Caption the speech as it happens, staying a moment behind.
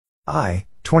I,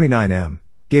 29M,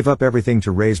 gave up everything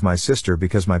to raise my sister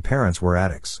because my parents were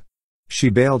addicts. She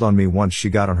bailed on me once she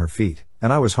got on her feet,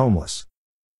 and I was homeless.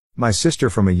 My sister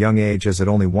from a young age has had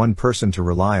only one person to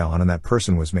rely on, and that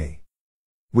person was me.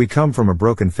 We come from a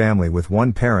broken family with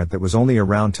one parent that was only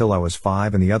around till I was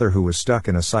 5 and the other who was stuck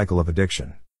in a cycle of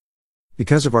addiction.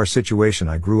 Because of our situation,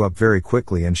 I grew up very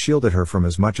quickly and shielded her from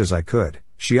as much as I could.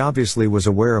 She obviously was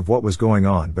aware of what was going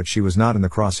on, but she was not in the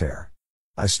crosshair.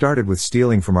 I started with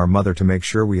stealing from our mother to make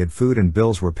sure we had food and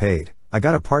bills were paid. I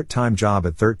got a part-time job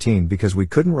at 13 because we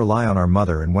couldn't rely on our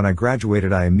mother, and when I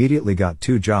graduated I immediately got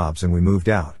 2 jobs and we moved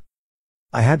out.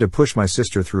 I had to push my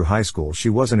sister through high school. She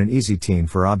wasn't an easy teen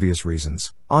for obvious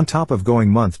reasons, on top of going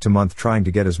month to month trying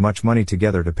to get as much money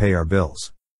together to pay our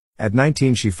bills. At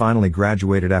 19 she finally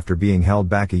graduated after being held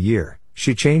back a year.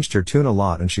 She changed her tune a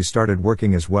lot and she started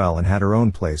working as well and had her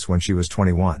own place when she was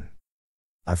 21.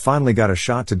 I finally got a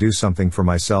shot to do something for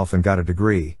myself and got a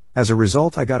degree. As a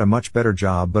result I got a much better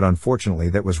job, but unfortunately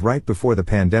that was right before the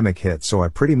pandemic hit, so I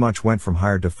pretty much went from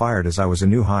hired to fired as I was a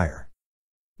new hire.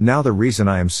 Now the reason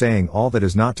I am saying all that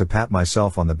is not to pat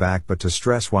myself on the back but to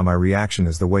stress why my reaction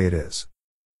is the way it is.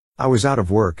 I was out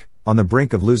of work, on the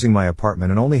brink of losing my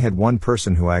apartment, and only had one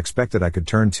person who I expected I could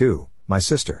turn to, my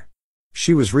sister.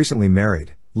 She was recently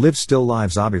married, lived still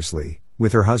lives obviously,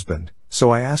 with her husband,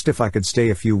 so I asked if I could stay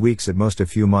a few weeks, at most a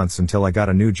few months, until I got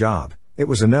a new job. It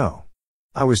was a no.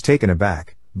 I was taken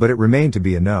aback, but it remained to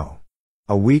be a no.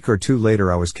 A week or 2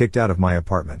 later I was kicked out of my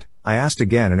apartment. I asked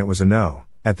again and it was a no.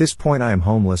 At this point I am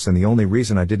homeless, and the only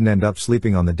reason I didn't end up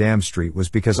sleeping on the damn street was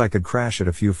because I could crash at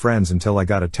a few friends until I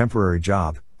got a temporary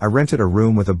job. I rented a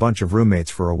room with a bunch of roommates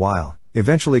for a while,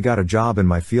 eventually got a job in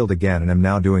my field again and am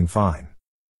now doing fine.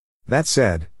 That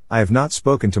said, I have not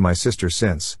spoken to my sister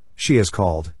since. She has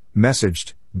called,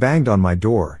 messaged, banged on my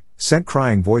door, sent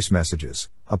crying voice messages,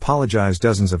 apologized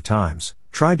dozens of times,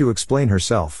 tried to explain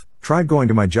herself, tried going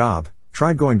to my job,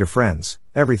 tried going to friends,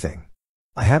 everything.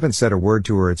 I haven't said a word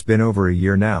to her. It's been over a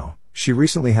year now. She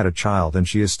recently had a child and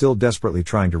she is still desperately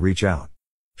trying to reach out.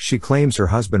 She claims her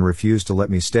husband refused to let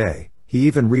me stay. He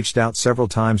even reached out several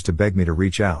times to beg me to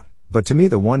reach out. But to me,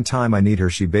 the one time I need her,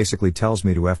 she basically tells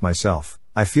me to F myself.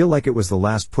 I feel like it was the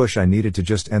last push I needed to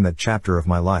just end that chapter of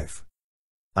my life.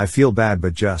 I feel bad,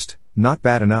 but just not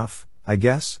bad enough, I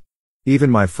guess. Even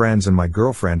my friends and my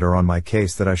girlfriend are on my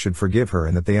case that I should forgive her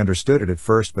and that they understood it at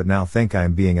first but now think I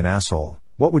am being an asshole.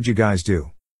 What would you guys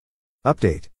do?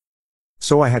 Update.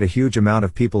 So I had a huge amount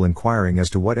of people inquiring as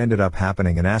to what ended up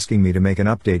happening and asking me to make an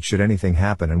update should anything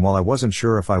happen, and while I wasn't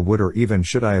sure if I would or even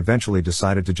should, I eventually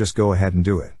decided to just go ahead and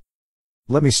do it.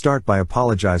 Let me start by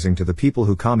apologizing to the people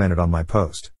who commented on my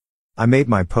post. I made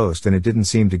my post and it didn't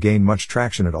seem to gain much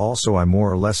traction at all, so I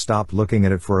more or less stopped looking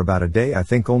at it for about a day, I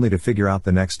think, only to figure out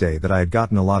the next day that I had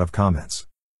gotten a lot of comments.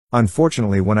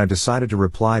 Unfortunately, when I decided to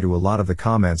reply to a lot of the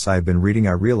comments I had been reading,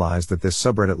 I realized that this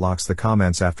subreddit locks the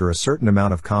comments after a certain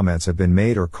amount of comments have been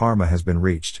made or karma has been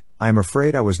reached. I am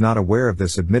afraid I was not aware of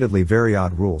this admittedly very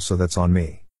odd rule, so that's on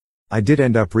me. I did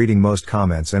end up reading most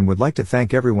comments and would like to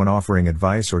thank everyone offering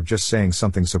advice or just saying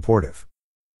something supportive.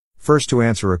 First, to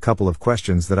answer a couple of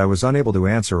questions that I was unable to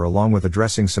answer, along with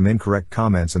addressing some incorrect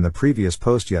comments in the previous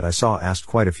post yet I saw asked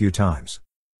quite a few times.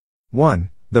 1.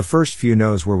 The first few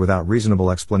no's were without reasonable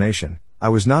explanation. I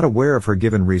was not aware of her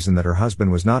given reason that her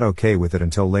husband was not okay with it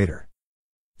until later.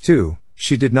 2.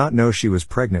 She did not know she was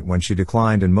pregnant when she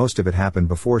declined, and most of it happened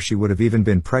before she would have even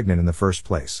been pregnant in the first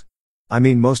place. I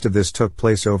mean, most of this took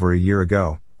place over a year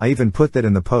ago. I even put that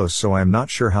in the post, so I am not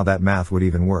sure how that math would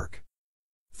even work.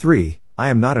 3. I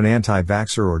am not an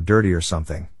anti-vaxxer or dirty or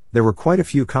something. There were quite a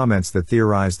few comments that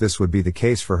theorized this would be the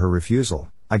case for her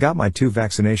refusal. I got my 2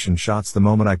 vaccination shots the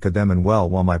moment I could them, and well,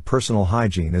 while my personal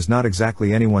hygiene is not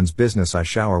exactly anyone's business, I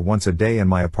shower once a day and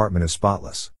my apartment is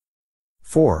spotless.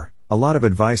 4. A lot of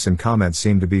advice and comments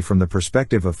seem to be from the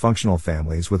perspective of functional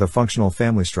families with a functional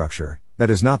family structure. That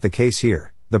is not the case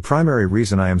here. The primary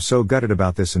reason I am so gutted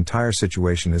about this entire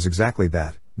situation is exactly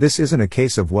that. This isn't a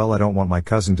case of, well, I don't want my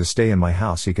cousin to stay in my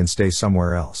house, he can stay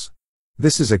somewhere else.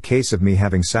 This is a case of me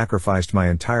having sacrificed my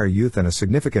entire youth and a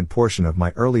significant portion of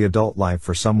my early adult life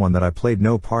for someone that I played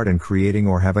no part in creating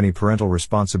or have any parental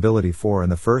responsibility for,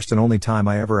 and the first and only time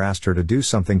I ever asked her to do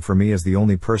something for me as the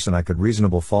only person I could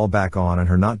reasonably fall back on, and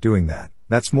her not doing that.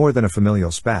 That's more than a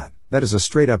familial spat. That is a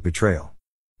straight up betrayal.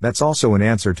 That's also an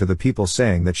answer to the people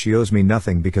saying that she owes me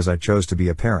nothing because I chose to be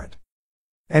a parent.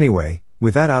 Anyway,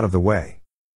 with that out of the way,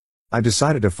 I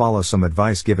decided to follow some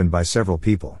advice given by several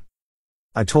people.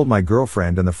 I told my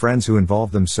girlfriend and the friends who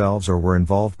involved themselves or were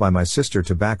involved by my sister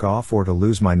to back off or to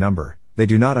lose my number. they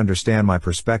do not understand my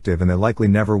perspective and they likely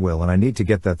never will, and I need to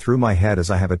get that through my head, as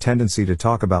I have a tendency to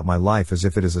talk about my life as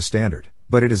if it is a standard.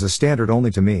 But it is a standard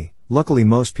only to me. Luckily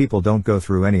most people don't go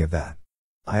through any of that.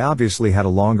 I obviously had a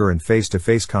longer and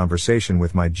face-to-face conversation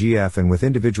with my GF and with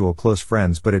individual close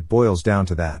friends, but it boils down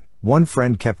to that. One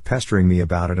friend kept pestering me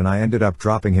about it and I ended up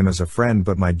dropping him as a friend,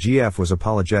 but my GF was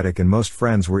apologetic and most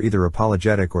friends were either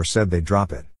apologetic or said they'd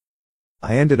drop it.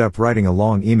 I ended up writing a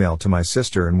long email to my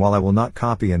sister, and while I will not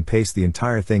copy and paste the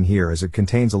entire thing here as it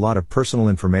contains a lot of personal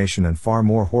information and far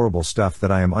more horrible stuff that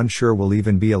I am unsure will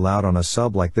even be allowed on a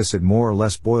sub like this, it more or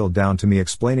less boiled down to me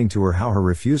explaining to her how her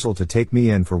refusal to take me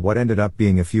in for what ended up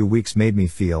being a few weeks made me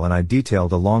feel, and I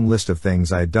detailed a long list of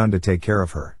things I had done to take care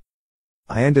of her.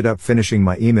 I ended up finishing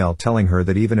my email telling her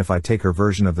that even if I take her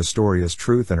version of the story as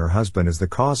truth and her husband is the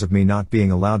cause of me not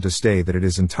being allowed to stay, that it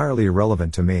is entirely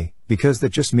irrelevant to me, because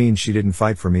that just means she didn't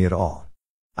fight for me at all.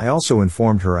 I also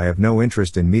informed her I have no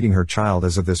interest in meeting her child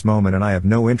as of this moment, and I have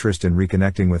no interest in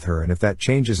reconnecting with her, and if that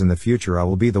changes in the future I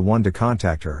will be the one to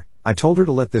contact her. I told her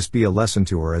to let this be a lesson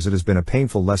to her, as it has been a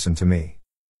painful lesson to me.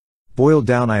 Boiled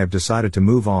down, I have decided to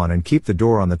move on and keep the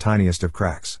door on the tiniest of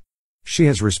cracks. She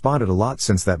has responded a lot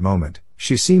since that moment.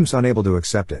 She seems unable to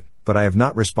accept it, but I have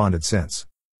not responded since.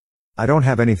 I don't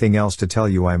have anything else to tell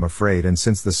you, I am afraid, and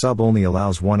since the sub only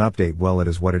allows one update, well, it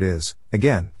is what it is.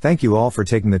 Again, thank you all for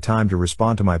taking the time to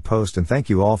respond to my post, and thank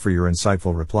you all for your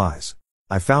insightful replies.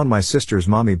 I found my sister's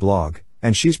mommy blog,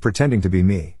 and she's pretending to be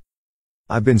me.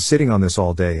 I've been sitting on this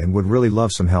all day and would really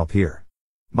love some help here.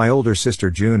 My older sister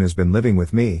June has been living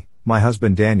with me, my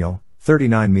husband Daniel,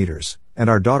 39 meters, and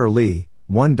our daughter Lee,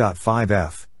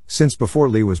 1.5F, since before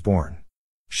Lee was born.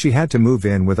 She had to move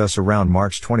in with us around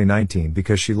March 2019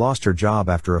 because she lost her job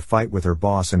after a fight with her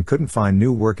boss and couldn't find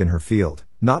new work in her field,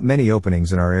 not many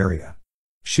openings in our area.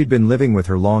 She'd been living with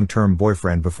her long-term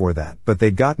boyfriend before that, but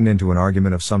they'd gotten into an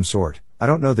argument of some sort, I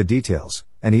don't know the details,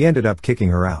 and he ended up kicking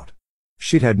her out.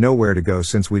 She'd had nowhere to go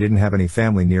since we didn't have any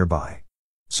family nearby.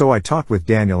 So I talked with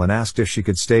Daniel and asked if she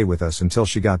could stay with us until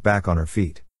she got back on her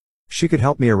feet. She could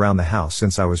help me around the house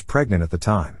since I was pregnant at the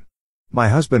time. My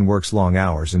husband works long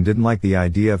hours and didn't like the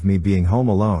idea of me being home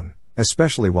alone,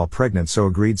 especially while pregnant, so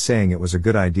agreed, saying it was a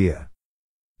good idea.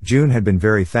 June had been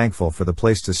very thankful for the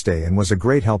place to stay and was a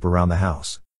great help around the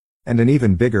house. And an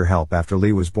even bigger help after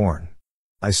Lee was born.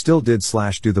 I still did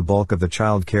 / do the bulk of the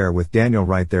child care with Daniel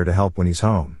right there to help when he's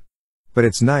home. But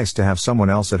it's nice to have someone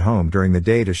else at home during the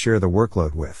day to share the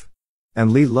workload with.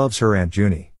 And Lee loves her Aunt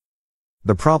Junie.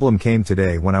 The problem came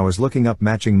today when I was looking up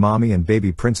matching mommy and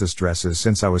baby princess dresses,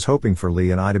 since I was hoping for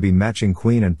Lee and I to be matching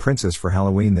queen and princess for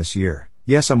Halloween this year.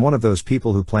 Yes, I'm one of those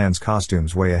people who plans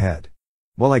costumes way ahead.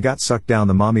 Well, I got sucked down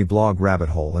the mommy blog rabbit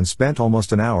hole and spent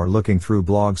almost an hour looking through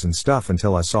blogs and stuff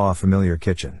until I saw a familiar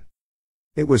kitchen.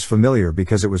 It was familiar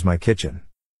because it was my kitchen.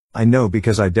 I know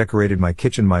because I decorated my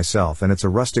kitchen myself, and it's a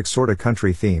rustic sorta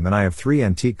country theme, and I have 3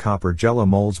 antique copper jello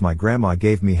molds my grandma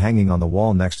gave me hanging on the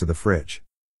wall next to the fridge.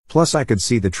 Plus I could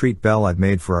see the treat bell I'd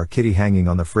made for our kitty hanging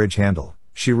on the fridge handle.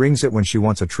 She rings it when she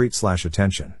wants a treat /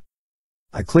 attention.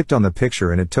 I clicked on the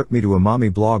picture and it took me to a mommy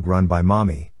blog run by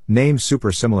mommy, named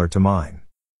super similar to mine.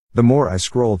 The more I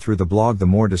scrolled through the blog, the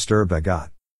more disturbed I got.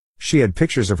 She had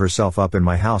pictures of herself up in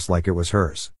my house like it was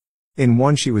hers. In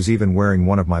one she was even wearing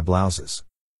one of my blouses.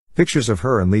 Pictures of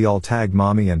her and Lee all tagged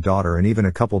mommy and daughter, and even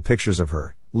a couple pictures of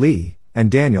her, Lee,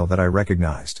 and Daniel that I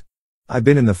recognized. I'd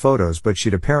been in the photos, but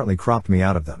she'd apparently cropped me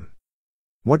out of them.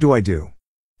 What do I do?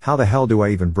 How the hell do I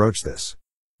even broach this?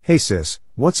 Hey sis,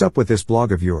 what's up with this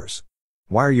blog of yours?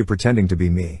 Why are you pretending to be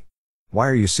me? Why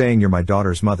are you saying you're my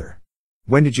daughter's mother?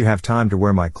 When did you have time to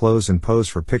wear my clothes and pose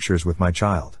for pictures with my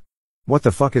child? What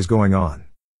the fuck is going on?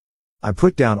 I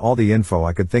put down all the info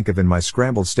I could think of in my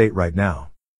scrambled state right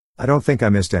now. I don't think I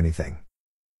missed anything.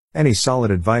 Any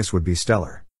solid advice would be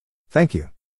stellar. Thank you.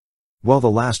 Well,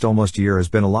 the last almost year has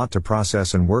been a lot to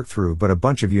process and work through, but a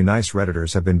bunch of you nice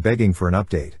Redditors have been begging for an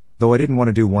update, though I didn't want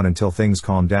to do one until things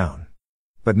calmed down.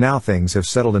 But now things have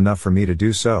settled enough for me to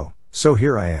do so, so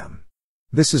here I am.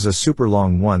 This is a super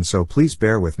long one, so please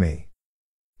bear with me.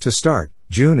 To start,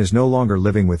 June is no longer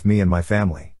living with me and my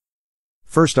family.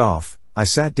 First off, I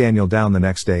sat Daniel down the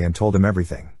next day and told him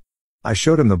everything. I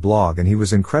showed him the blog and he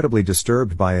was incredibly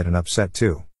disturbed by it and upset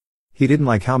too. He didn't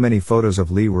like how many photos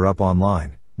of Lee were up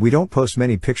online. We don't post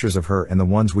many pictures of her, and the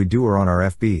ones we do are on our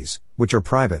FBs, which are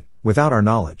private, without our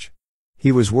knowledge.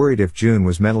 He was worried if June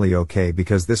was mentally okay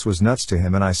because this was nuts to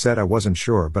him, and I said I wasn't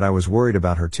sure, but I was worried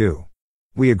about her too.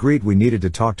 We agreed we needed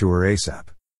to talk to her ASAP.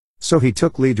 So he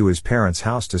took Lee to his parents'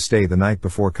 house to stay the night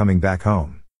before coming back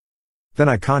home. Then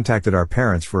I contacted our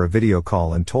parents for a video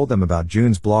call and told them about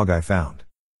June's blog I found.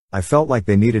 I felt like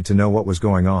they needed to know what was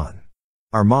going on.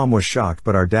 Our mom was shocked,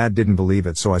 but our dad didn't believe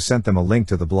it, so I sent them a link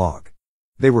to the blog.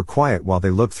 They were quiet while they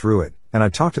looked through it, and I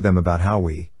talked to them about how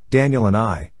we, Daniel and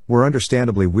I, were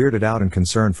understandably weirded out and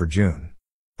concerned for June.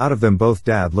 Out of them both,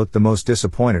 Dad looked the most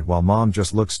disappointed while Mom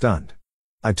just looked stunned.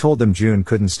 I told them June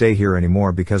couldn't stay here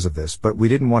anymore because of this, but we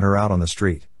didn't want her out on the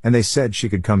street, and they said she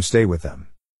could come stay with them.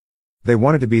 They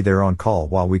wanted to be there on call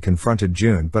while we confronted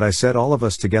June, but I said all of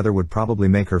us together would probably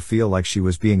make her feel like she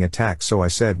was being attacked, so I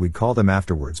said we'd call them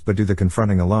afterwards but do the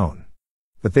confronting alone.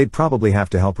 But they'd probably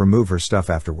have to help remove her stuff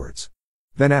afterwards.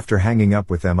 Then after hanging up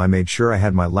with them, I made sure I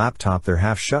had my laptop there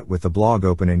half shut with the blog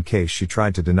open in case she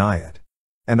tried to deny it.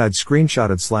 And I'd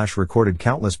screenshotted/recorded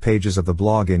countless pages of the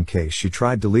blog in case she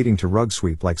tried deleting to rug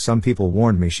sweep like some people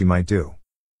warned me she might do.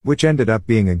 Which ended up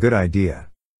being a good idea.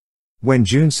 When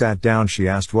June sat down, she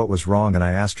asked what was wrong, and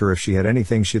I asked her if she had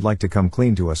anything she'd like to come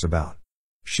clean to us about.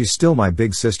 She's still my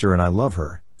big sister and I love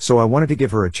her, so I wanted to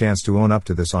give her a chance to own up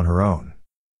to this on her own.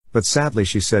 But sadly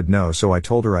she said no, so I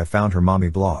told her I found her mommy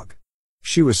blog.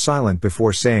 She was silent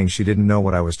before saying she didn't know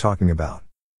what I was talking about.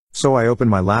 So I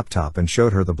opened my laptop and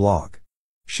showed her the blog.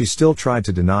 She still tried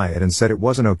to deny it and said it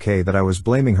wasn't okay that I was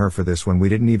blaming her for this when we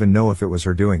didn't even know if it was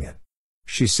her doing it.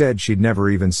 She said she'd never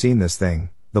even seen this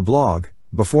thing, the blog,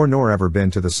 before nor ever been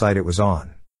to the site it was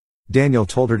on. Daniel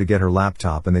told her to get her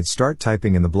laptop and they'd start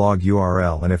typing in the blog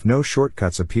URL, and if no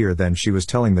shortcuts appear then she was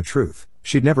telling the truth,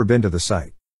 she'd never been to the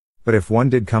site. But if one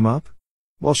did come up?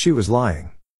 Well, she was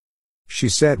lying. She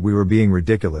said we were being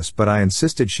ridiculous, but I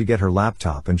insisted she get her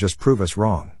laptop and just prove us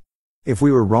wrong. If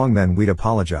we were wrong then we'd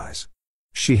apologize.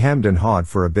 She hemmed and hawed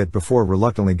for a bit before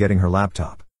reluctantly getting her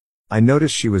laptop. I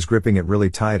noticed she was gripping it really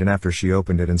tight, and after she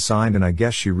opened it and signed, and I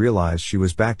guess she realized she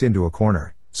was backed into a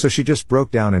corner, so she just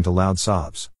broke down into loud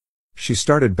sobs. She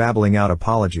started babbling out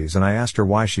apologies, and I asked her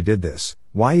why she did this,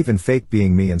 why even fake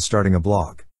being me and starting a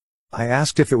blog. I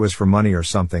asked if it was for money or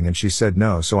something, and she said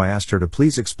no, so I asked her to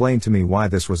please explain to me why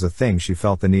this was a thing she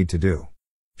felt the need to do.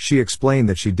 She explained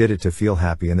that she did it to feel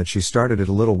happy and that she started it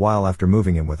a little while after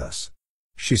moving in with us.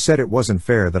 She said it wasn't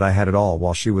fair that I had it all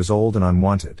while she was old and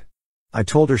unwanted. I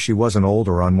told her she wasn't old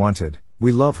or unwanted,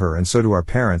 we love her and so do our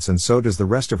parents and so does the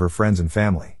rest of her friends and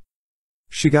family.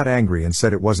 She got angry and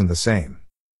said it wasn't the same.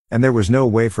 And there was no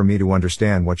way for me to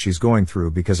understand what she's going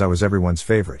through because I was everyone's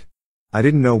favorite. I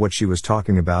didn't know what she was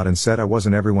talking about and said I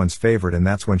wasn't everyone's favorite, and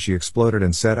that's when she exploded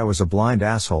and said I was a blind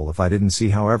asshole if I didn't see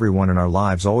how everyone in our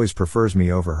lives always prefers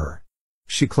me over her.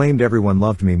 She claimed everyone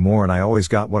loved me more and I always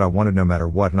got what I wanted no matter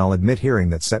what, and I'll admit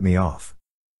hearing that set me off.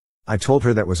 I told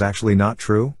her that was actually not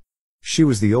true. She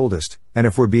was the oldest, and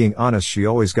if we're being honest, she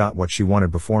always got what she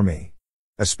wanted before me.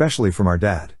 Especially from our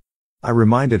dad. I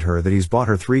reminded her that he's bought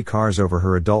her 3 cars over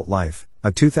her adult life,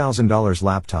 a $2,000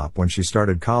 laptop when she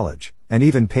started college, and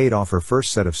even paid off her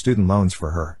first set of student loans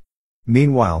for her.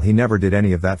 Meanwhile, he never did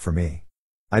any of that for me.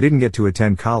 I didn't get to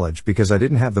attend college because I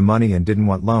didn't have the money and didn't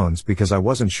want loans because I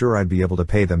wasn't sure I'd be able to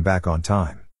pay them back on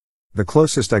time. The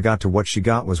closest I got to what she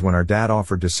got was when our dad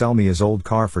offered to sell me his old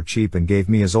car for cheap and gave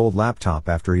me his old laptop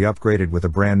after he upgraded with a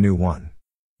brand new one.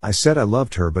 I said I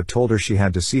loved her but told her she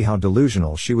had to see how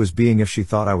delusional she was being if she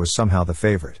thought I was somehow the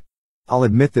favorite. I'll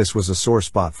admit this was a sore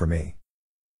spot for me.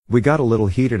 We got a little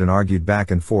heated and argued back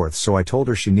and forth, so I told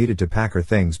her she needed to pack her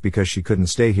things because she couldn't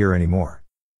stay here anymore.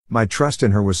 My trust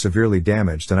in her was severely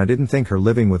damaged and I didn't think her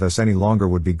living with us any longer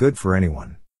would be good for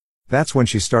anyone. That's when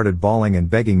she started bawling and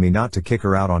begging me not to kick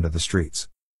her out onto the streets.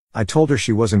 I told her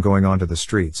she wasn't going onto the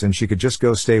streets and she could just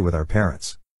go stay with our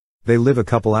parents. They live a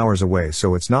couple hours away,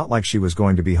 so it's not like she was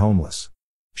going to be homeless.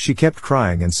 She kept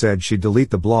crying and said she'd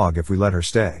delete the blog if we let her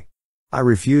stay. I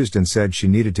refused and said she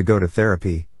needed to go to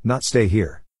therapy, not stay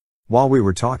here. While we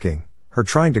were talking, her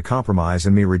trying to compromise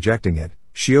and me rejecting it,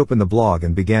 she opened the blog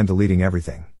and began deleting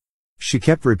everything. She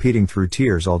kept repeating through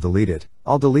tears, "I'll delete it,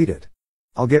 I'll delete it.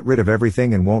 I'll get rid of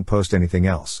everything and won't post anything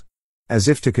else." As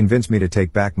if to convince me to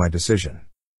take back my decision.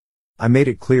 I made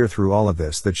it clear through all of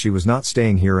this that she was not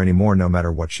staying here anymore no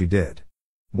matter what she did.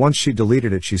 Once she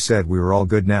deleted it, she said we were all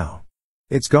good now.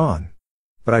 It's gone.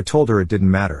 But I told her it didn't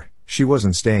matter, she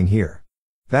wasn't staying here.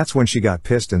 That's when she got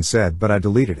pissed and said, "But I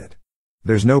deleted it.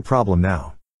 There's no problem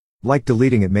now." Like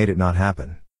deleting it made it not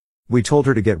happen. We told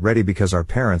her to get ready because our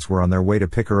parents were on their way to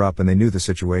pick her up and they knew the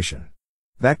situation.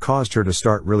 That caused her to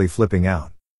start really flipping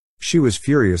out. She was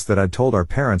furious that I'd told our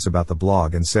parents about the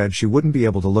blog and said she wouldn't be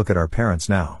able to look at our parents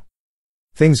now.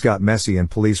 Things got messy and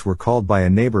police were called by a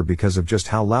neighbor because of just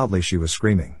how loudly she was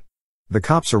screaming. The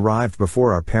cops arrived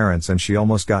before our parents and she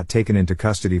almost got taken into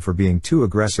custody for being too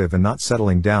aggressive and not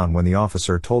settling down when the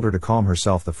officer told her to calm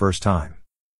herself the first time.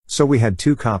 So we had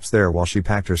 2 cops there while she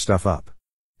packed her stuff up.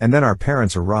 And then our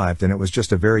parents arrived and it was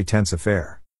just a very tense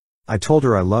affair. I told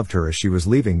her I loved her as she was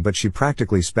leaving, but she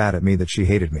practically spat at me that she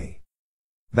hated me.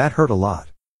 That hurt a lot.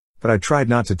 But I tried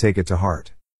not to take it to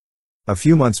heart. A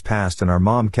few months passed and our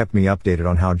mom kept me updated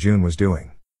on how June was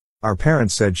doing. Our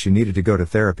parents said she needed to go to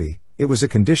therapy. It was a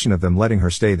condition of them letting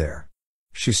her stay there.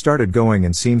 She started going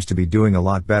and seems to be doing a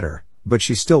lot better, but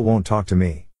she still won't talk to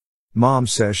me. Mom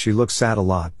says she looks sad a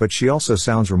lot, but she also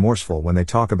sounds remorseful when they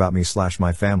talk about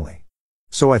me/my family.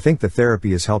 So I think the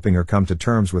therapy is helping her come to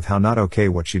terms with how not okay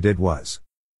what she did was.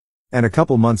 And a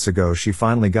couple months ago she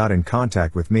finally got in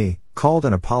contact with me, called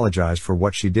and apologized for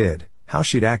what she did, how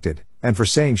she'd acted, and for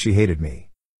saying she hated me.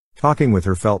 Talking with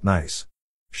her felt nice.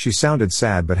 She sounded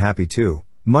sad but happy too,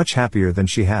 much happier than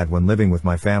she had when living with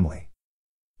my family.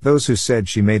 Those who said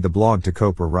she made the blog to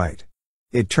cope were right.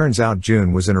 It turns out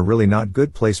June was in a really not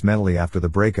good place mentally after the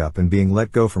breakup and being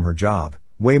let go from her job,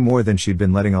 way more than she'd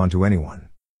been letting on to anyone.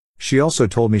 She also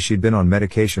told me she'd been on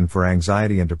medication for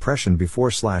anxiety and depression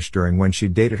before/during when she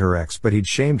dated her ex, but he'd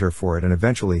shamed her for it and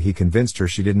eventually he convinced her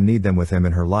she didn't need them with him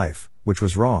in her life, which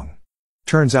was wrong.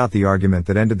 Turns out the argument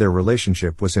that ended their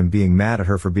relationship was him being mad at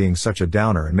her for being such a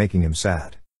downer and making him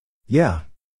sad. Yeah.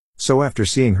 So after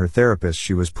seeing her therapist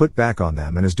she was put back on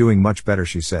them and is doing much better,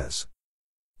 she says.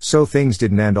 So things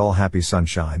didn't end all happy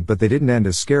sunshine, but they didn't end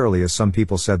as scarily as some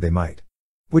people said they might.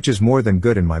 Which is more than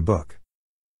good in my book.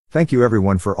 Thank you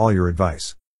everyone for all your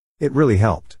advice. It really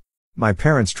helped. My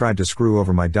parents tried to screw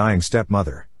over my dying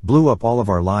stepmother, blew up all of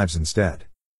our lives instead.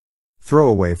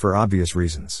 Throwaway for obvious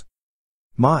reasons.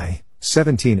 My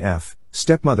 17F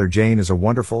stepmother Jane is a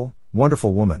wonderful,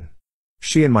 wonderful woman.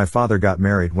 She and my father got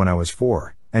married when I was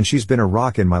 4, and she's been a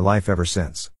rock in my life ever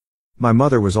since. My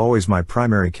mother was always my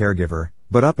primary caregiver,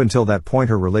 but up until that point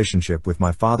her relationship with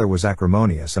my father was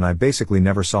acrimonious and I basically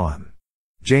never saw him.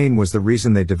 Jane was the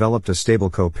reason they developed a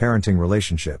stable co-parenting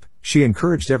relationship. She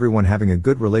encouraged everyone having a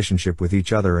good relationship with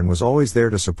each other and was always there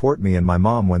to support me and my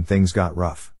mom when things got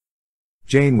rough.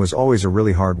 Jane was always a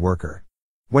really hard worker.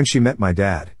 When she met my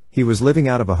dad, he was living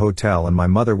out of a hotel and my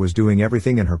mother was doing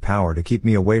everything in her power to keep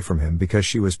me away from him because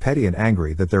she was petty and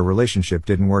angry that their relationship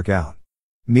didn't work out.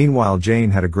 Meanwhile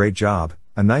Jane had a great job,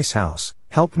 a nice house,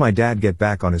 helped my dad get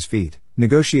back on his feet,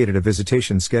 negotiated a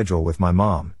visitation schedule with my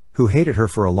mom, who hated her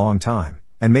for a long time,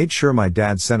 and made sure my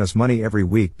dad sent us money every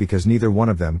week because neither one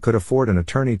of them could afford an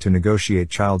attorney to negotiate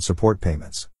child support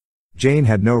payments. Jane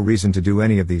had no reason to do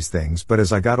any of these things, but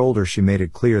as I got older she made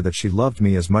it clear that she loved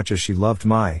me as much as she loved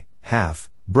my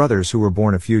half-brothers who were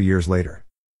born a few years later.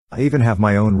 I even have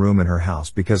my own room in her house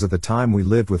because at the time we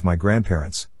lived with my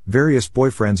grandparents, various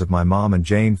boyfriends of my mom, and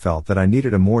Jane felt that I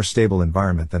needed a more stable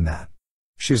environment than that.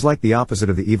 She's like the opposite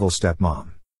of the evil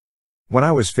stepmom. When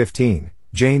I was 15,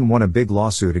 Jane won a big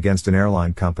lawsuit against an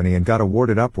airline company and got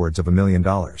awarded upwards of $1 million.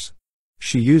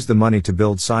 She used the money to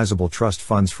build sizable trust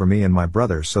funds for me and my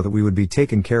brothers so that we would be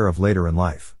taken care of later in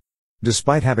life.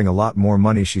 Despite having a lot more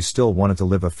money she still wanted to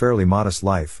live a fairly modest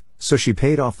life, so she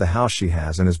paid off the house she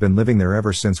has and has been living there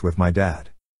ever since with my dad.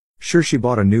 Sure, she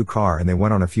bought a new car and they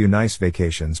went on a few nice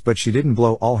vacations, but she didn't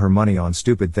blow all her money on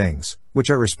stupid things,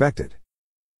 which I respected.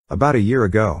 About a year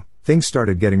ago, things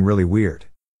started getting really weird.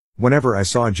 Whenever I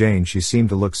saw Jane she seemed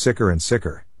to look sicker and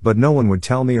sicker, but no one would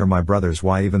tell me or my brothers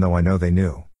why, even though I know they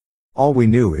knew. All we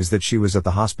knew is that she was at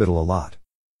the hospital a lot.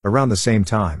 Around the same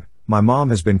time, my mom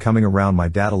has been coming around my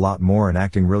dad a lot more and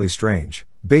acting really strange,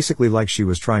 basically like she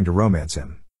was trying to romance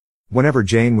him. Whenever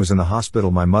Jane was in the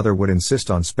hospital my mother would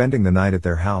insist on spending the night at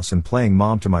their house and playing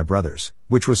mom to my brothers,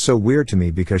 which was so weird to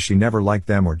me because she never liked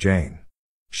them or Jane.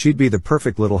 She'd be the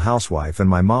perfect little housewife and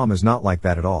my mom is not like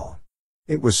that at all.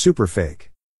 It was super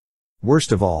fake.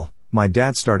 Worst of all, my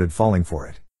dad started falling for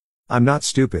it. I'm not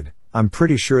stupid, I'm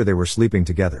pretty sure they were sleeping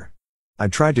together. I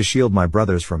tried to shield my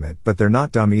brothers from it, but they're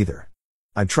not dumb either.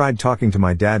 I tried talking to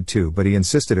my dad too, but he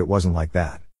insisted it wasn't like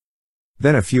that.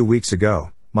 Then a few weeks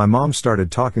ago, my mom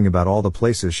started talking about all the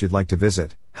places she'd like to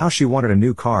visit, how she wanted a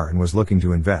new car and was looking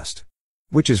to invest.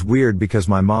 Which is weird because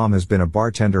my mom has been a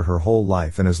bartender her whole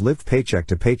life and has lived paycheck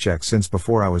to paycheck since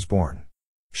before I was born.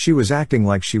 She was acting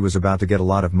like she was about to get a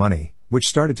lot of money, which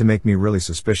started to make me really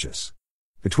suspicious.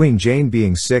 Between Jane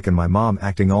being sick and my mom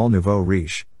acting all nouveau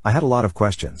riche, I had a lot of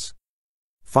questions.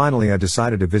 Finally I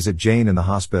decided to visit Jane in the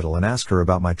hospital and ask her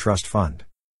about my trust fund.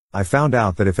 I found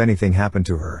out that if anything happened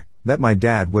to her, that my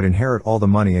dad would inherit all the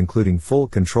money including full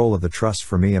control of the trust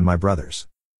for me and my brothers.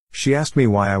 She asked me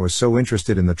why I was so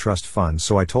interested in the trust fund,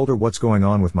 so I told her what's going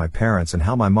on with my parents and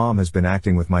how my mom has been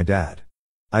acting with my dad.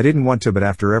 I didn't want to, but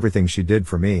after everything she did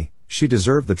for me, she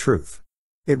deserved the truth.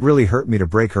 It really hurt me to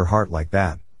break her heart like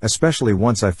that, especially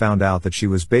once I found out that she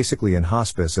was basically in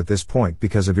hospice at this point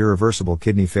because of irreversible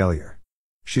kidney failure.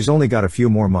 She's only got a few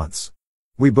more months.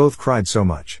 We both cried so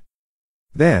much.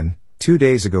 Then, 2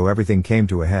 days ago everything came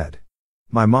to a head.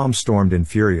 My mom stormed in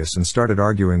furious and started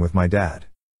arguing with my dad.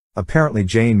 Apparently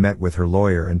Jane met with her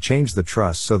lawyer and changed the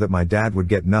trust so that my dad would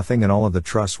get nothing and all of the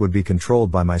trusts would be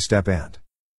controlled by my step-aunt.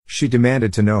 She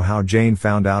demanded to know how Jane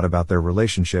found out about their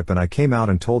relationship, and I came out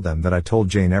and told them that I told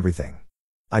Jane everything.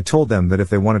 I told them that if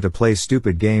they wanted to play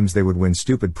stupid games they would win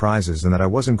stupid prizes, and that I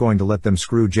wasn't going to let them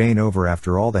screw Jane over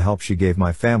after all the help she gave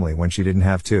my family when she didn't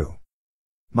have to.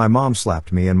 My mom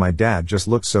slapped me and my dad just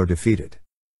looked so defeated.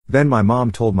 Then my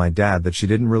mom told my dad that she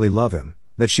didn't really love him,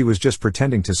 that she was just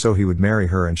pretending to so he would marry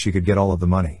her and she could get all of the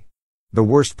money. The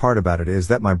worst part about it is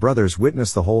that my brothers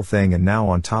witnessed the whole thing, and now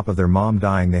on top of their mom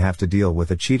dying they have to deal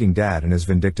with a cheating dad and his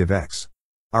vindictive ex.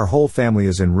 Our whole family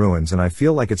is in ruins and I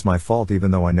feel like it's my fault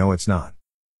even though I know it's not.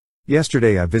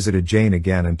 Yesterday I visited Jane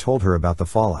again and told her about the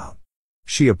fallout.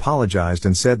 She apologized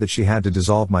and said that she had to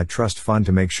dissolve my trust fund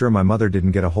to make sure my mother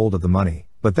didn't get a hold of the money,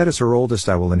 but that as her oldest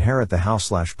I will inherit the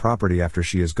house/property after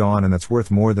she is gone, and that's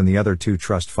worth more than the other 2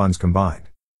 trust funds combined.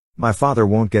 My father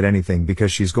won't get anything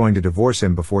because she's going to divorce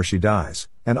him before she dies,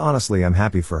 and honestly I'm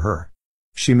happy for her.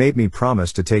 She made me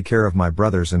promise to take care of my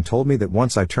brothers and told me that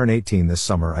once I turn 18 this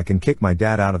summer I can kick my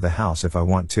dad out of the house if I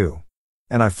want to.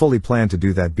 And I fully plan to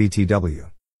do that BTW.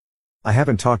 I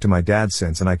haven't talked to my dad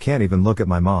since, and I can't even look at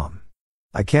my mom.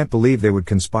 I can't believe they would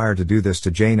conspire to do this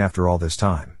to Jane after all this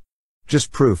time.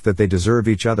 Just proof that they deserve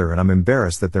each other, and I'm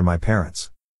embarrassed that they're my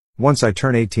parents. Once I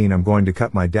turn 18 I'm going to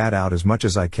cut my dad out as much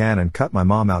as I can and cut my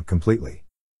mom out completely.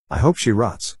 I hope she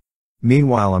rots.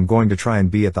 Meanwhile I'm going to try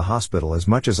and be at the hospital as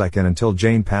much as I can until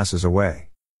Jane passes away.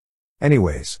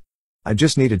 Anyways, I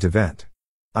just needed to vent.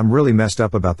 I'm really messed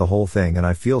up about the whole thing and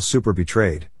I feel super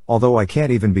betrayed, although I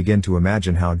can't even begin to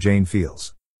imagine how Jane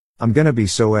feels. I'm gonna be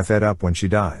so fed up when she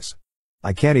dies.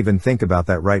 I can't even think about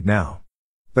that right now.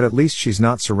 But at least she's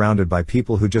not surrounded by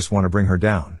people who just want to bring her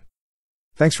down.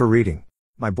 Thanks for reading.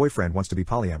 My boyfriend wants to be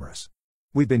polyamorous.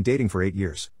 We've been dating for 8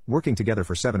 years, working together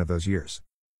for 7 of those years.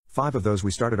 5 of those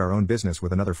we started our own business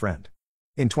with another friend.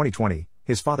 In 2020,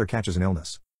 his father catches an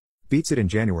illness. Beats it in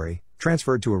January,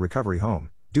 transferred to a recovery home,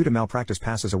 due to malpractice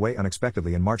passes away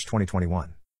unexpectedly in March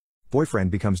 2021. Boyfriend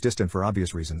becomes distant for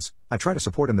obvious reasons. I try to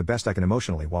support him the best I can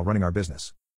emotionally while running our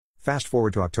business. Fast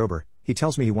forward to October, he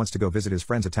tells me he wants to go visit his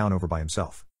friends at town over by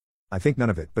himself. I think none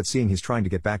of it, but seeing he's trying to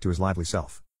get back to his lively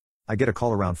self. I get a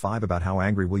call around 5 about how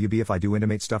angry will you be if I do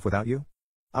intimate stuff without you?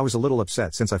 I was a little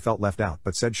upset since I felt left out,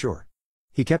 but said sure.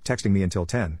 He kept texting me until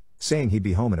 10, saying he'd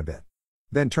be home in a bit.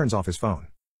 Then turns off his phone.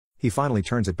 He finally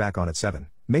turns it back on at 7,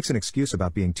 makes an excuse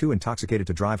about being too intoxicated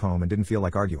to drive home and didn't feel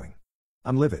like arguing.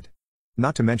 I'm livid.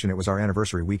 Not to mention it was our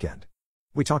anniversary weekend.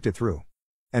 We talked it through.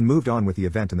 And moved on with the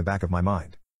event in the back of my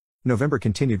mind. November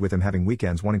continued with him having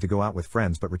weekends wanting to go out with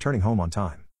friends but returning home on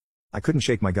time. I couldn't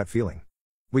shake my gut feeling.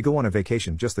 We go on a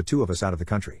vacation, just the 2 of us out of the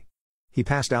country. He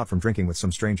passed out from drinking with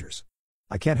some strangers.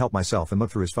 I can't help myself and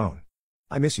look through his phone.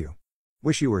 I miss you.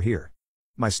 Wish you were here.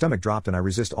 My stomach dropped and I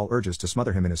resist all urges to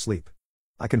smother him in his sleep.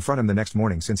 I confront him the next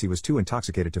morning since he was too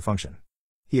intoxicated to function.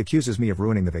 He accuses me of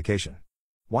ruining the vacation.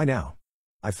 Why now?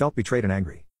 I felt betrayed and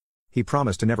angry. He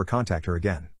promised to never contact her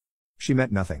again. She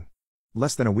meant nothing.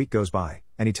 Less than a week goes by,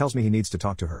 and he tells me he needs to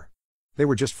talk to her. They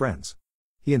were just friends.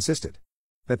 He insisted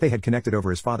that they had connected over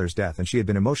his father's death and she had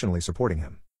been emotionally supporting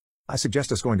him. I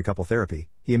suggest us going to couple therapy.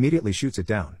 He immediately shoots it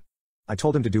down. I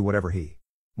told him to do whatever he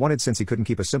wanted since he couldn't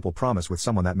keep a simple promise with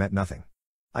someone that meant nothing.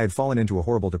 I had fallen into a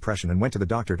horrible depression and went to the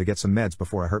doctor to get some meds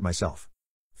before I hurt myself.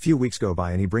 Few weeks go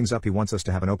by and he brings up he wants us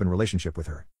to have an open relationship with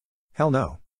her. Hell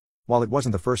no. While it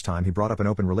wasn't the first time he brought up an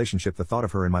open relationship, the thought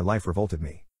of her in my life revolted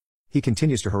me. He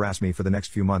continues to harass me for the next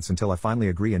few months until I finally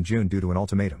agree in June due to an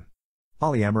ultimatum.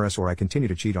 Polyamorous or I continue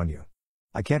to cheat on you.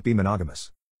 I can't be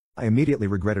monogamous. I immediately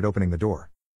regretted opening the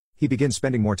door. He begins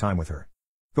spending more time with her.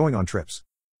 Going on trips.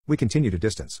 We continue to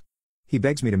distance. He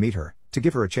begs me to meet her, to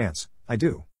give her a chance. I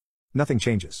do. Nothing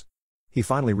changes. He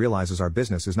finally realizes our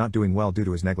business is not doing well due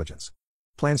to his negligence.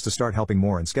 Plans to start helping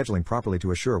more and scheduling properly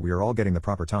to assure we are all getting the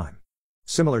proper time.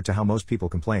 Similar to how most people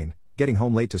complain, getting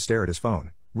home late to stare at his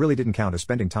phone really didn't count as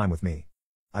spending time with me.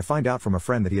 I find out from a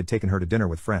friend that he had taken her to dinner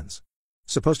with friends.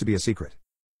 Supposed to be a secret.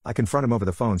 I confront him over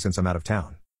the phone since I'm out of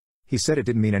town. He said it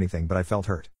didn't mean anything, but I felt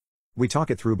hurt. We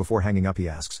talk it through before hanging up. He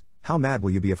asks, how mad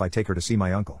will you be if I take her to see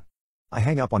my uncle? I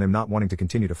hang up on him, not wanting to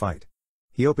continue to fight.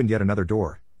 He opened yet another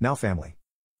door, now family.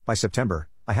 By September,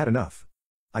 I had enough.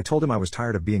 I told him I was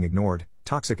tired of being ignored,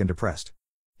 toxic and depressed.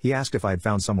 He asked if I had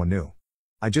found someone new.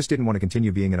 I just didn't want to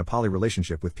continue being in a poly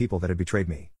relationship with people that had betrayed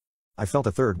me. I felt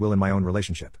a third wheel in my own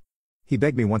relationship. He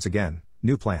begged me once again,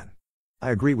 new plan.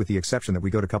 I agree with the exception that we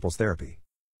go to couples therapy.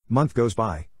 Month goes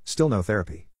by, still no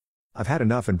therapy. I've had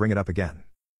enough and bring it up again.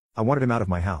 I wanted him out of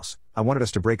my house. I wanted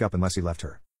us to break up unless he left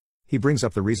her. He brings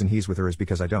up the reason he's with her is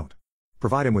because I don't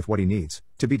provide him with what he needs,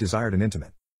 to be desired and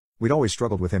intimate. We'd always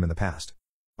struggled with him in the past.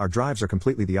 Our drives are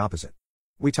completely the opposite.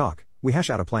 We talk, we hash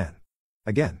out a plan.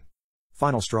 Again.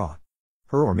 Final straw.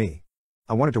 Her or me.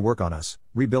 I wanted to work on us,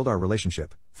 rebuild our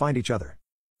relationship, find each other.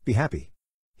 Be happy.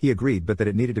 He agreed, but that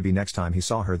it needed to be next time he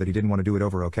saw her, that he didn't want to do it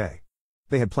over okay.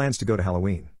 They had plans to go to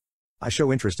Halloween. I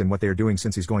show interest in what they are doing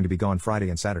since he's going to be gone Friday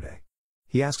and Saturday.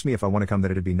 He asks me if I want to come,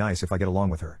 that it'd be nice if I get along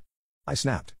with her. I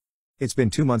snapped. It's been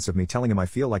 2 months of me telling him I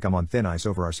feel like I'm on thin ice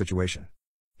over our situation.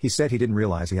 He said he didn't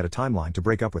realize he had a timeline to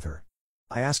break up with her.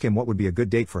 I asked him what would be a good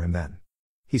date for him then.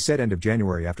 He said end of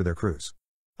January after their cruise.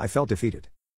 I felt defeated.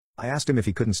 I asked him if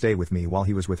he couldn't stay with me while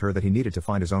he was with her, that he needed to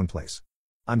find his own place.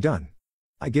 I'm done.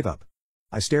 I give up.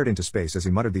 I stared into space as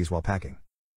he muttered these while packing.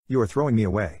 You are throwing me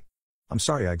away. I'm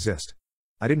sorry I exist.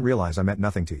 I didn't realize I meant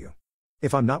nothing to you.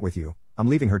 If I'm not with you, I'm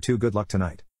leaving her too. Good luck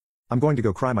tonight. I'm going to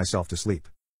go cry myself to sleep.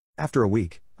 After a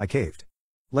week, I caved.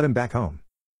 Let him back home.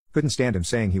 Couldn't stand him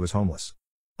saying he was homeless.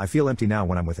 I feel empty now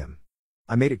when I'm with him.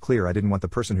 I made it clear I didn't want the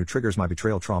person who triggers my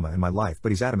betrayal trauma in my life,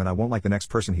 but he's adamant I won't like the next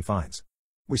person he finds.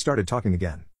 We started talking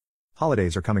again.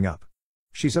 Holidays are coming up.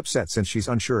 She's upset since she's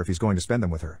unsure if he's going to spend them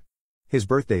with her. His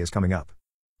birthday is coming up.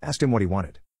 Asked him what he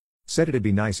wanted. Said it'd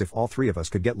be nice if all 3 of us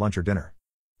could get lunch or dinner.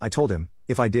 I told him,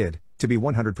 if I did, to be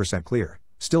 100% clear,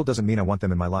 still doesn't mean I want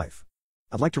them in my life.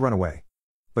 I'd like to run away.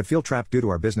 But feel trapped due to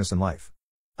our business and life.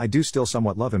 I do still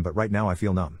somewhat love him, but right now I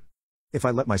feel numb. If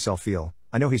I let myself feel,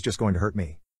 I know he's just going to hurt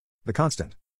me. The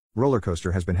constant roller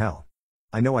coaster has been hell.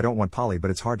 I know I don't want Polly,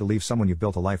 but it's hard to leave someone you've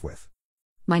built a life with.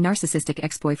 My narcissistic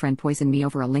ex-boyfriend poisoned me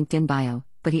over a LinkedIn bio,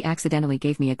 but he accidentally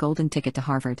gave me a golden ticket to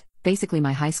Harvard. Basically,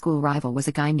 my high school rival was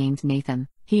a guy named Nathan.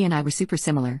 He and I were super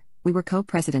similar. We were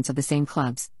co-presidents of the same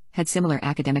clubs, had similar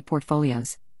academic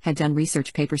portfolios, had done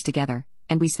research papers together,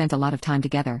 and we spent a lot of time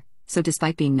together. So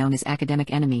despite being known as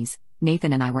academic enemies,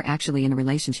 Nathan and I were actually in a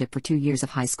relationship for 2 years of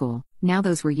high school. Now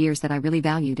those were years that I really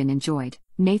valued and enjoyed.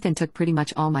 Nathan took pretty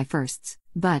much all my firsts.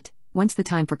 But, once the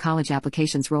time for college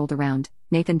applications rolled around,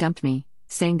 Nathan dumped me,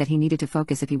 saying that he needed to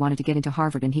focus if he wanted to get into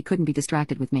Harvard and he couldn't be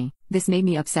distracted with me. This made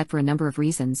me upset for a number of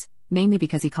reasons, mainly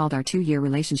because he called our 2-year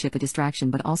relationship a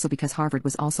distraction, but also because Harvard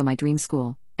was also my dream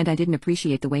school, and I didn't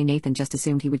appreciate the way Nathan just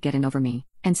assumed he would get in over me.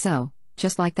 And so,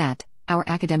 just like that, our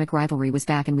academic rivalry was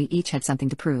back and we each had something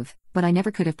to prove. But I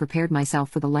never could have prepared myself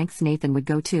for the lengths Nathan would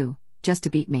go to, just to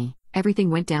beat me. Everything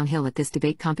went downhill at this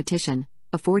debate competition,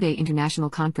 a 4-day international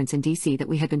conference in DC that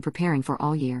we had been preparing for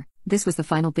all year. This was the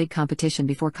final big competition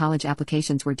before college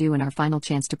applications were due and our final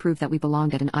chance to prove that we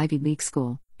belonged at an Ivy League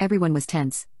school. Everyone was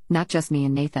tense, not just me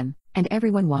and Nathan, and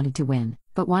everyone wanted to win.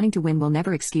 But wanting to win will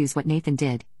never excuse what Nathan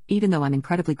did, even though I'm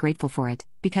incredibly grateful for it,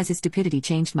 because his stupidity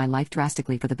changed my life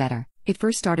drastically for the better. It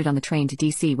first started on the train to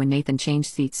DC when Nathan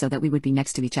changed seats so that we would be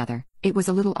next to each other. It was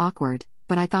a little awkward,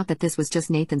 but I thought that this was just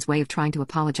Nathan's way of trying to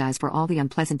apologize for all the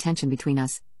unpleasant tension between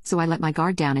us, so I let my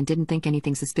guard down and didn't think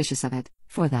anything suspicious of it.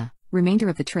 For the remainder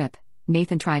of the trip,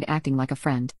 Nathan tried acting like a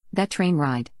friend. That train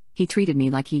ride, he treated me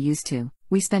like he used to.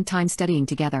 We spent time studying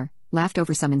together, laughed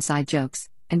over some inside jokes,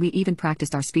 and we even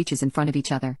practiced our speeches in front of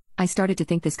each other. I started to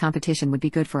think this competition would be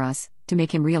good for us, to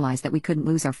make him realize that we couldn't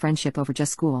lose our friendship over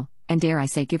just school, and dare I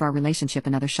say give our relationship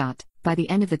another shot. By the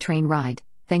end of the train ride,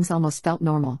 things almost felt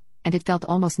normal, and it felt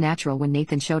almost natural when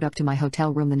Nathan showed up to my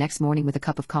hotel room the next morning with a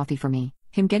cup of coffee for me.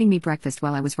 Him getting me breakfast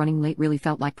while I was running late really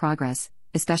felt like progress,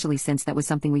 especially since that was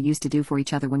something we used to do for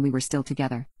each other when we were still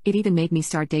together. It even made me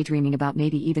start daydreaming about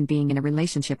maybe even being in a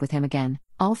relationship with him again.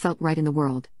 All felt right in the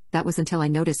world. That was until I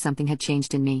noticed something had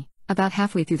changed in me. About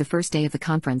halfway through the first day of the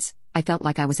conference, I felt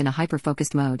like I was in a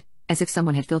hyper-focused mode, as if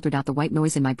someone had filtered out the white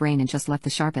noise in my brain and just left the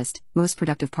sharpest, most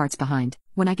productive parts behind.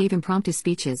 When I gave impromptu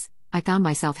speeches, I found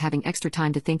myself having extra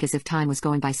time to think, as if time was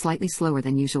going by slightly slower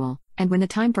than usual. And when the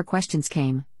time for questions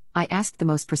came, I asked the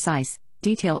most precise,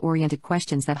 detail-oriented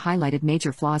questions that highlighted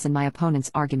major flaws in my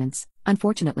opponent's arguments.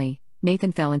 Unfortunately,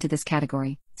 Nathan fell into this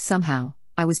category. Somehow,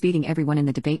 I was beating everyone in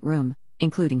the debate room,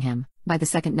 including him. By the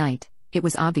second night, it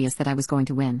was obvious that I was going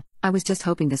to win. I was just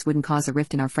hoping this wouldn't cause a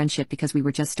rift in our friendship because we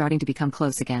were just starting to become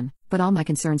close again. But all my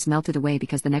concerns melted away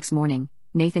because the next morning,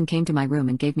 Nathan came to my room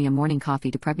and gave me a morning coffee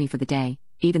to prep me for the day,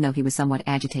 even though he was somewhat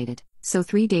agitated. So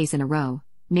 3 days in a row,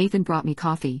 Nathan brought me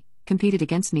coffee, competed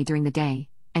against me during the day,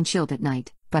 and chilled at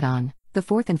night. But on the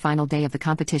 4th and final day of the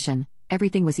competition,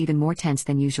 everything was even more tense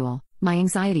than usual. My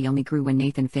anxiety only grew when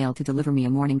Nathan failed to deliver me a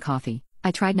morning coffee. I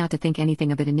tried not to think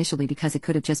anything of it initially because it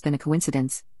could have just been a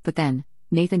coincidence, but then,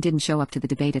 Nathan didn't show up to the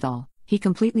debate at all. He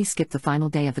completely skipped the final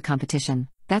day of the competition.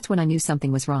 That's when I knew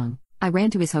something was wrong. I ran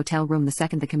to his hotel room the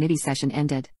second the committee session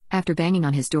ended. After banging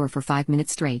on his door for 5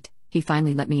 minutes straight, he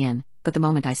finally let me in, but the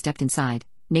moment I stepped inside,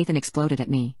 Nathan exploded at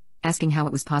me, asking how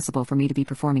it was possible for me to be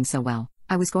performing so well.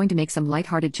 I was going to make some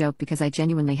lighthearted joke because I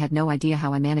genuinely had no idea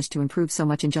how I managed to improve so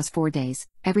much in just 4 days.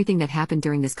 Everything that happened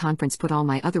during this conference put all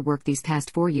my other work these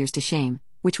past 4 years to shame,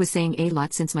 which was saying a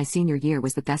lot since my senior year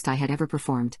was the best I had ever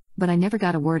performed. But I never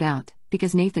got a word out,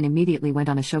 because Nathan immediately went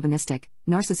on a chauvinistic,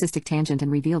 narcissistic tangent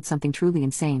and revealed something truly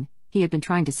insane. He had been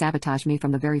trying to sabotage me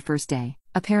from the very first day.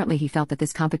 Apparently he felt that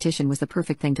this competition was the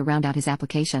perfect thing to round out his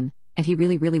application, and he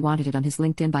really wanted it on his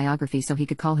LinkedIn biography so he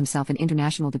could call himself an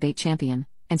international debate champion,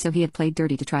 and so he had played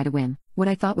dirty to try to win. What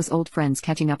I thought was old friends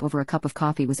catching up over a cup of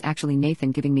coffee was actually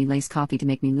Nathan giving me lace coffee to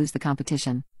make me lose the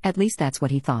competition. At least that's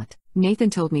what he thought. Nathan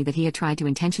told me that he had tried to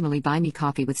intentionally buy me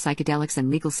coffee with psychedelics and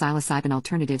legal psilocybin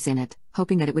alternatives in it,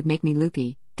 hoping that it would make me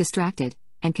loopy, distracted,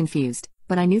 and confused.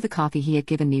 But I knew the coffee he had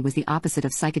given me was the opposite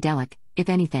of psychedelic. If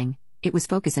anything, it was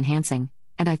focus enhancing,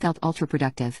 and I felt ultra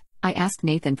productive. I asked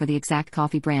Nathan for the exact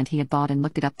coffee brand he had bought and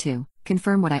looked it up to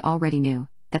confirm what I already knew,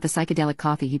 that the psychedelic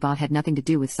coffee he bought had nothing to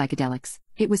do with psychedelics.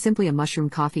 It was simply a mushroom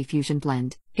coffee fusion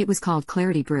blend. It was called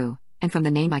Clarity Brew, and from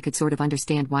the name I could sort of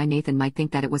understand why Nathan might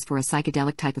think that it was for a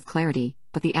psychedelic type of clarity,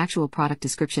 but the actual product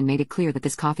description made it clear that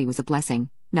this coffee was a blessing,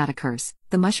 not a curse.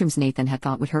 The mushrooms Nathan had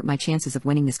thought would hurt my chances of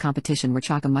winning this competition were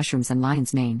chaga mushrooms and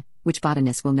lion's mane, which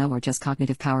botanists will know are just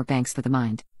cognitive power banks for the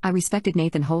mind. I respected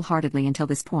Nathan wholeheartedly until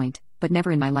this point, but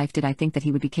never in my life did I think that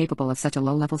he would be capable of such a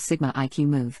low-level Sigma IQ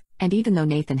move. And even though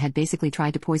Nathan had basically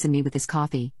tried to poison me with his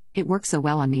coffee, it worked so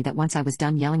well on me that once I was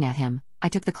done yelling at him, I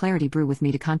took the Clarity Brew with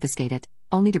me to confiscate it,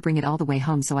 only to bring it all the way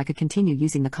home so I could continue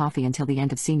using the coffee until the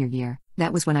end of senior year.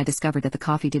 That was when I discovered that the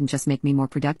coffee didn't just make me more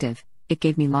productive, it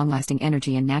gave me long-lasting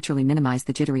energy and naturally minimized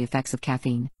the jittery effects of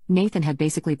caffeine. Nathan had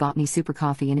basically bought me super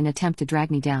coffee in an attempt to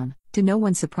drag me down. To no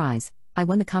one's surprise, I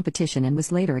won the competition and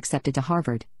was later accepted to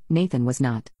Harvard. Nathan was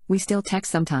not. We still text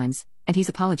sometimes, and he's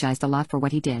apologized a lot for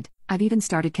what he did. I've even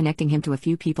started connecting him to a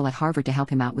few people at Harvard to help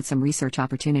him out with some research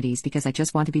opportunities because I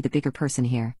just want to be the bigger person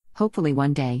here. Hopefully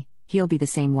one day, he'll be the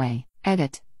same way.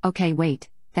 Edit. Okay, wait.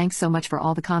 Thanks so much for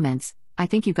all the comments. I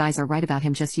think you guys are right about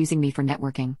him just using me for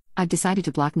networking. I've decided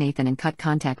to block Nathan and cut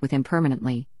contact with him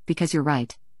permanently, because you're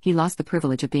right, he lost the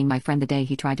privilege of being my friend the day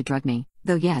he tried to drug me.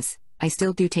 Though yes, I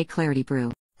still do take Clarity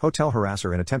Brew. Hotel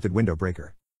harasser and attempted window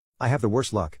breaker. I have the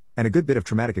worst luck, and a good bit of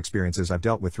traumatic experiences I've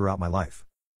dealt with throughout my life.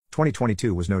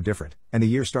 2022 was no different, and the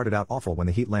year started out awful when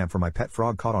the heat lamp for my pet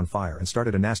frog caught on fire and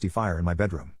started a nasty fire in my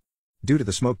bedroom. Due to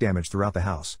the smoke damage throughout the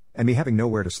house, and me having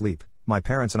nowhere to sleep, my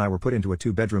parents and I were put into a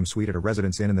 2-bedroom suite at a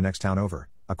residence inn in the next town over,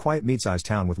 a quiet mid-sized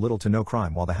town with little to no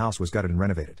crime while the house was gutted and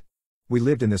renovated. We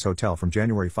lived in this hotel from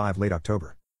January 5 late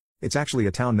October. It's actually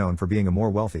a town known for being a more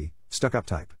wealthy, stuck-up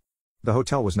type. The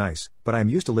hotel was nice, but I am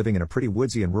used to living in a pretty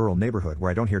woodsy and rural neighborhood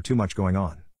where I don't hear too much going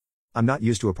on. I'm not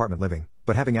used to apartment living,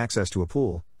 but having access to a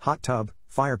pool, hot tub,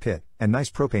 fire pit, and nice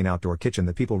propane outdoor kitchen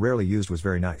that people rarely used was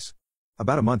very nice.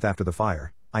 About a month after the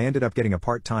fire, I ended up getting a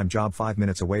part-time job 5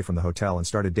 minutes away from the hotel and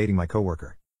started dating my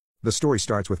coworker. The story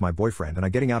starts with my boyfriend and I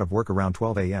getting out of work around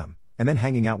 12 a.m., and then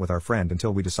hanging out with our friend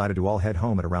until we decided to all head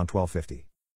home at around 12:50.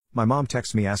 My mom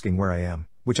texts me asking where I am,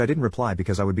 which I didn't reply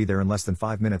because I would be there in less than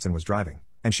 5 minutes and was driving,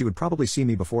 and she would probably see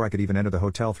me before I could even enter the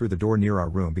hotel through the door near our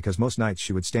room because most nights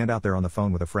she would stand out there on the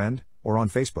phone with a friend, or on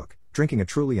Facebook, drinking a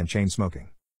Truly and chain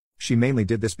smoking. She mainly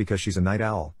did this because she's a night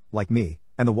owl, like me,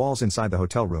 and the walls inside the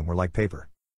hotel room were like paper.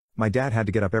 My dad had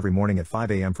to get up every morning at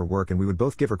 5 a.m. for work and we would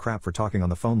both give her crap for talking on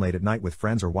the phone late at night with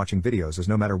friends or watching videos as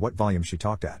no matter what volume she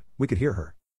talked at, we could hear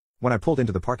her. When I pulled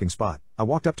into the parking spot, I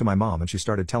walked up to my mom and she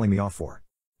started telling me off for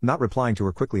not replying to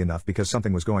her quickly enough because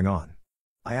something was going on.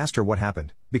 I asked her what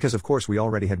happened, because of course we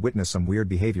already had witnessed some weird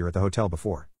behavior at the hotel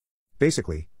before.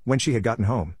 Basically, when she had gotten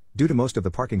home, due to most of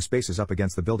the parking spaces up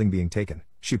against the building being taken,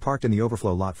 she parked in the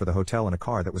overflow lot for the hotel in a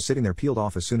car that was sitting there peeled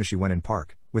off as soon as she went in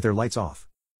park, with their lights off.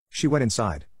 She went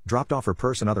inside, dropped off her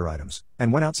purse and other items,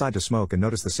 and went outside to smoke and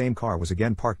noticed the same car was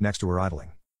again parked next to her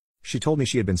idling. She told me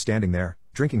she had been standing there,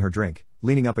 drinking her drink,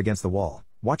 leaning up against the wall,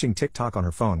 watching TikTok on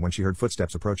her phone when she heard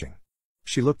footsteps approaching.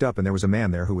 She looked up and there was a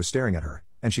man there who was staring at her,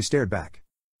 and she stared back.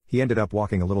 He ended up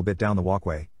walking a little bit down the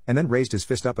walkway, and then raised his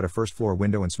fist up at a first-floor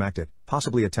window and smacked it,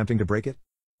 possibly attempting to break it.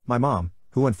 My mom,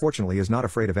 who unfortunately is not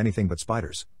afraid of anything but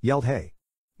spiders, yelled, "Hey!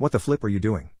 What the flip are you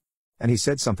doing?" And he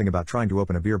said something about trying to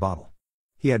open a beer bottle.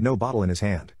 He had no bottle in his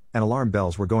hand, and alarm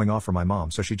bells were going off for my mom,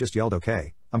 so she just yelled,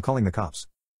 "Okay, I'm calling the cops."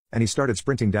 And he started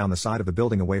sprinting down the side of the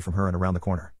building away from her and around the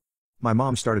corner. My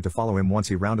mom started to follow him once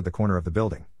he rounded the corner of the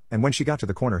building, and when she got to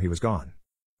the corner he was gone.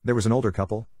 There was an older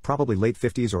couple, probably late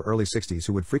 50s or early 60s,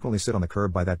 who would frequently sit on the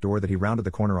curb by that door that he rounded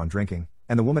the corner on drinking,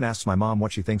 and the woman asks my mom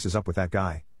what she thinks is up with that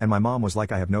guy, and my mom was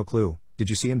like, "I have no clue, did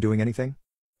you see him doing anything?"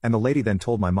 And the lady then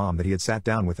told my mom that he had sat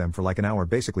down with them for like an hour,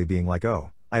 basically being like,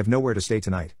 "Oh, I have nowhere to stay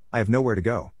tonight, I have nowhere to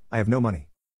go, I have no money."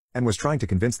 And was trying to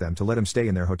convince them to let him stay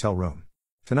in their hotel room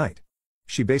tonight.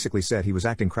 She basically said he was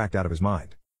acting cracked out of his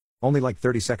mind. Only like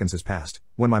 30 seconds has passed,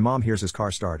 when my mom hears his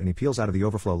car start and he peels out of the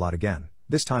overflow lot again,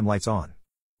 this time lights on.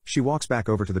 She walks back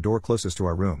over to the door closest to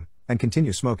our room, and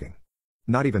continues smoking.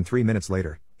 Not even 3 minutes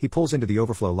later, he pulls into the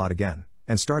overflow lot again,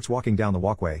 and starts walking down the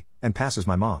walkway, and passes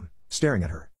my mom, staring at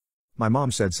her. My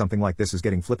mom said something like, "This is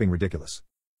getting flipping ridiculous.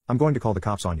 I'm going to call the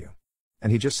cops on you."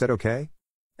 And he just said okay?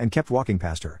 And kept walking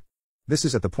past her. This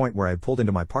is at the point where I had pulled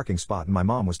into my parking spot and my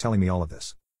mom was telling me all of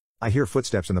this. I hear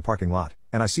footsteps in the parking lot,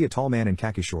 and I see a tall man in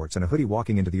khaki shorts and a hoodie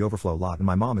walking into the overflow lot, and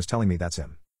my mom is telling me that's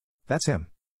him. That's him.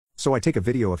 So I take a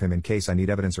video of him in case I need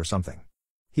evidence or something.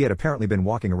 He had apparently been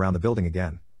walking around the building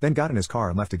again, then got in his car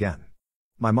and left again.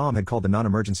 My mom had called the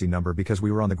non-emergency number because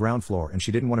we were on the ground floor and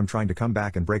she didn't want him trying to come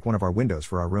back and break one of our windows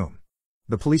for our room.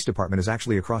 The police department is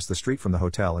actually across the street from the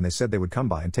hotel and they said they would come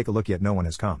by and take a look, yet no one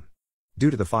has come. Due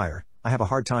to the fire, I have a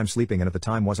hard time sleeping and at the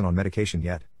time wasn't on medication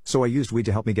yet, so I used weed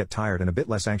to help me get tired and a bit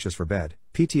less anxious for bed.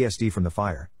 PTSD from the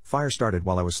fire. Fire started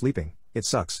while I was sleeping. It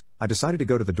sucks. I decided to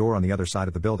go to the door on the other side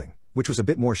of the building, which was a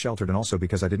bit more sheltered, and also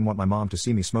because I didn't want my mom to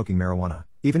see me smoking marijuana,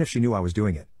 even if she knew I was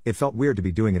doing it. It felt weird to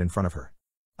be doing it in front of her.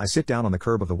 I sit down on the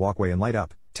curb of the walkway and light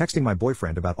up, texting my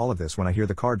boyfriend about all of this when I hear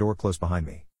the car door close behind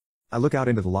me. I look out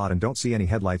into the lot and don't see any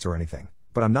headlights or anything,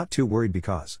 but I'm not too worried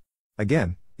because,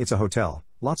 again, it's a hotel,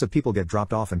 lots of people get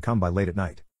dropped off and come by late at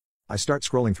night. I start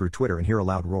scrolling through Twitter and hear a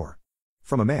loud roar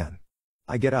from a man.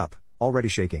 I get up, already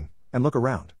shaking, and look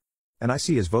around. And I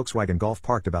see his Volkswagen Golf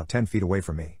parked about 10 feet away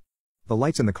from me. The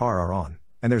lights in the car are on,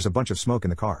 and there's a bunch of smoke in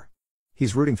the car.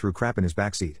 He's rooting through crap in his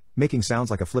backseat, making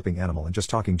sounds like a flipping animal and just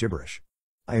talking gibberish.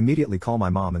 I immediately call my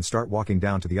mom and start walking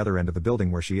down to the other end of the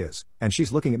building where she is, and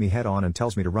she's looking at me head on and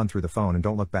tells me to run through the phone and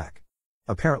don't look back.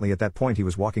 Apparently at that point he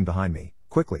was walking behind me,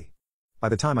 quickly. By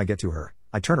the time I get to her,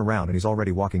 I turn around and he's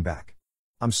already walking back.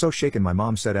 I'm so shaken my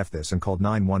mom said F this and called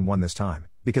 911 this time,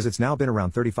 because it's now been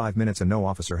around 35 minutes and no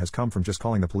officer has come from just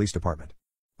calling the police department.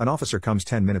 An officer comes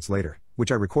 10 minutes later,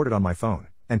 which I recorded on my phone,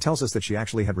 and tells us that she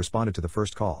actually had responded to the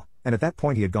first call, and at that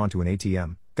point he had gone to an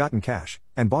ATM, gotten cash,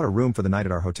 and bought a room for the night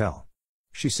at our hotel.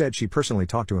 She said she personally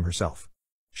talked to him herself.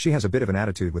 She has a bit of an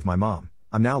attitude with my mom.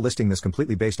 I'm now listing this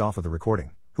completely based off of the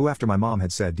recording, who after my mom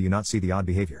had said, "Do you not see the odd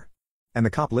behavior?" And the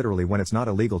cop literally, when it's not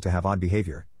illegal to have odd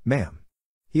behavior, ma'am.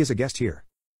 He is a guest here.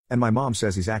 And my mom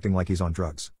says he's acting like he's on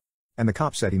drugs. And the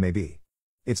cop said he may be.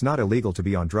 It's not illegal to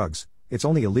be on drugs, it's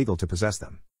only illegal to possess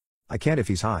them. I can't if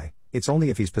he's high, it's only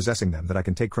if he's possessing them that I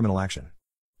can take criminal action.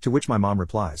 To which my mom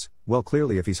replies, "Well,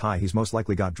 clearly if he's high he's most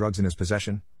likely got drugs in his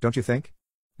possession, don't you think?"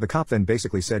 The cop then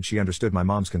basically said she understood my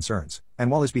mom's concerns,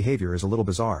 and while his behavior is a little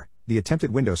bizarre, the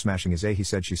attempted window smashing is a he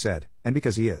said she said, and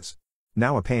because he is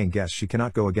now a paying guest she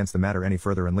cannot go against the matter any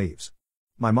further and leaves.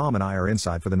 My mom and I are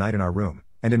inside for the night in our room,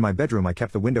 and in my bedroom I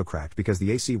kept the window cracked because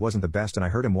the AC wasn't the best and I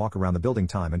heard him walk around the building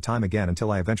time and time again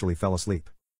until I eventually fell asleep.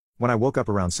 When I woke up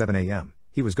around 7 a.m.,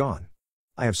 he was gone.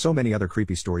 I have so many other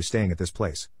creepy stories staying at this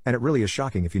place, and it really is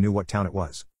shocking if you knew what town it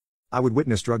was. I would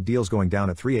witness drug deals going down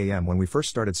at 3 a.m. when we first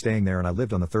started staying there and I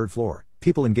lived on the 3rd floor,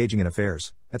 people engaging in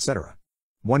affairs, etc.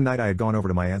 One night I had gone over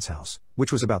to my aunt's house,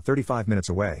 which was about 35 minutes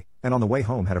away, and on the way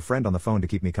home had a friend on the phone to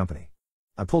keep me company.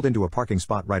 I pulled into a parking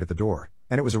spot right at the door,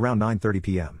 and it was around 9:30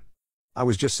 p.m. I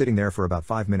was just sitting there for about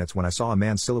 5 minutes when I saw a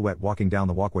man's silhouette walking down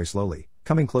the walkway slowly,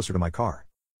 coming closer to my car.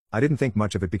 I didn't think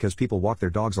much of it because people walk their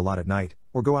dogs a lot at night,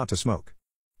 or go out to smoke.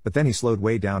 But then he slowed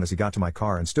way down as he got to my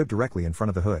car and stood directly in front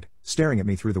of the hood, staring at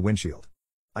me through the windshield.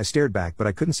 I stared back but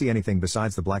I couldn't see anything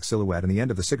besides the black silhouette and the end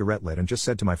of the cigarette lit and just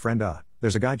said to my friend,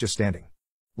 there's a guy just standing.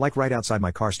 Like right outside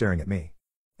my car staring at me.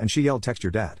 And she yelled, "Text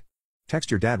your dad.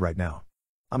 Text your dad right now."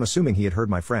 I'm assuming he had heard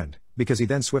my friend, because he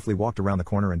then swiftly walked around the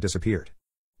corner and disappeared.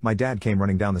 My dad came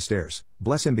running down the stairs,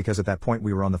 bless him, because at that point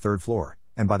we were on the 3rd floor,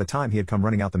 and by the time he had come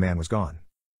running out the man was gone.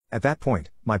 At that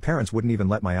point, my parents wouldn't even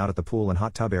let me out at the pool and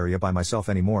hot tub area by myself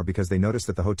anymore because they noticed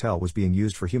that the hotel was being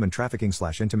used for human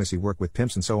trafficking/intimacy work with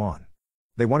pimps and so on.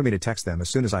 They wanted me to text them as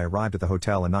soon as I arrived at the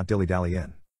hotel and not dilly-dally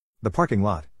in the parking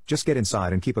lot, just get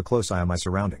inside and keep a close eye on my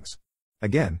surroundings.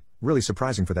 Again, really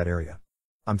surprising for that area.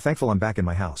 I'm thankful I'm back in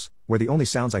my house, where the only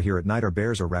sounds I hear at night are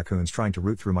bears or raccoons trying to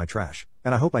root through my trash,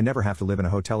 and I hope I never have to live in a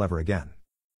hotel ever again.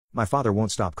 My father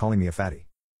won't stop calling me a fatty.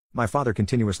 My father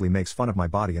continuously makes fun of my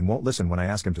body and won't listen when I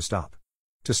ask him to stop.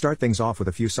 To start things off with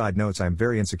a few side notes, I am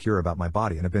very insecure about my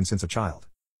body and have been since a child.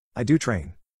 I do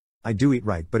train. I do eat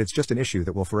right, but it's just an issue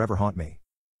that will forever haunt me.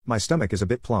 My stomach is a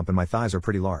bit plump and my thighs are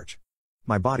pretty large.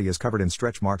 My body is covered in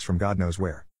stretch marks from God knows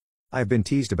where. I have been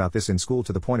teased about this in school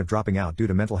to the point of dropping out due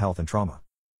to mental health and trauma.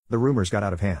 The rumors got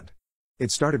out of hand. It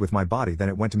started with my body, then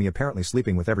it went to me apparently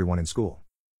sleeping with everyone in school.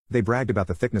 They bragged about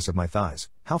the thickness of my thighs,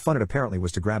 how fun it apparently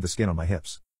was to grab the skin on my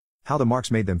hips. How the marks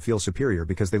made them feel superior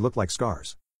because they looked like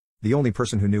scars. The only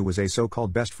person who knew was a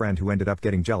so-called best friend who ended up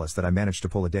getting jealous that I managed to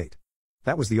pull a date.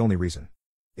 That was the only reason.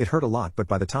 It hurt a lot, but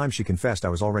by the time she confessed I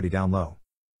was already down low.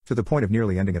 To the point of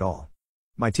nearly ending it all.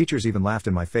 My teachers even laughed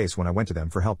in my face when I went to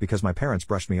them for help because my parents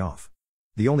brushed me off.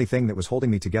 The only thing that was holding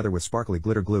me together with sparkly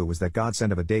glitter glue was that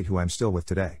godsend of a date who I'm still with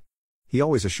today. He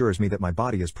always assures me that my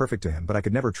body is perfect to him, but I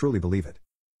could never truly believe it.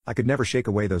 I could never shake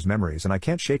away those memories, and I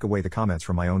can't shake away the comments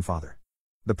from my own father.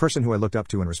 The person who I looked up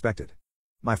to and respected.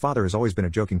 My father has always been a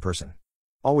joking person.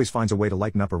 Always finds a way to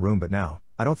lighten up a room, but now,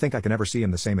 I don't think I can ever see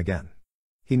him the same again.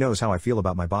 He knows how I feel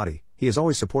about my body, he has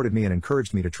always supported me and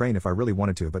encouraged me to train if I really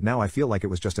wanted to, but now I feel like it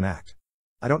was just an act.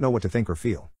 I don't know what to think or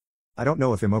feel. I don't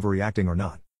know if I'm overreacting or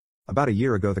not. About a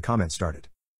year ago the comments started.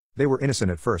 They were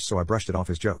innocent at first, so I brushed it off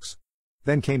as jokes.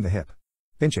 Then came the hip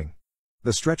pinching.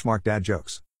 The stretch mark dad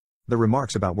jokes. The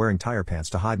remarks about wearing tire pants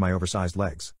to hide my oversized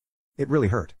legs. It really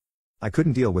hurt. I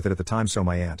couldn't deal with it at the time, so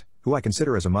my aunt, who I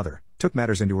consider as a mother, took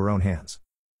matters into her own hands.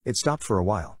 It stopped for a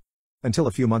while. Until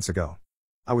a few months ago.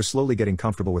 I was slowly getting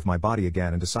comfortable with my body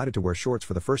again and decided to wear shorts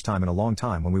for the first time in a long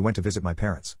time when we went to visit my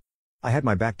parents. I had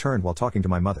my back turned while talking to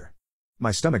my mother.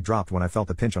 My stomach dropped when I felt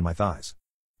the pinch on my thighs.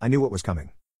 I knew what was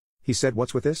coming. He said,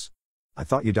 "What's with this? I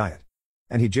thought you diet."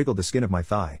 And he jiggled the skin of my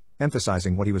thigh,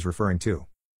 emphasizing what he was referring to.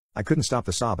 I couldn't stop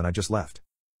the sob and I just left.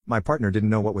 My partner didn't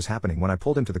know what was happening when I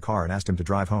pulled him to the car and asked him to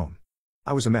drive home.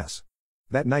 I was a mess.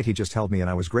 That night he just held me and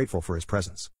I was grateful for his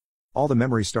presence. All the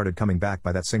memories started coming back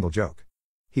by that single joke.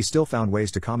 He still found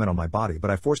ways to comment on my body,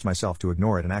 but I forced myself to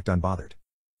ignore it and act unbothered.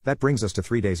 That brings us to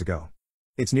 3 days ago.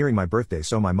 It's nearing my birthday,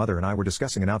 so my mother and I were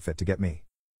discussing an outfit to get me.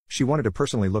 She wanted to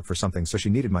personally look for something, so she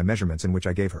needed my measurements, in which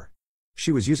I gave her.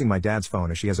 She was using my dad's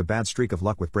phone as she has a bad streak of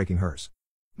luck with breaking hers.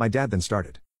 My dad then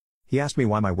started. He asked me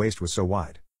why my waist was so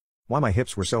wide. Why my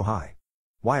hips were so high.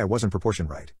 Why I wasn't proportioned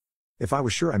right. If I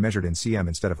was sure I measured in cm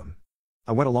instead of m.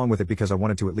 I went along with it because I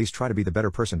wanted to at least try to be the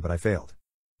better person, but I failed.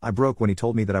 I broke when he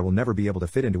told me that I will never be able to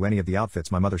fit into any of the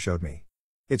outfits my mother showed me.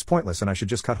 It's pointless and I should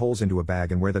just cut holes into a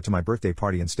bag and wear that to my birthday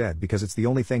party instead because it's the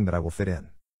only thing that I will fit in.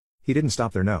 He didn't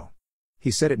stop there, no.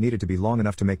 He said it needed to be long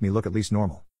enough to make me look at least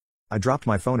normal. I dropped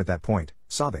my phone at that point,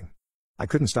 sobbing. I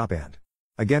couldn't stop, and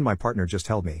again my partner just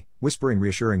held me, whispering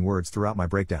reassuring words throughout my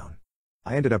breakdown.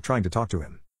 I ended up trying to talk to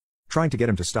him. Trying to get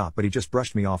him to stop, but he just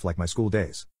brushed me off like my school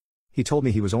days. He told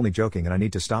me he was only joking and I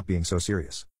need to stop being so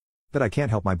serious. That I can't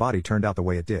help my body turned out the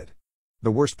way it did.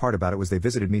 The worst part about it was they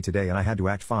visited me today and I had to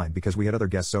act fine because we had other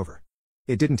guests over.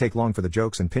 It didn't take long for the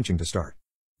jokes and pinching to start.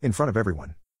 In front of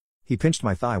everyone. He pinched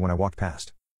my thigh when I walked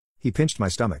past. He pinched my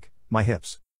stomach, my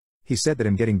hips. He said that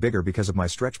I'm getting bigger because of my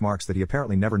stretch marks that he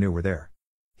apparently never knew were there.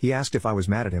 He asked if I was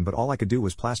mad at him, but all I could do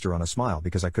was plaster on a smile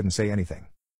because I couldn't say anything.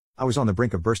 I was on the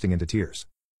brink of bursting into tears.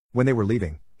 When they were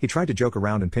leaving, he tried to joke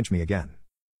around and pinch me again.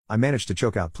 I managed to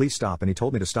choke out, "Please stop," and he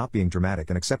told me to stop being dramatic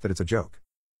and accept that it's a joke.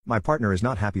 My partner is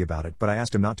not happy about it, but I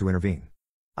asked him not to intervene.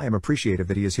 I am appreciative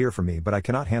that he is here for me, but I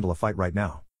cannot handle a fight right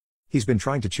now. He's been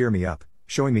trying to cheer me up,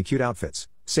 showing me cute outfits,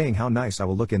 saying how nice I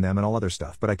will look in them and all other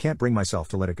stuff, but I can't bring myself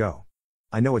to let it go.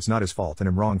 I know it's not his fault and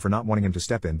I'm wrong for not wanting him to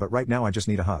step in, but right now I just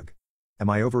need a hug. Am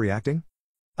I overreacting?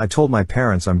 I told my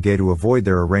parents I'm gay to avoid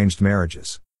their arranged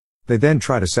marriages. They then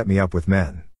try to set me up with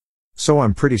men. So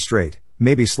I'm pretty straight,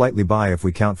 maybe slightly bi if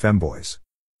we count femboys.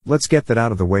 Let's get that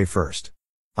out of the way first.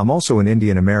 I'm also an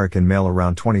Indian American male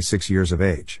around 26 years of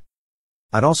age.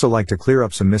 I'd also like to clear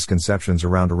up some misconceptions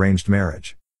around arranged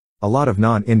marriage. A lot of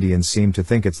non-Indians seem to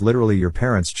think it's literally your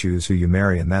parents choose who you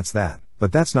marry and that's that,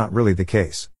 but that's not really the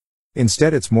case.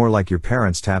 Instead, it's more like your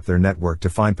parents tap their network to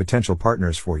find potential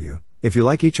partners for you. If you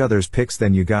like each other's pics,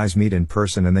 then you guys meet in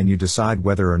person and then you decide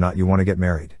whether or not you want to get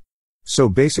married. So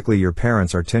basically your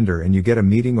parents are Tinder and you get a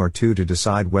meeting or two to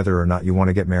decide whether or not you want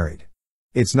to get married.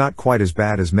 It's not quite as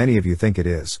bad as many of you think it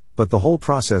is, but the whole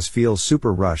process feels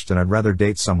super rushed and I'd rather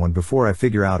date someone before I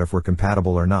figure out if we're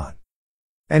compatible or not.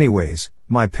 Anyways,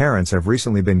 my parents have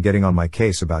recently been getting on my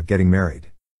case about getting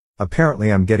married.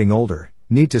 Apparently I'm getting older,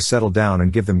 need to settle down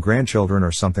and give them grandchildren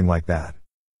or something like that.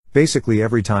 Basically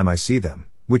every time I see them,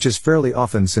 which is fairly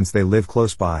often since they live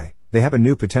close by, they have a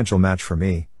new potential match for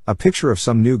me, a picture of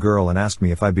some new girl, and ask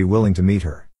me if I'd be willing to meet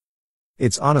her.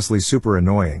 It's honestly super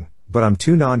annoying, but I'm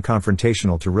too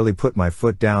non-confrontational to really put my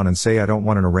foot down and say I don't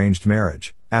want an arranged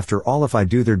marriage. After all, if I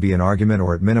do, there'd be an argument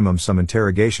or at minimum some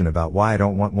interrogation about why I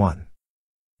don't want one.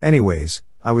 Anyways,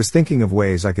 I was thinking of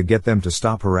ways I could get them to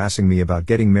stop harassing me about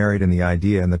getting married, and the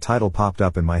idea and the title popped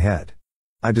up in my head.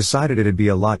 I decided it'd be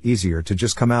a lot easier to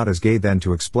just come out as gay than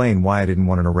to explain why I didn't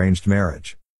want an arranged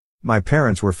marriage. My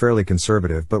parents were fairly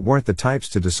conservative but weren't the types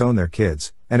to disown their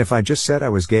kids, and if I just said I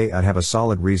was gay I'd have a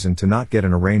solid reason to not get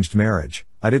an arranged marriage.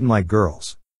 I didn't like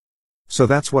girls. So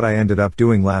that's what I ended up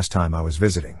doing last time I was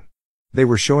visiting. They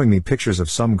were showing me pictures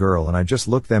of some girl and I just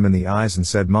looked them in the eyes and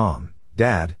said, "Mom,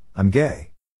 Dad, I'm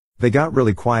gay." They got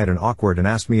really quiet and awkward and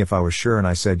asked me if I was sure and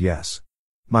I said yes.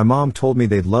 My mom told me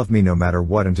they'd love me no matter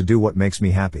what and to do what makes me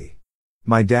happy.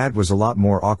 My dad was a lot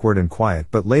more awkward and quiet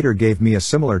but later gave me a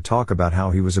similar talk about how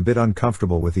he was a bit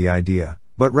uncomfortable with the idea,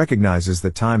 but recognizes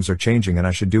that times are changing and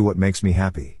I should do what makes me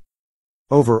happy.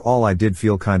 Overall I did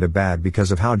feel kinda bad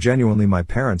because of how genuinely my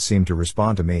parents seemed to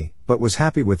respond to me, but was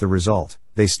happy with the result.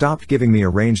 They stopped giving me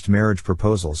arranged marriage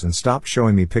proposals and stopped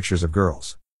showing me pictures of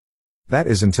girls. That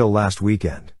is until last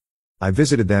weekend. I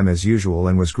visited them as usual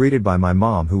and was greeted by my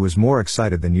mom who was more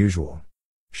excited than usual.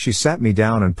 She sat me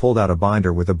down and pulled out a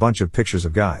binder with a bunch of pictures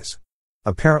of guys.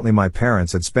 Apparently my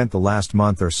parents had spent the last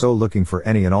month or so looking for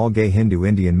any and all gay Hindu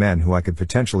Indian men who I could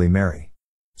potentially marry.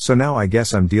 So now I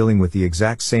guess I'm dealing with the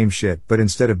exact same shit, but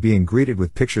instead of being greeted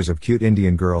with pictures of cute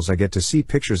Indian girls I get to see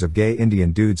pictures of gay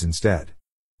Indian dudes instead.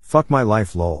 Fuck my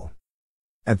life lol.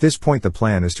 At this point the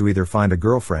plan is to either find a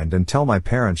girlfriend and tell my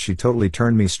parents she totally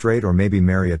turned me straight or maybe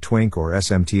marry a twink or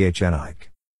SMTHN.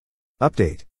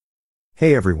 Update.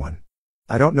 Hey everyone.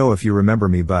 I don't know if you remember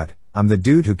me but, I'm the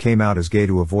dude who came out as gay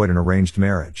to avoid an arranged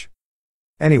marriage.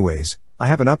 Anyways, I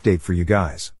have an update for you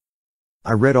guys.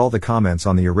 I read all the comments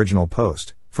on the original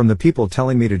post, from the people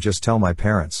telling me to just tell my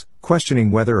parents, questioning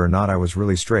whether or not I was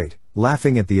really straight,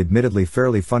 laughing at the admittedly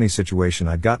fairly funny situation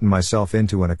I'd gotten myself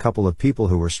into and a couple of people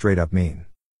who were straight up mean.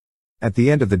 At the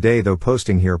end of the day though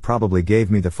posting here probably gave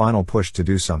me the final push to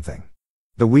do something.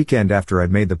 The weekend after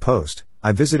I'd made the post,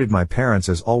 I visited my parents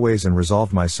as always and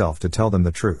resolved myself to tell them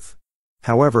the truth.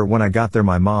 However when I got there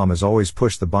my mom as always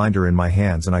pushed the binder in my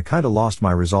hands and I kinda lost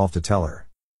my resolve to tell her.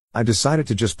 I decided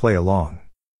to just play along.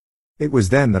 It was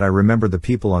then that I remembered the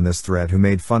people on this thread who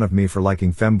made fun of me for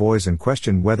liking femboys and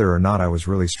questioned whether or not I was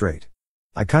really straight.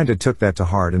 I kinda took that to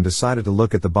heart and decided to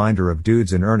look at the binder of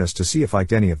dudes in earnest to see if I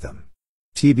liked any of them.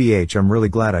 TBH, I'm really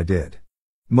glad I did.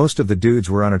 Most of the dudes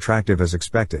were unattractive as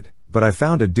expected, but I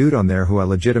found a dude on there who I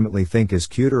legitimately think is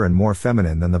cuter and more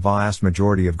feminine than the vast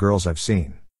majority of girls I've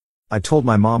seen. I told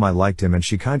my mom I liked him and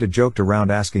she kinda joked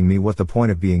around asking me what the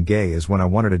point of being gay is when I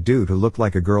wanted a dude who looked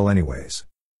like a girl anyways.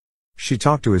 She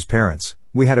talked to his parents,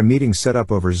 we had a meeting set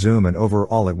up over Zoom and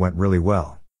overall it went really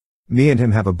well. Me and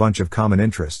him have a bunch of common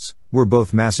interests, we're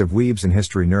both massive weebs and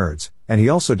history nerds, and he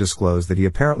also disclosed that he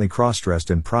apparently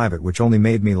cross-dressed in private which only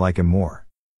made me like him more.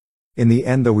 In the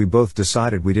end though we both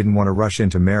decided we didn't want to rush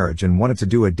into marriage and wanted to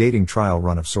do a dating trial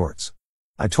run of sorts.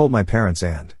 I told my parents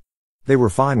and they were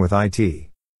fine with it.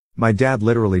 My dad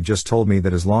literally just told me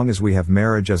that as long as we have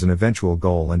marriage as an eventual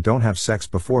goal and don't have sex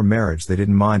before marriage they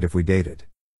didn't mind if we dated.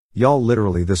 Y'all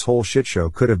literally this whole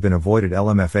shitshow could have been avoided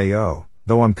LMFAO,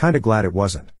 though I'm kinda glad it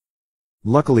wasn't.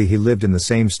 Luckily he lived in the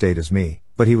same state as me,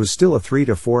 but he was still a 3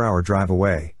 to 4 hour drive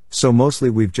away, so mostly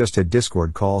we've just had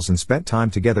Discord calls and spent time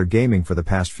together gaming for the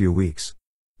past few weeks.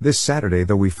 This Saturday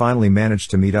though we finally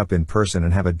managed to meet up in person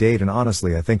and have a date and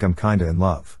honestly I think I'm kinda in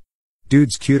love.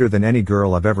 Dude's cuter than any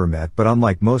girl I've ever met but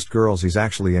unlike most girls he's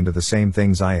actually into the same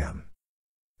things I am.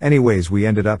 Anyways we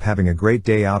ended up having a great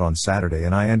day out on Saturday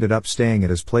and I ended up staying at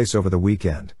his place over the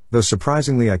weekend, though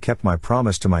surprisingly I kept my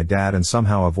promise to my dad and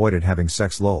somehow avoided having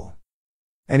sex lol.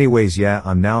 Anyways yeah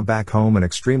I'm now back home and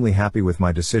extremely happy with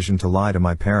my decision to lie to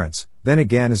my parents, then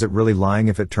again is it really lying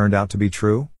if it turned out to be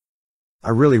true? I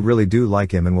really do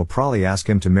like him and will probably ask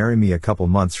him to marry me a couple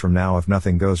months from now if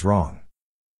nothing goes wrong.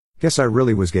 Guess I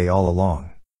really was gay all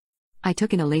along. I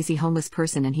took in a lazy homeless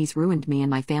person and he's ruined me and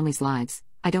my family's lives.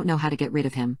 I don't know how to get rid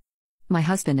of him. My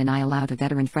husband and I allowed a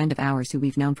veteran friend of ours who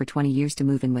we've known for 20 years to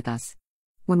move in with us.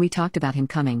 When we talked about him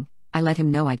coming, I let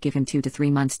him know I'd give him 2 to 3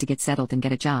 months to get settled and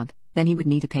get a job, then he would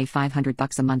need to pay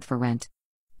 $500 a month for rent.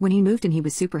 When he moved in he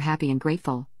was super happy and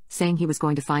grateful, saying he was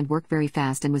going to find work very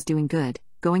fast and was doing good,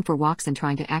 going for walks and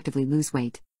trying to actively lose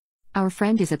weight. Our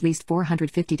friend is at least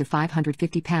 450 to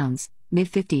 550 pounds,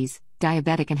 mid-50s,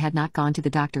 diabetic and had not gone to the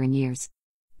doctor in years.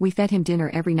 We fed him dinner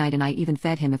every night and I even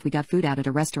fed him if we got food out at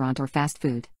a restaurant or fast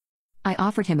food. I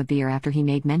offered him a beer after he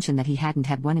made mention that he hadn't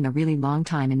had one in a really long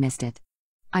time and missed it.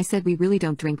 I said we really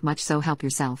don't drink much so help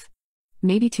yourself.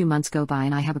 Maybe 2 months go by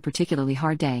and I have a particularly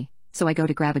hard day, so I go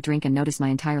to grab a drink and notice my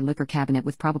entire liquor cabinet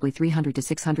with probably $300 to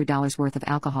 $600 worth of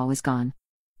alcohol is gone.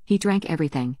 He drank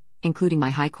everything, including my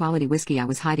high-quality whiskey I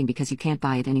was hiding because you can't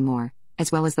buy it anymore,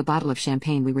 as well as the bottle of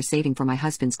champagne we were saving for my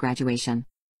husband's graduation.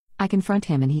 I confront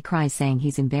him and he cries saying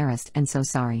he's embarrassed and so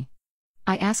sorry.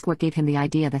 I ask what gave him the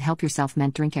idea that help yourself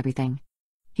meant drink everything.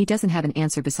 He doesn't have an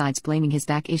answer besides blaming his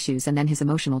back issues and then his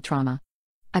emotional trauma.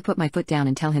 I put my foot down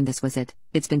and tell him this was it.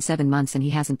 It's been 7 months and he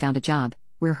hasn't found a job,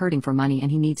 we're hurting for money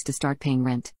and he needs to start paying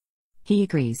rent. He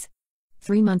agrees.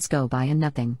 3 months go by and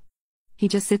nothing. He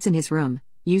just sits in his room,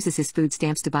 uses his food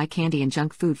stamps to buy candy and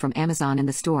junk food from Amazon in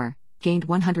the store, gained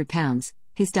 100 pounds,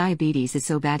 his diabetes is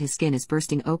so bad his skin is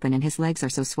bursting open and his legs are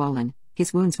so swollen,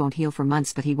 his wounds won't heal for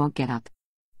months but he won't get up.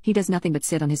 He does nothing but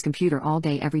sit on his computer all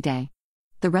day every day.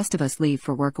 The rest of us leave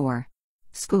for work or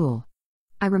school.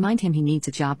 I remind him he needs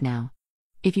a job now.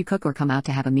 If you cook or come out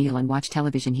to have a meal and watch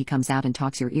television, he comes out and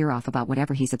talks your ear off about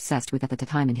whatever he's obsessed with at the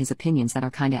time and his opinions that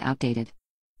are kinda outdated.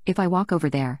 If I walk over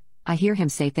there, I hear him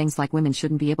say things like women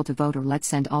shouldn't be able to vote or let's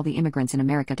send all the immigrants in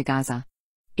America to Gaza.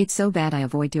 It's so bad I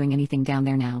avoid doing anything down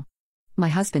there now. My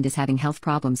husband is having health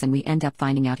problems and we end up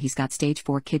finding out he's got stage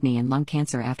 4 kidney and lung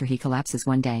cancer after he collapses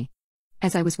one day.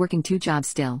 As I was working 2 jobs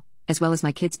still, as well as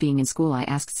my kids being in school, I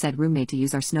asked said roommate to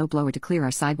use our snowblower to clear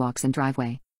our sidewalks and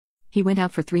driveway. He went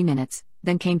out for 3 minutes,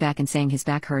 then came back and saying his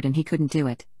back hurt and he couldn't do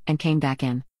it, and came back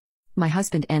in. My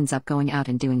husband ends up going out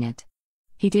and doing it.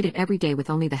 He did it every day with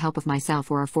only the help of myself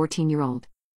or our 14-year-old.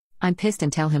 I'm pissed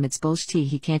and tell him it's bullshit,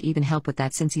 he can't even help with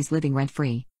that since he's living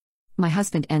rent-free. My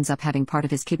husband ends up having part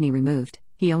of his kidney removed,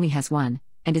 he only has one,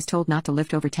 and is told not to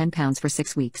lift over 10 pounds for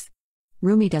 6 weeks.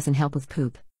 Roomie doesn't help with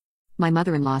poop. My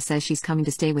mother-in-law says she's coming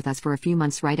to stay with us for a few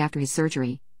months right after his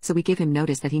surgery, so we give him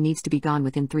notice that he needs to be gone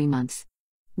within 3 months.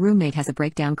 Roommate has a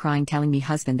breakdown crying telling me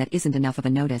husband that isn't enough of a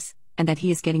notice, and that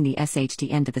he is getting the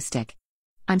SHT end of the stick.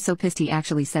 I'm so pissed he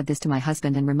actually said this to my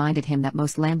husband and reminded him that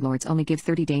most landlords only give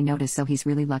 30-day notice, so he's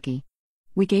really lucky.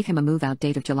 We gave him a move-out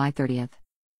date of July 30th.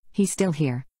 He's still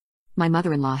here. My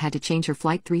mother-in-law had to change her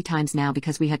flight 3 times now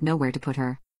because we had nowhere to put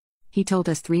her. He told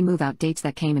us 3 move-out dates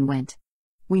that came and went.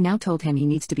 We now told him he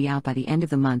needs to be out by the end of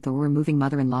the month or we're moving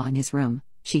mother-in-law in his room.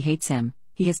 She hates him.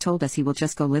 He has told us he will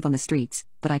just go live on the streets,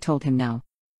 but I told him no.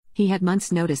 He had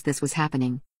months' notice this was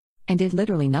happening. And did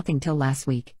literally nothing till last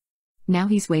week. Now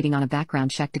he's waiting on a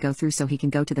background check to go through so he can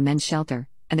go to the men's shelter,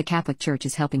 and the Catholic Church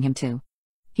is helping him too.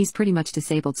 He's pretty much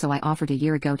disabled, so I offered a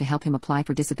year ago to help him apply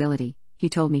for disability. He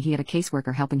told me he had a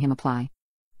caseworker helping him apply.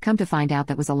 Come to find out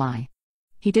that was a lie.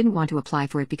 He didn't want to apply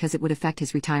for it because it would affect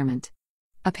his retirement.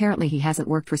 Apparently he hasn't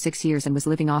worked for 6 years and was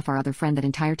living off our other friend that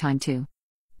entire time too.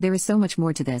 There is so much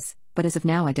more to this, but as of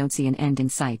now I don't see an end in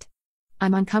sight.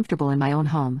 I'm uncomfortable in my own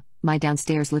home. My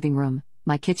downstairs living room,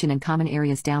 my kitchen and common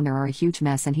areas down there are a huge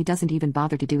mess and he doesn't even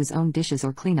bother to do his own dishes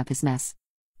or clean up his mess.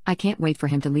 I can't wait for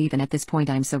him to leave, and at this point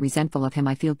I am so resentful of him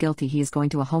I feel guilty he is going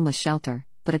to a homeless shelter,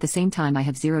 but at the same time I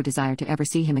have zero desire to ever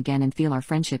see him again and feel our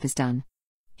friendship is done.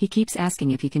 He keeps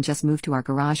asking if he can just move to our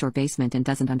garage or basement and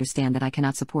doesn't understand that I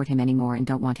cannot support him anymore and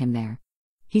don't want him there.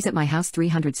 He's at my house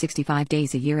 365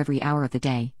 days a year, every hour of the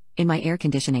day, in my air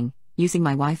conditioning, using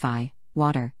my Wi-Fi,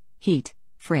 water, heat,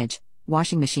 fridge,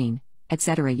 washing machine,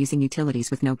 etc., using utilities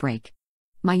with no break.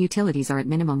 My utilities are at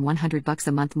minimum $100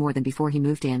 a month more than before he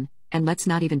moved in, and let's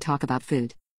not even talk about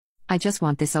food. I just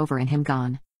want this over and him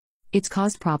gone. It's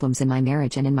caused problems in my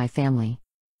marriage and in my family.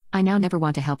 I now never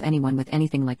want to help anyone with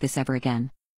anything like this ever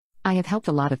again. I have helped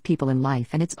a lot of people in life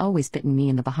and it's always bitten me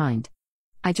in the behind.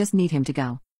 I just need him to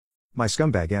go. My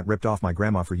scumbag aunt ripped off my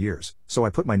grandma for years, so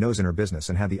I put my nose in her business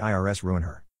and had the IRS ruin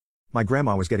her. My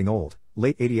grandma was getting old,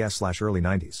 late 80s/early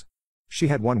 90s. She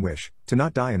had one wish, to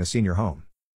not die in a senior home.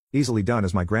 Easily done,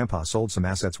 as my grandpa sold some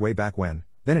assets way back when,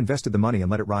 then invested the money and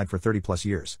let it ride for 30+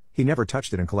 years. He never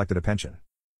touched it and collected a pension.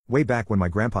 Way back when my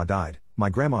grandpa died, my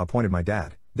grandma appointed my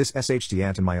dad, this SHT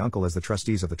aunt, and my uncle as the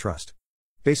trustees of the trust.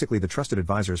 Basically the trusted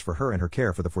advisors for her and her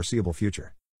care for the foreseeable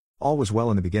future. All was well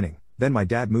in the beginning, then my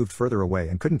dad moved further away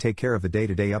and couldn't take care of the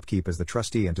day-to-day upkeep as the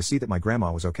trustee and to see that my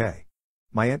grandma was okay.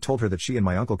 My aunt told her that she and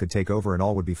my uncle could take over and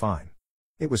all would be fine.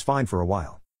 It was fine for a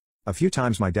while. A few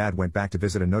times my dad went back to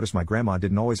visit and noticed my grandma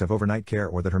didn't always have overnight care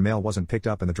or that her mail wasn't picked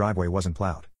up and the driveway wasn't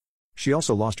plowed. She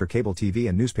also lost her cable TV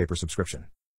and newspaper subscription.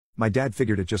 My dad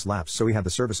figured it just lapsed, so he had the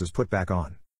services put back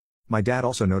on. My dad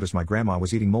also noticed my grandma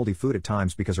was eating moldy food at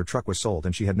times because her truck was sold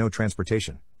and she had no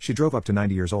transportation. She drove up to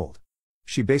 90 years old.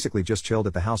 She basically just chilled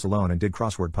at the house alone and did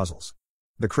crossword puzzles.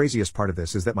 The craziest part of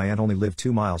this is that my aunt only lived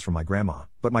 2 miles from my grandma,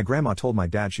 but my grandma told my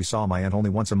dad she saw my aunt only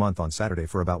once a month on Saturday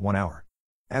for about 1 hour.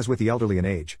 As with the elderly in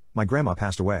age, my grandma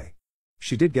passed away.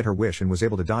 She did get her wish and was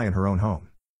able to die in her own home.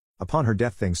 Upon her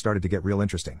death, things started to get real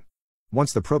interesting.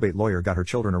 Once the probate lawyer got her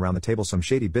children around the table, some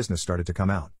shady business started to come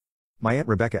out. My Aunt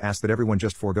Rebecca asked that everyone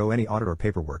just forego any audit or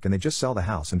paperwork and they just sell the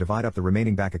house and divide up the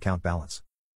remaining bank account balance.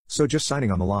 So just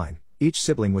signing on the line, each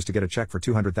sibling was to get a check for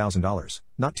 $200,000,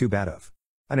 not too bad of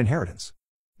an inheritance.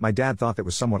 My dad thought that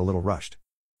was somewhat a little rushed.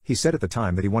 He said at the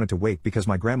time that he wanted to wait because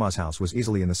my grandma's house was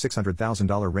easily in the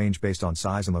 $600,000 range based on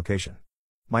size and location.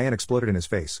 My aunt exploded in his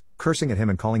face, cursing at him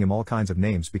and calling him all kinds of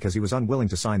names because he was unwilling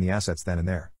to sign the assets then and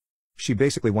there. She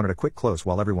basically wanted a quick close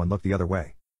while everyone looked the other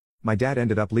way. My dad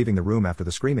ended up leaving the room after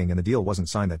the screaming and the deal wasn't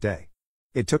signed that day.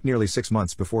 It took nearly 6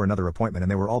 months before another appointment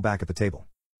and they were all back at the table.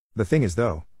 The thing is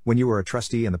though, when you are a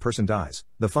trustee and the person dies,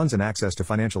 the funds and access to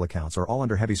financial accounts are all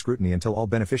under heavy scrutiny until all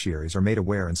beneficiaries are made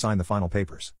aware and sign the final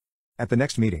papers. At the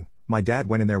next meeting, my dad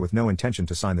went in there with no intention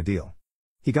to sign the deal.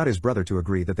 He got his brother to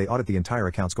agree that they audit the entire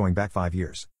accounts going back 5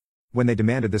 years. When they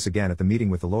demanded this again at the meeting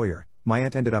with the lawyer, my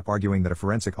aunt ended up arguing that a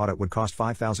forensic audit would cost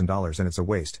 $5,000 and it's a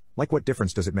waste, like what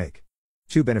difference does it make?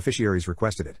 2 beneficiaries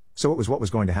requested it, so it was what was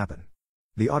going to happen.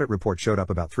 The audit report showed up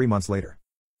about 3 months later.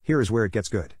 Here is where it gets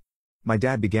good. My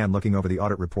dad began looking over the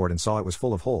audit report and saw it was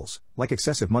full of holes, like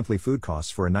excessive monthly food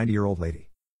costs for a 90-year-old lady.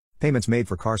 Payments made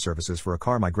for car services for a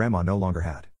car my grandma no longer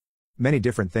had. Many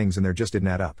different things and there just didn't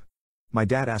add up. My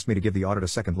dad asked me to give the audit a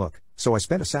second look, so I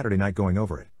spent a Saturday night going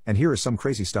over it, and here is some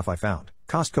crazy stuff I found.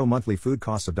 Costco monthly food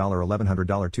costs of $1,100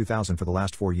 $2,000 for the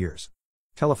last 4 years.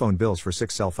 Telephone bills for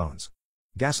 6 cell phones.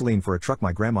 Gasoline for a truck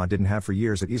my grandma didn't have for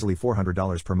years at easily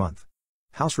 $400 per month.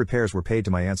 House repairs were paid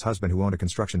to my aunt's husband who owned a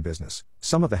construction business.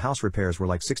 Some of the house repairs were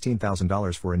like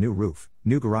 $16,000 for a new roof,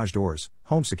 new garage doors,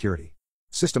 home security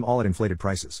system, all at inflated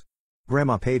prices.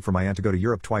 Grandma paid for my aunt to go to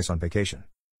Europe twice on vacation.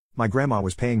 My grandma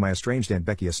was paying my estranged Aunt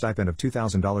Becky a stipend of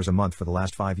 $2,000 a month for the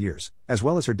last 5 years, as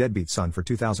well as her deadbeat son for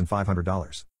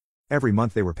 $2,500. Every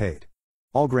month they were paid.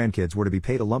 All grandkids were to be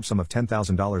paid a lump sum of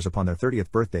 $10,000 upon their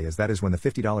 30th birthday, as that is when the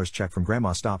 $50 check from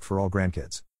grandma stopped for all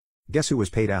grandkids. Guess who was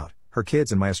paid out? Her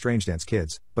kids and my estranged aunt's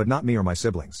kids, but not me or my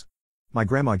siblings. My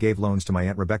grandma gave loans to my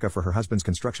Aunt Rebecca for her husband's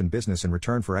construction business in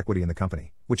return for equity in the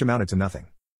company, which amounted to nothing.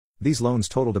 These loans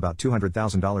totaled about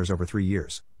 $200,000 over 3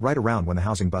 years, right around when the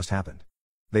housing bust happened.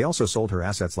 They also sold her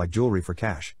assets like jewelry for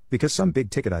cash, because some big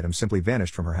ticket items simply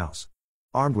vanished from her house.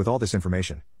 Armed with all this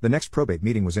information, the next probate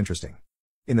meeting was interesting.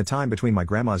 In the time between my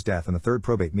grandma's death and the third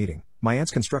probate meeting, my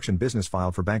aunt's construction business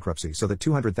filed for bankruptcy, so that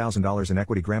 $200,000 in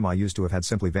equity grandma used to have had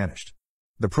simply vanished.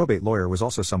 The probate lawyer was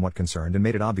also somewhat concerned and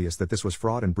made it obvious that this was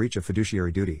fraud and breach of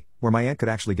fiduciary duty, where my aunt could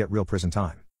actually get real prison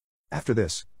time. After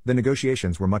this, the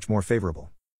negotiations were much more favorable.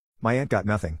 My aunt got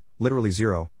nothing, literally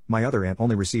zero. My other aunt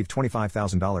only received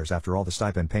 $25,000 after all the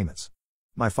stipend payments.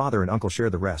 My father and uncle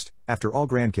shared the rest, after all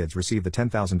grandkids received the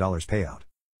 $10,000 payout.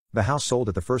 The house sold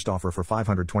at the first offer for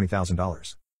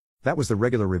 $520,000. That was the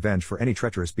regular revenge for any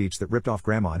treacherous beach that ripped off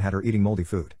grandma and had her eating moldy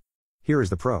food. Here is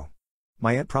the pro.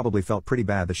 My aunt probably felt pretty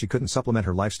bad that she couldn't supplement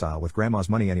her lifestyle with grandma's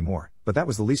money anymore, but that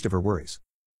was the least of her worries.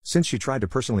 Since she tried to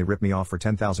personally rip me off for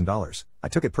 $10,000, I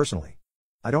took it personally.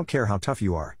 I don't care how tough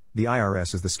you are, the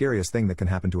IRS is the scariest thing that can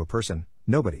happen to a person.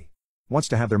 Nobody wants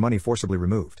to have their money forcibly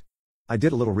removed. I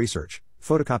did a little research,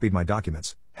 photocopied my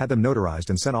documents, had them notarized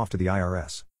and sent off to the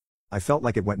IRS. I felt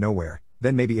like it went nowhere.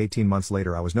 Then maybe 18 months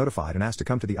later I was notified and asked to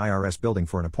come to the IRS building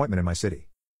for an appointment in my city.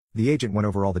 The agent went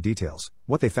over all the details,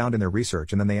 what they found in their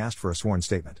research, and then they asked for a sworn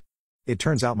statement. It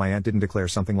turns out my aunt didn't declare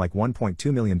something like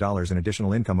 $1.2 million in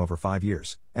additional income over 5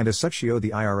 years, and as such she owed the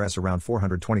IRS around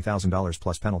 $420,000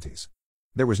 plus penalties.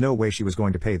 There was no way she was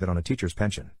going to pay that on a teacher's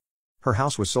pension. Her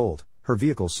house was sold, her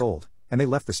vehicles sold, and they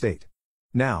left the state.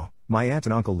 Now, my aunt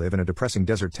and uncle live in a depressing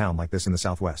desert town like this in the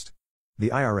Southwest. The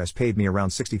IRS paid me around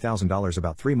 $60,000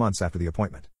 about 3 months after the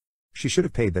appointment. She should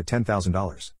have paid that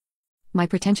 $10,000. My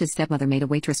pretentious stepmother made a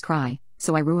waitress cry,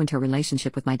 so I ruined her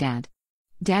relationship with my dad.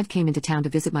 Dad came into town to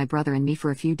visit my brother and me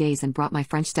for a few days and brought my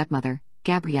French stepmother,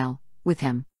 Gabrielle, with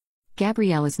him.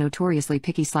 Gabrielle is notoriously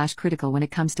picky/critical when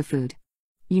it comes to food.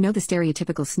 You know the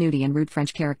stereotypical snooty and rude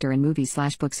French character in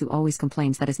movies/books who always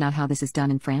complains that is not how this is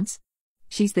done in France?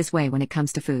 She's this way when it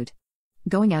comes to food.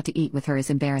 Going out to eat with her is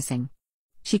embarrassing.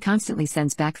 She constantly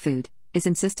sends back food, is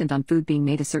insistent on food being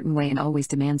made a certain way, and always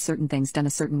demands certain things done a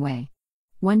certain way.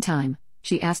 One time,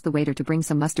 she asked the waiter to bring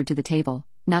some mustard to the table.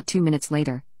 Not 2 minutes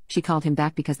later, she called him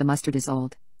back because the mustard is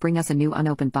old. Bring us a new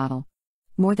unopened bottle.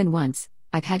 More than once,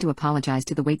 I've had to apologize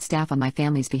to the waitstaff on my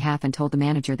family's behalf and told the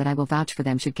manager that I will vouch for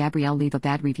them should Gabrielle leave a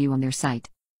bad review on their site.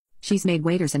 She's made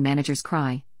waiters and managers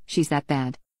cry. She's that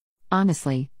bad.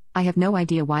 Honestly, I have no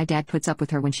idea why Dad puts up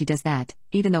with her when she does that,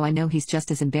 even though I know he's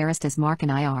just as embarrassed as Mark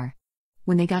and I are.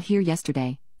 When they got here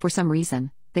yesterday, for some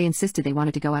reason, they insisted they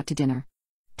wanted to go out to dinner.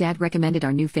 Dad recommended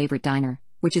our new favorite diner,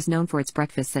 which is known for its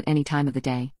breakfasts at any time of the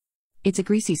day. It's a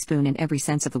greasy spoon in every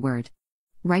sense of the word.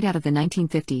 Right out of the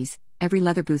 1950s, every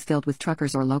leather booth filled with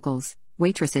truckers or locals,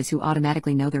 waitresses who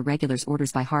automatically know their regulars'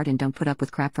 orders by heart and don't put up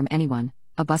with crap from anyone.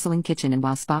 A bustling kitchen, and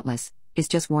while spotless, is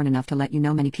just worn enough to let you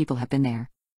know many people have been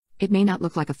there. It may not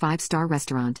look like a 5-star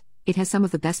restaurant, it has some of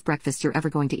the best breakfasts you're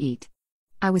ever going to eat.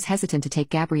 I was hesitant to take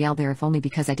Gabrielle there if only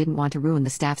because I didn't want to ruin the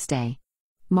staff's day.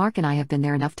 Mark and I have been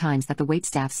there enough times that the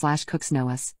waitstaff/cooks know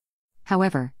us.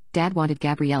 However, Dad wanted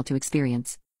Gabrielle to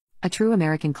experience a true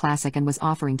American classic and was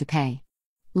offering to pay.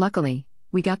 Luckily,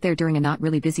 we got there during a not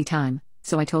really busy time,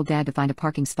 so I told Dad to find a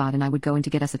parking spot and I would go in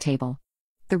to get us a table.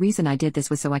 The reason I did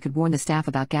this was so I could warn the staff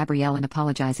about Gabrielle and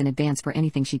apologize in advance for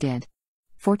anything she did.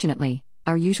 Fortunately,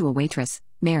 our usual waitress,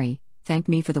 Mary, thanked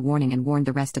me for the warning and warned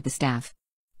the rest of the staff.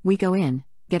 We go in,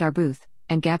 get our booth,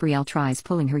 and Gabrielle tries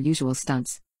pulling her usual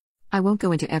stunts. I won't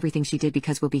go into everything she did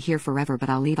because we'll be here forever, but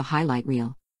I'll leave a highlight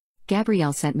reel.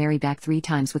 Gabrielle sent Mary back 3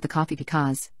 times with the coffee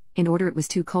because, in order, it was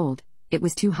too cold, it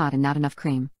was too hot and not enough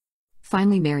cream.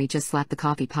 Finally, Mary just slapped the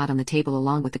coffee pot on the table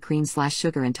along with the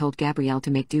cream/sugar and told Gabrielle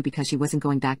to make do because she wasn't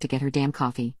going back to get her damn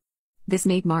coffee. This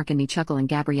made Mark and me chuckle and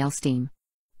Gabrielle steam.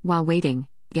 While waiting,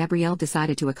 Gabrielle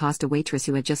decided to accost a waitress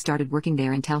who had just started working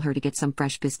there and tell her to get some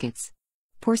fresh biscuits.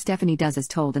 Poor Stephanie does as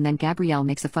told, and then Gabrielle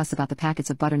makes a fuss about the packets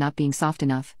of butter not being soft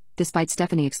enough, despite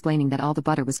Stephanie explaining that all the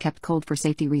butter was kept cold for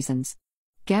safety reasons.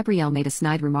 Gabrielle made a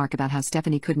snide remark about how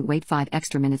Stephanie couldn't wait 5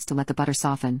 extra minutes to let the butter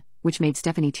soften, which made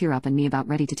Stephanie tear up and me about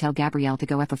ready to tell Gabrielle to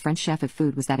go F a French chef if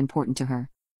food was that important to her.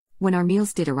 When our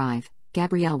meals did arrive,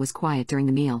 Gabrielle was quiet during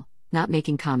the meal, not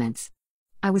making comments.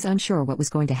 I was unsure what was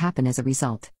going to happen as a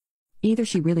result. Either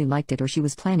she really liked it or she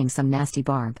was planning some nasty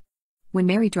barb. When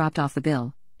Mary dropped off the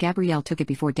bill, Gabrielle took it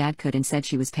before Dad could and said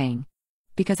she was paying.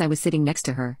 Because I was sitting next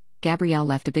to her, Gabrielle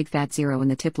left a big fat 0 in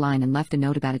the tip line and left a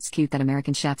note about it's cute that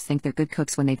American chefs think they're good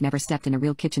cooks when they've never stepped in a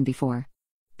real kitchen before.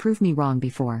 Prove me wrong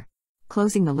before.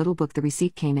 Closing the little book, the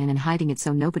receipt came in and hiding it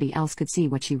so nobody else could see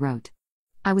what she wrote.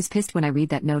 I was pissed when I read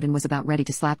that note and was about ready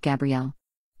to slap Gabrielle.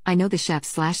 I know the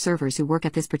chefs/servers who work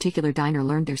at this particular diner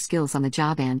learned their skills on the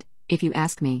job and, if you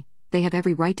ask me, they have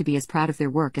every right to be as proud of their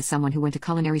work as someone who went to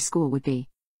culinary school would be.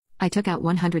 I took out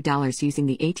 $100 using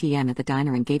the ATM at the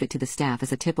diner and gave it to the staff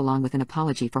as a tip along with an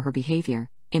apology for her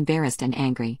behavior, embarrassed and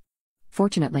angry.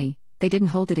 Fortunately, they didn't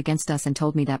hold it against us and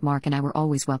told me that Mark and I were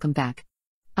always welcome back.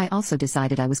 I also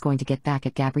decided I was going to get back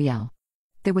at Gabrielle.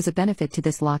 There was a benefit to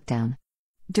this lockdown.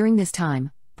 During this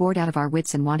time, bored out of our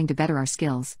wits and wanting to better our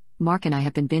skills, Mark and I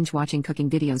have been binge-watching cooking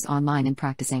videos online and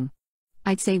practicing.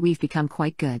 I'd say we've become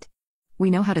quite good.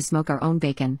 We know how to smoke our own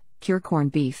bacon, cure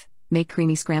corned beef, make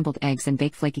creamy scrambled eggs and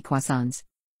bake flaky croissants.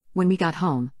 When we got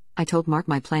home, I told Mark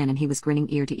my plan and he was grinning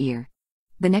ear to ear.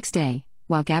 The next day,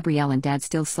 while Gabrielle and Dad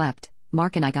still slept,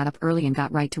 Mark and I got up early and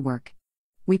got right to work.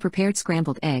 We prepared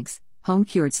scrambled eggs,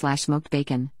 home-cured/smoked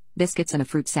bacon, biscuits and a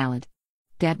fruit salad.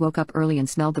 Dad woke up early and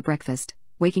smelled the breakfast,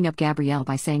 waking up Gabrielle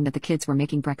by saying that the kids were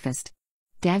making breakfast.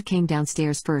 Dad came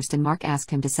downstairs first and Mark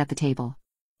asked him to set the table.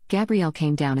 Gabrielle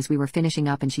came down as we were finishing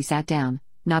up and she sat down,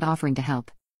 not offering to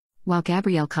help. While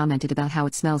Gabrielle commented about how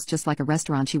it smells just like a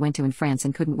restaurant she went to in France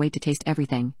and couldn't wait to taste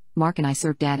everything, Mark and I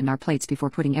served Dad in our plates before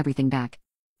putting everything back.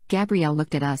 Gabrielle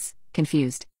looked at us,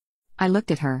 confused. I looked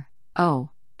at her. "Oh,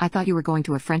 I thought you were going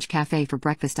to a French cafe for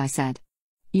breakfast," I said.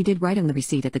 "You did write on the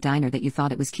receipt at the diner that you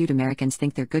thought it was cute Americans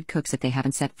think they're good cooks if they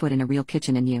haven't set foot in a real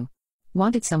kitchen and you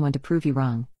wanted someone to prove you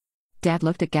wrong." Dad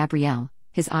looked at Gabrielle,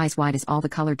 his eyes wide as all the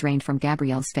color drained from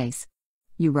Gabrielle's face.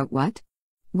 "You wrote what?"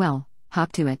 "Well,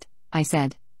 hop to it," I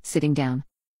said, sitting down.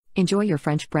 "Enjoy your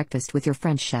French breakfast with your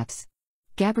French chefs."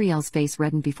 Gabrielle's face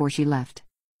reddened before she left.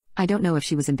 I don't know if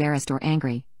she was embarrassed or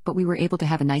angry, but we were able to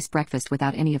have a nice breakfast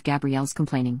without any of Gabrielle's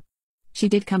complaining. She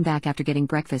did come back after getting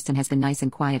breakfast and has been nice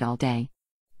and quiet all day.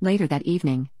 Later that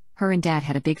evening, her and Dad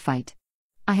had a big fight.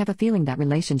 I have a feeling that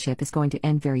relationship is going to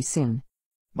end very soon.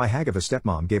 My hag of a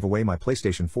stepmom gave away my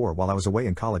PlayStation 4 while I was away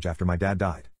in college after my dad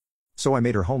died. So I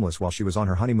made her homeless while she was on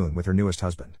her honeymoon with her newest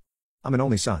husband. I'm an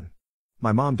only son.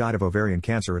 My mom died of ovarian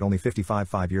cancer at only 55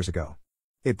 5 years ago.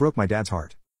 It broke my dad's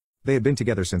heart. They had been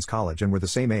together since college and were the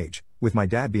same age, with my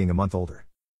dad being a month older.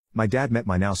 My dad met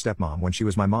my now stepmom when she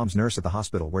was my mom's nurse at the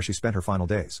hospital where she spent her final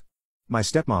days. My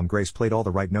stepmom Grace played all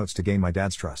the right notes to gain my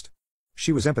dad's trust.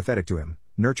 She was empathetic to him,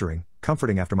 nurturing,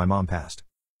 comforting after my mom passed.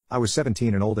 I was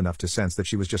 17 and old enough to sense that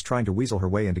she was just trying to weasel her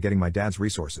way into getting my dad's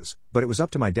resources, but it was up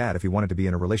to my dad if he wanted to be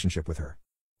in a relationship with her.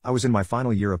 I was in my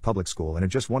final year of public school and had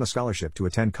just won a scholarship to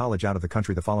attend college out of the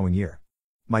country the following year.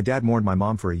 My dad mourned my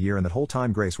mom for a year and that whole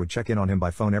time Grace would check in on him by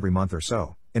phone every month or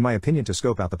so, in my opinion to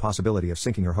scope out the possibility of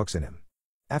sinking her hooks in him.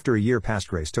 After a year passed,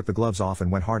 Grace took the gloves off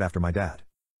and went hard after my dad.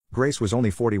 Grace was only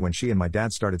 40 when she and my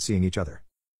dad started seeing each other.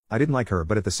 I didn't like her,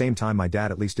 but at the same time my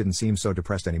dad at least didn't seem so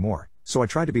depressed anymore, so I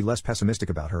tried to be less pessimistic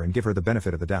about her and give her the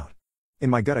benefit of the doubt. In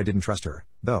my gut I didn't trust her,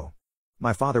 though.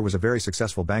 My father was a very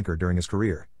successful banker during his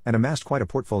career, and amassed quite a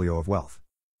portfolio of wealth.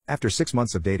 After 6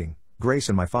 months of dating, Grace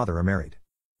and my father are married.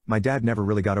 My dad never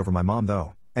really got over my mom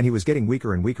though, and he was getting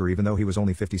weaker and weaker even though he was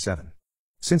only 57.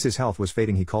 Since his health was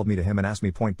fading, he called me to him and asked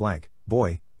me point blank,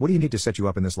 "Boy, what do you need to set you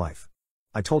up in this life?"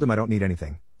 I told him I don't need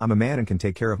anything, I'm a man and can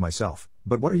take care of myself,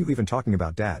 but what are you even talking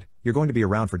about, Dad? You're going to be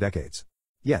around for decades.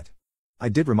 Yet. I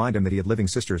did remind him that he had living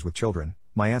sisters with children,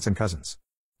 my aunts and cousins.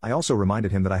 I also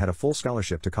reminded him that I had a full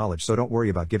scholarship to college, so don't worry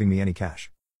about giving me any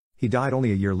cash. He died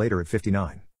only a year later at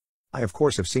 59. I of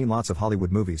course have seen lots of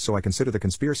Hollywood movies, so I consider the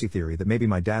conspiracy theory that maybe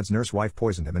my dad's nurse wife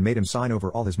poisoned him and made him sign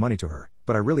over all his money to her,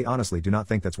 but I really honestly do not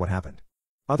think that's what happened.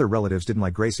 Other relatives didn't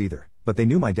like Grace either, but they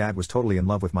knew my dad was totally in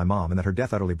love with my mom and that her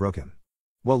death utterly broke him.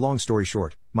 Well, long story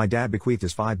short, my dad bequeathed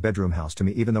his 5-bedroom house to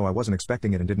me even though I wasn't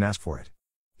expecting it and didn't ask for it.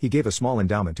 He gave a small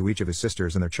endowment to each of his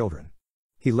sisters and their children.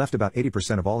 He left about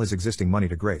 80% of all his existing money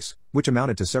to Grace, which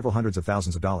amounted to several hundreds of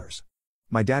thousands of dollars.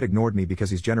 My dad ignored me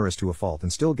because he's generous to a fault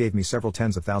and still gave me several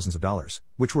tens of thousands of dollars,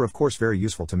 which were of course very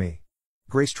useful to me.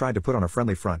 Grace tried to put on a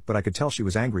friendly front, but I could tell she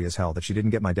was angry as hell that she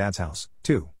didn't get my dad's house,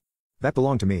 too. That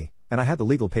belonged to me, and I had the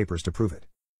legal papers to prove it.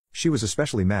 She was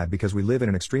especially mad because we live in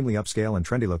an extremely upscale and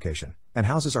trendy location, and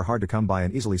houses are hard to come by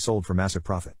and easily sold for massive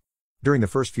profit. During the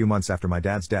first few months after my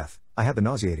dad's death, I had the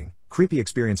nauseating, creepy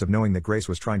experience of knowing that Grace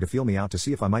was trying to feel me out to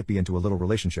see if I might be into a little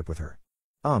relationship with her.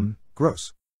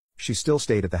 Gross. She still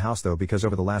stayed at the house though because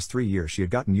over the last 3 years she had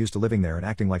gotten used to living there and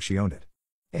acting like she owned it.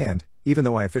 And, even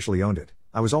though I officially owned it,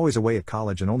 I was always away at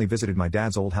college and only visited my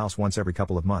dad's old house once every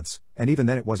couple of months, and even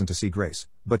then it wasn't to see Grace,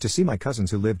 but to see my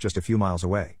cousins who lived just a few miles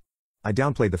away. I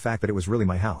downplayed the fact that it was really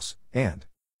my house, and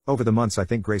over the months I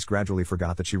think Grace gradually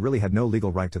forgot that she really had no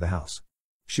legal right to the house.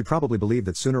 She probably believed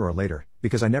that sooner or later,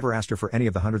 because I never asked her for any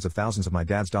of the hundreds of thousands of my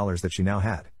dad's dollars that she now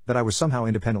had, that I was somehow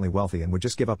independently wealthy and would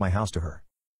just give up my house to her.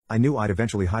 I knew I'd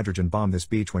eventually hydrogen bomb this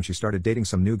beach when she started dating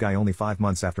some new guy only 5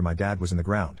 months after my dad was in the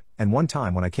ground, and one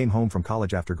time when I came home from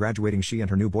college after graduating, she and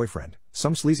her new boyfriend,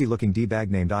 some sleazy looking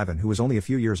D-bag named Ivan who was only a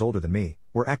few years older than me,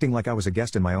 were acting like I was a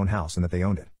guest in my own house and that they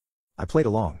owned it. I played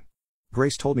along.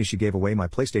 Grace told me she gave away my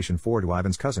PlayStation 4 to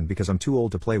Ivan's cousin because I'm too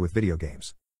old to play with video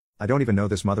games. I don't even know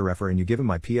this mother effer and you give him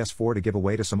my PS4 to give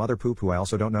away to some other poop who I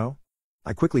also don't know?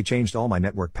 I quickly changed all my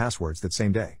network passwords that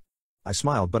same day. I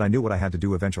smiled, but I knew what I had to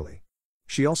do eventually.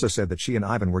 She also said that she and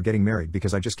Ivan were getting married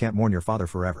because I just can't mourn your father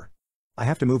forever. I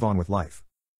have to move on with life.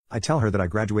 I tell her that I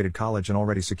graduated college and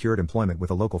already secured employment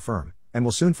with a local firm, and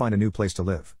will soon find a new place to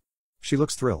live. She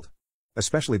looks thrilled.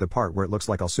 Especially the part where it looks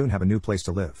like I'll soon have a new place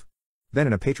to live. Then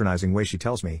in a patronizing way she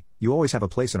tells me, "You always have a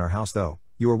place in our house though,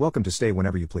 you are welcome to stay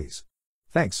whenever you please."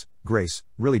 Thanks, Grace,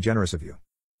 really generous of you.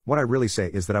 What I really say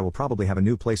is that I will probably have a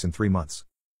new place in 3 months.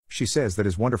 She says that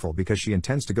is wonderful because she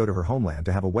intends to go to her homeland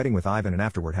to have a wedding with Ivan and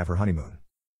afterward have her honeymoon.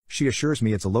 She assures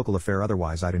me it's a local affair,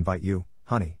 otherwise I'd invite you,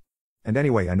 honey. And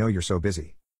anyway, I know you're so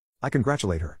busy. I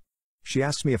congratulate her. She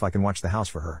asks me if I can watch the house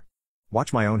for her.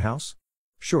 Watch my own house?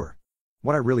 Sure.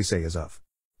 What I really say is of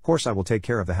course I will take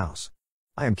care of the house.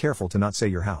 I am careful to not say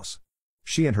your house.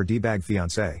 She and her D-bag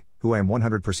fiancé, who I am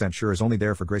 100% sure is only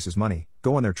there for Grace's money,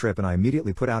 go on their trip and I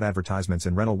immediately put out advertisements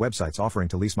in rental websites offering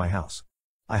to lease my house.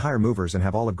 I hire movers and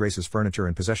have all of Grace's furniture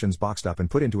and possessions boxed up and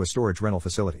put into a storage rental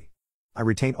facility. I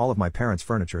retain all of my parents'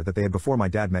 furniture that they had before my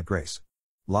dad met Grace.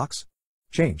 Locks?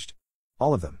 Changed.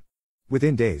 All of them.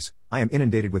 Within days, I am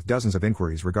inundated with dozens of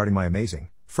inquiries regarding my amazing,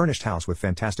 furnished house with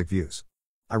fantastic views.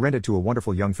 I rent it to a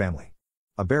wonderful young family.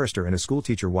 A barrister and a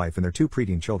schoolteacher wife and their 2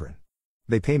 preteen children.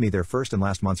 They pay me their first and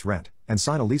last month's rent, and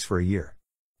sign a lease for a year.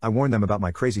 I warn them about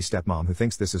my crazy stepmom who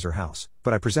thinks this is her house,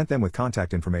 but I present them with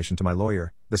contact information to my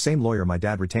lawyer, the same lawyer my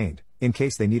dad retained, in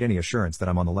case they need any assurance that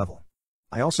I'm on the level.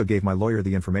 I also gave my lawyer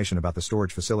the information about the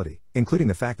storage facility, including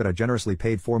the fact that I generously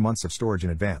paid 4 months of storage in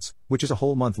advance, which is a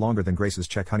whole month longer than Grace's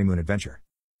Czech honeymoon adventure.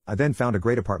 I then found a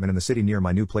great apartment in the city near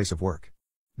my new place of work.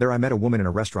 There I met a woman in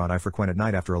a restaurant I frequent at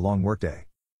night after a long workday.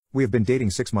 We have been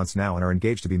dating 6 months now and are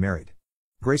engaged to be married.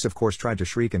 Grace of course tried to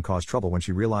shriek and cause trouble when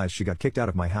she realized she got kicked out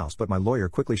of my house, but my lawyer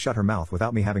quickly shut her mouth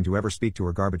without me having to ever speak to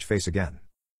her garbage face again.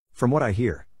 From what I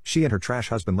hear, she and her trash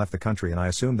husband left the country and I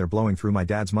assume they're blowing through my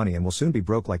dad's money and will soon be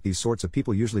broke like these sorts of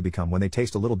people usually become when they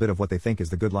taste a little bit of what they think is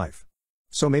the good life.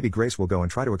 So maybe Grace will go and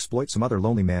try to exploit some other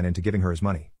lonely man into giving her his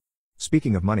money.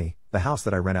 Speaking of money, the house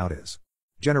that I rent out is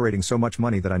generating so much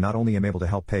money that I not only am able to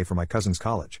help pay for my cousin's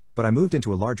college, but I moved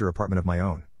into a larger apartment of my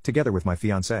own, together with my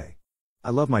fiancée. I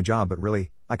love my job, but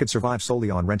really, I could survive solely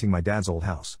on renting my dad's old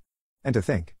house. And to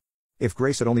think, if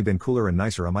Grace had only been cooler and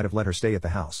nicer, I might have let her stay at the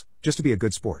house, just to be a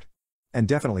good sport. And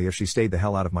definitely if she stayed the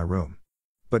hell out of my room.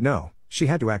 But no, she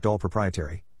had to act all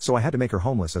proprietary, so I had to make her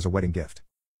homeless as a wedding gift.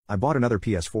 I bought another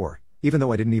PS4, even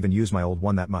though I didn't even use my old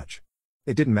one that much.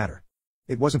 It didn't matter.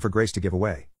 It wasn't for Grace to give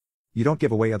away. You don't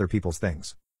give away other people's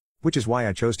things. Which is why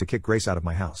I chose to kick Grace out of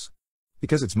my house.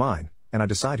 Because it's mine, and I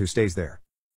decide who stays there.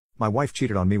 My wife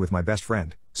cheated on me with my best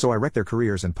friend, so I wrecked their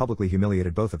careers and publicly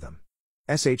humiliated both of them.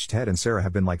 Ted and Sarah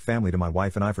have been like family to my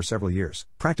wife and I for several years,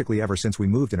 practically ever since we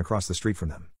moved in across the street from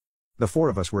them. The four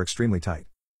of us were extremely tight.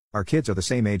 Our kids are the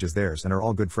same age as theirs and are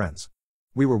all good friends.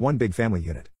 We were one big family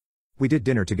unit. We did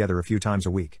dinner together a few times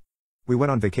a week. We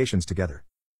went on vacations together.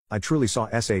 I truly saw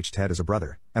Ted as a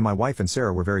brother, and my wife and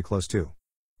Sarah were very close too.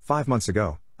 5 months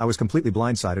ago, I was completely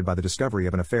blindsided by the discovery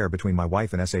of an affair between my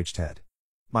wife and Ted.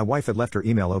 My wife had left her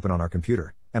email open on our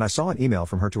computer, and I saw an email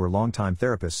from her to her longtime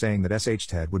therapist saying that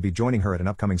Ted would be joining her at an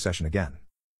upcoming session again.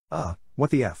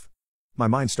 What the F? My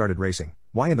mind started racing.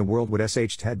 Why in the world would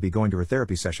Ted be going to her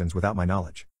therapy sessions without my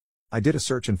knowledge? I did a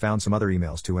search and found some other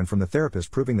emails to and from the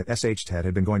therapist proving that Ted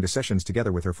had been going to sessions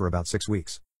together with her for about 6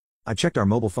 weeks. I checked our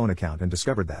mobile phone account and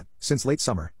discovered that, since late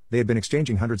summer, they had been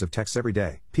exchanging hundreds of texts every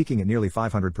day, peaking at nearly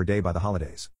 500 per day by the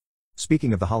holidays.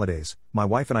 Speaking of the holidays, my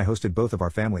wife and I hosted both of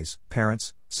our families,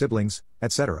 parents, siblings,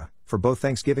 etc., for both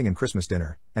Thanksgiving and Christmas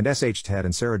dinner, and Ted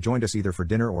and Sarah joined us either for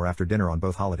dinner or after dinner on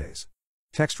both holidays.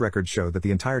 Text records show that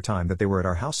the entire time that they were at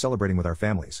our house celebrating with our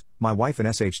families, my wife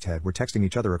and Ted were texting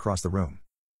each other across the room.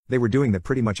 They were doing that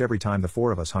pretty much every time the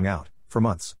four of us hung out, for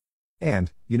months.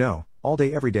 And, all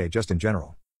day every day just in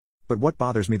general. But what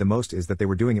bothers me the most is that they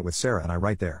were doing it with Sarah and I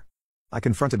right there. I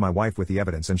confronted my wife with the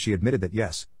evidence and she admitted that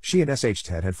yes, she and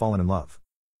Ted had fallen in love.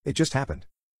 It just happened.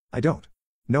 I don't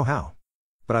know how.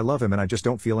 But I love him and I just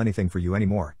don't feel anything for you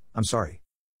anymore, I'm sorry.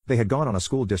 They had gone on a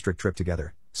school district trip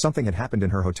together, something had happened in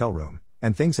her hotel room,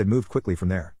 and things had moved quickly from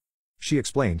there. She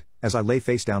explained, as I lay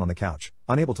face down on the couch,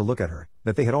 unable to look at her,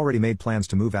 that they had already made plans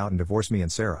to move out and divorce me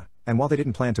and Sarah, and while they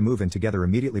didn't plan to move in together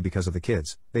immediately because of the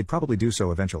kids, they'd probably do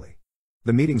so eventually.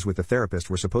 The meetings with the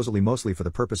therapist were supposedly mostly for the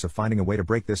purpose of finding a way to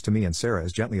break this to me and Sarah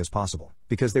as gently as possible,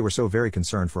 because they were so very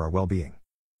concerned for our well-being.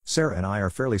 Sarah and I are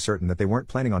fairly certain that they weren't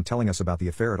planning on telling us about the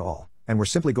affair at all, and were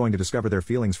simply going to discover their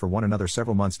feelings for one another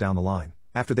several months down the line,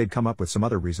 after they'd come up with some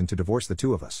other reason to divorce the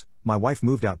two of us. My wife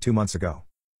moved out 2 months ago.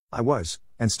 I was,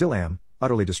 and still am,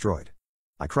 utterly destroyed.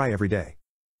 I cry every day.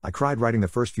 I cried writing the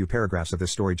first few paragraphs of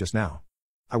this story just now.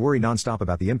 I worry nonstop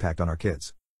about the impact on our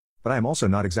kids. But I am also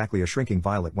not exactly a shrinking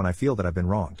violet when I feel that I've been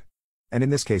wronged. And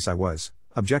in this case I was,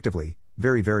 objectively,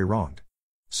 very very wronged.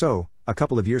 So, a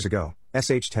couple of years ago,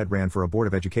 Ted ran for a Board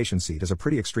of Education seat as a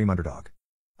pretty extreme underdog.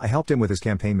 I helped him with his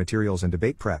campaign materials and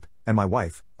debate prep, and my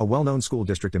wife, a well-known school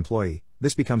district employee,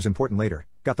 this becomes important later,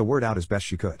 got the word out as best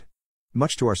she could.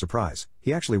 Much to our surprise,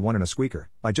 he actually won in a squeaker,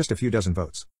 by just a few dozen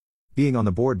votes. Being on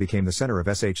the board became the center of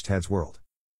Ted's world.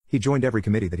 He joined every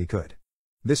committee that he could.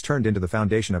 This turned into the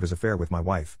foundation of his affair with my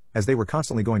wife, as they were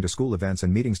constantly going to school events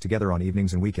and meetings together on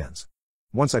evenings and weekends.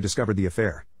 Once I discovered the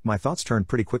affair, my thoughts turned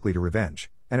pretty quickly to revenge,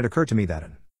 and it occurred to me that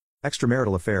an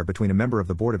extramarital affair between a member of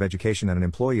the Board of Education and an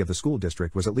employee of the school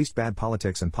district was at least bad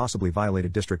politics and possibly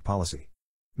violated district policy.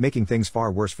 Making things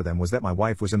far worse for them was that my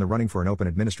wife was in the running for an open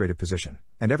administrative position,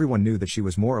 and everyone knew that she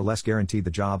was more or less guaranteed the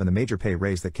job and the major pay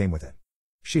raise that came with it.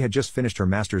 She had just finished her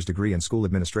master's degree in school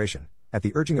administration, at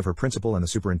the urging of her principal and the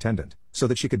superintendent, so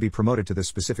that she could be promoted to this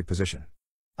specific position.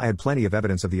 I had plenty of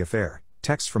evidence of the affair,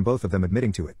 texts from both of them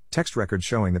admitting to it, text records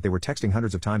showing that they were texting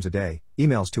hundreds of times a day,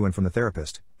 emails to and from the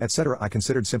therapist, etc. I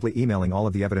considered simply emailing all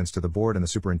of the evidence to the board and the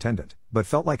superintendent, but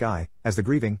felt like I, as the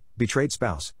grieving, betrayed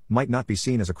spouse, might not be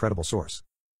seen as a credible source.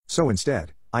 So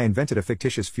instead, I invented a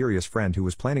fictitious furious friend who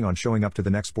was planning on showing up to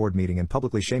the next board meeting and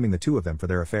publicly shaming the two of them for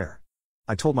their affair.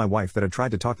 I told my wife that I'd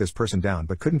tried to talk this person down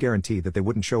but couldn't guarantee that they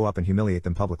wouldn't show up and humiliate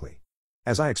them publicly.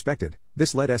 As I expected,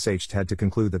 this led Ted to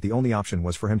conclude that the only option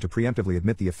was for him to preemptively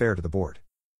admit the affair to the board.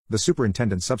 The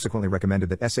superintendent subsequently recommended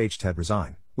that Ted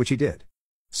resign, which he did.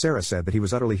 Sarah said that he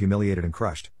was utterly humiliated and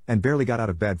crushed, and barely got out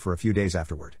of bed for a few days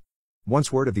afterward.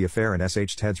 Once word of the affair and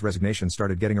Ted's resignation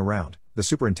started getting around, the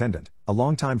superintendent, a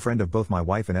longtime friend of both my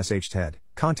wife and Ted,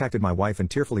 contacted my wife and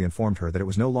tearfully informed her that it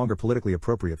was no longer politically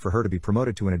appropriate for her to be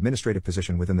promoted to an administrative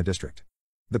position within the district.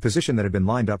 The position that had been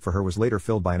lined up for her was later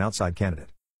filled by an outside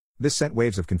candidate. This sent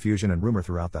waves of confusion and rumor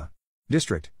throughout the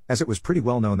district, as it was pretty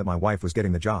well known that my wife was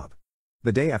getting the job.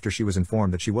 The day after she was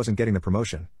informed that she wasn't getting the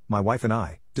promotion, my wife and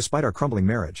I, despite our crumbling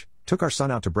marriage, took our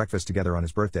son out to breakfast together on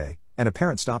his birthday, and a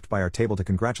parent stopped by our table to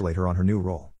congratulate her on her new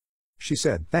role. She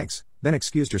said, "Thanks," then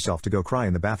excused herself to go cry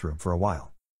in the bathroom for a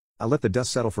while. I let the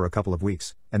dust settle for a couple of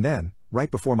weeks, and then, right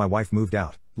before my wife moved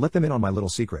out, let them in on my little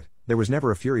secret. There was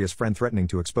never a furious friend threatening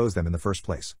to expose them in the first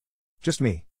place. Just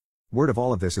me. Word of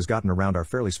all of this has gotten around our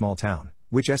fairly small town,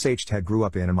 which Ted grew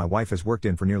up in and my wife has worked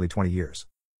in for nearly 20 years.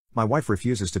 My wife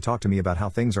refuses to talk to me about how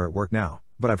things are at work now,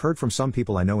 but I've heard from some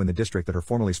people I know in the district that her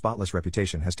formerly spotless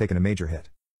reputation has taken a major hit.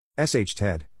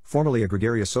 Ted, formerly a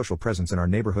gregarious social presence in our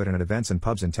neighborhood and at events and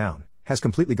pubs in town, has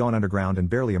completely gone underground and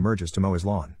barely emerges to mow his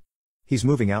lawn. He's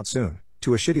moving out soon,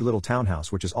 To a shitty little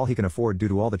townhouse which is all he can afford due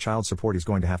to all the child support he's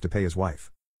going to have to pay his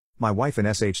wife. My wife and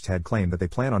Ted claim that they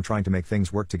plan on trying to make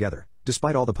things work together,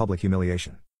 despite all the public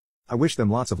humiliation. I wish them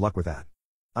lots of luck with that.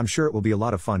 I'm sure it will be a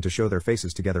lot of fun to show their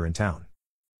faces together in town.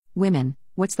 Women,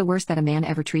 what's the worst that a man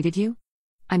ever treated you?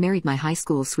 I married my high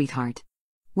school sweetheart.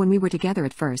 When we were together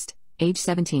at first, age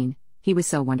 17, he was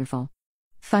so wonderful.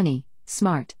 Funny,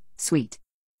 smart, sweet.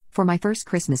 For my first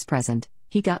Christmas present,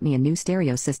 he got me a new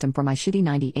stereo system for my shitty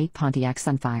 98 Pontiac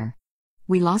Sunfire.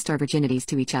 We lost our virginities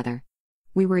to each other.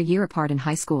 We were a year apart in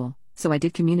high school, so I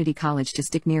did community college to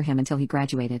stick near him until he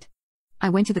graduated. I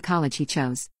went to the college he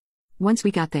chose. Once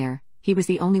we got there, he was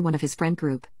the only one of his friend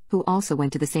group, who also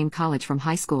went to the same college from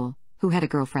high school, who had a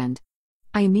girlfriend.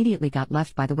 I immediately got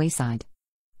left by the wayside.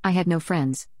 I had no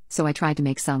friends, so I tried to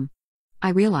make some. I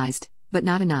realized, but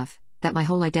not enough, that my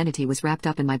whole identity was wrapped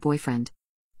up in my boyfriend.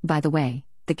 By the way,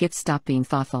 the gifts stopped being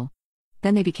thoughtful.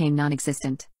 Then they became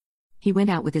non-existent. He went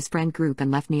out with his friend group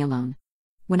and left me alone.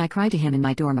 When I cried to him in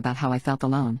my dorm about how I felt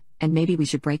alone, and maybe we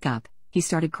should break up, he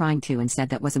started crying too and said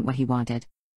that wasn't what he wanted.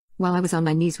 While I was on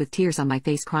my knees with tears on my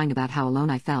face crying about how alone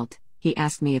I felt, he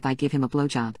asked me if I'd give him a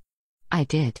blowjob. I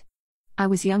did. I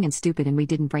was young and stupid and we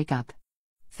didn't break up.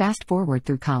 Fast forward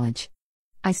through college.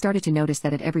 I started to notice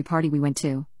that at every party we went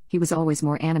to, he was always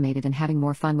more animated and having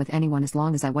more fun with anyone as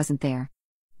long as I wasn't there.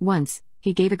 Once,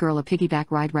 he gave a girl a piggyback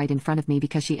ride right in front of me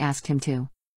because she asked him to.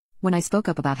 When I spoke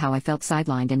up about how I felt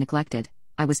sidelined and neglected,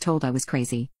 I was told I was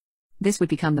crazy. This would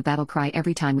become the battle cry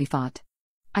every time we fought.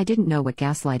 I didn't know what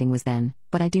gaslighting was then,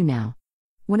 but I do now.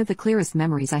 One of the clearest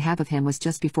memories I have of him was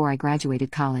just before I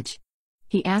graduated college.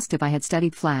 He asked if I had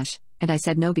studied Flash, and I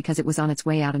said no because it was on its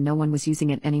way out and no one was using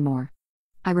it anymore.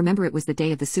 I remember it was the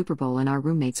day of the Super Bowl and our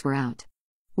roommates were out.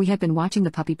 We had been watching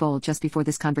the Puppy Bowl just before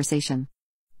this conversation.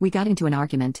 We got into an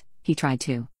argument. He tried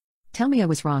to tell me I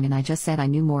was wrong and I just said I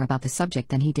knew more about the subject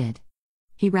than he did.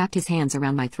 He wrapped his hands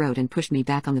around my throat and pushed me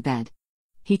back on the bed.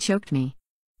 He choked me.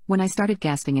 When I started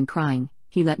gasping and crying,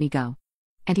 he let me go.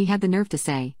 And he had the nerve to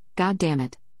say, "God damn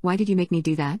it, why did you make me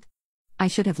do that?" I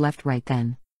should have left right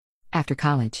then. After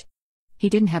college. He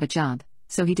didn't have a job,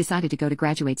 so he decided to go to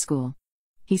graduate school.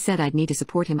 He said I'd need to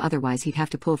support him otherwise he'd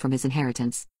have to pull from his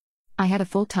inheritance. I had a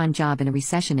full-time job in a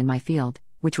recession in my field,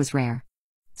 which was rare.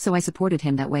 So I supported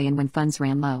him that way and when funds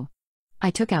ran low,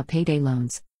 I took out payday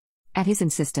loans. At his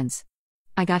insistence.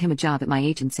 I got him a job at my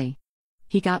agency.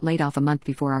 He got laid off a month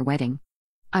before our wedding.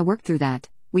 I worked through that,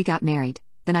 we got married,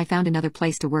 then I found another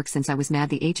place to work since I was mad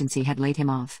the agency had laid him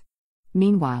off.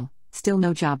 Meanwhile, still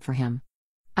no job for him.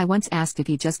 I once asked if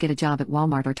he'd just get a job at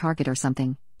Walmart or Target or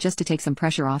something, just to take some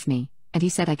pressure off me, and he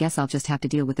said I guess I'll just have to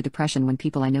deal with the depression when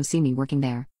people I know see me working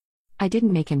there. I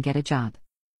didn't make him get a job.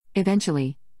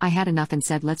 Eventually, I had enough and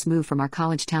said let's move from our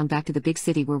college town back to the big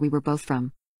city where we were both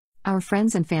from. Our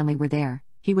friends and family were there,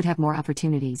 he would have more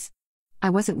opportunities. I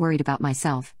wasn't worried about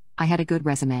myself, I had a good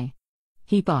resume.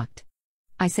 He balked.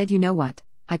 I said you know what,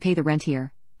 I pay the rent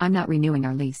here, I'm not renewing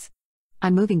our lease.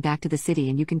 I'm moving back to the city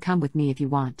and you can come with me if you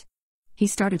want. He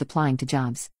started applying to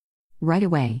jobs. Right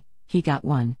away, he got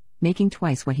one, making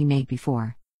twice what he made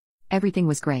before. Everything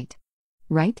was great.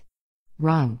 Right?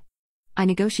 Wrong. I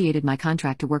negotiated my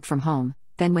contract to work from home,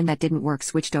 then when that didn't work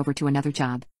switched over to another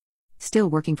job. Still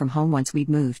working from home once we'd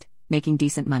moved, making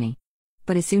decent money.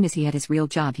 But as soon as he had his real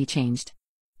job he changed.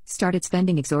 Started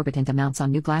spending exorbitant amounts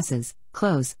on new glasses,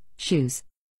 clothes, shoes.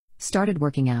 Started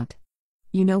working out.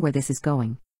 You know where this is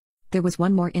going. There was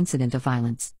one more incident of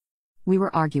violence. We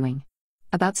were arguing.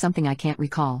 About something I can't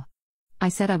recall. I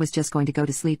said I was just going to go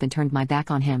to sleep and turned my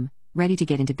back on him, ready to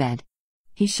get into bed.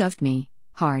 He shoved me,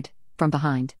 hard, from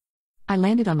behind. I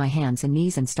landed on my hands and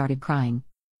knees and started crying.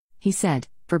 He said,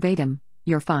 verbatim,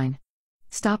 "You're fine.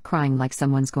 Stop crying like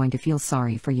someone's going to feel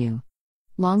sorry for you."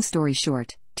 Long story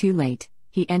short, too late,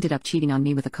 he ended up cheating on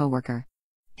me with a coworker.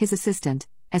 His assistant,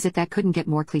 as if that couldn't get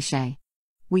more cliché.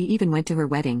 We even went to her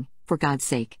wedding, for God's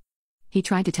sake. He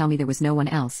tried to tell me there was no one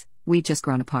else, we'd just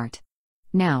grown apart.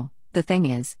 Now, the thing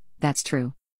is, that's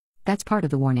true. That's part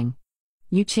of the warning.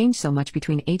 You change so much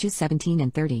between ages 17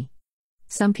 and 30.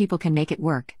 Some people can make it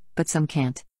work, but some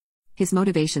can't. His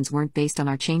motivations weren't based on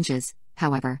our changes,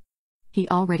 however. He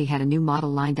already had a new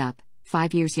model lined up,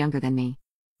 5 years younger than me.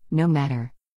 No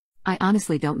matter. I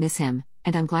honestly don't miss him,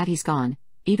 and I'm glad he's gone,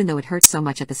 even though it hurts so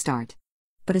much at the start.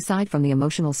 But aside from the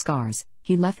emotional scars,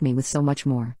 he left me with so much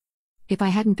more. If I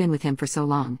hadn't been with him for so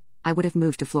long, I would have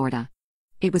moved to Florida.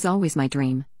 It was always my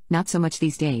dream, not so much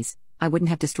these days. I wouldn't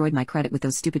have destroyed my credit with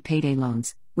those stupid payday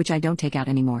loans, which I don't take out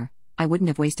anymore. I wouldn't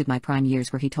have wasted my prime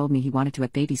years where he told me he wanted to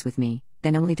have babies with me,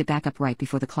 then only to back up right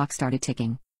before the clock started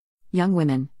ticking. Young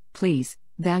women, please,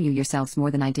 value yourselves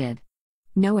more than I did.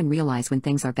 Know and realize when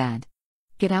things are bad.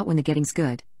 Get out when the getting's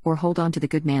good, or hold on to the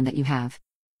good man that you have.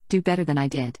 Do better than I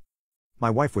did. My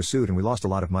wife was sued and we lost a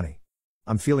lot of money.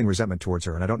 I'm feeling resentment towards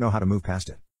her and I don't know how to move past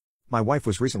it. My wife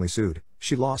was recently sued,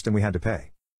 she lost and we had to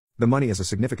pay. The money is a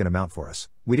significant amount for us.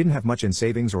 We didn't have much in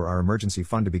savings or our emergency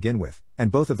fund to begin with,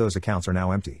 and both of those accounts are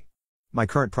now empty. My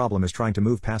current problem is trying to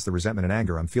move past the resentment and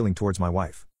anger I'm feeling towards my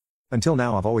wife. Until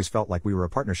now I've always felt like we were a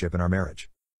partnership in our marriage.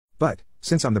 But,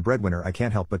 since I'm the breadwinner I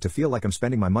can't help but to feel like I'm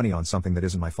spending my money on something that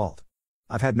isn't my fault.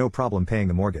 I've had no problem paying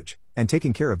the mortgage, and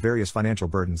taking care of various financial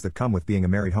burdens that come with being a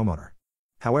married homeowner.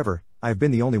 However, I have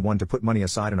been the only one to put money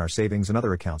aside in our savings and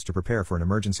other accounts to prepare for an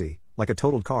emergency, like a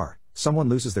totaled car, someone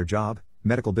loses their job,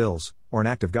 medical bills, or an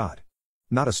act of God.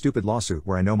 Not a stupid lawsuit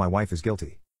where I know my wife is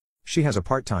guilty. She has a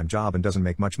part-time job and doesn't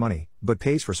make much money, but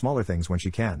pays for smaller things when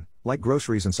she can, like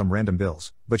groceries and some random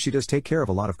bills, but she does take care of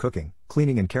a lot of cooking,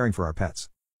 cleaning and caring for our pets.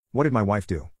 What did my wife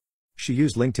do? She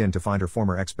used LinkedIn to find her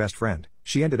former ex-best friend.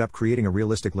 She ended up creating a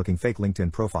realistic-looking fake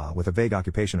LinkedIn profile with a vague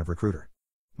occupation of recruiter.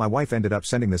 My wife ended up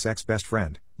sending this ex-best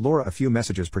friend, Laura, a few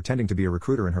messages pretending to be a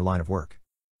recruiter in her line of work.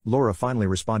 Laura finally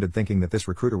responded thinking that this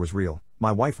recruiter was real.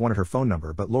 My wife wanted her phone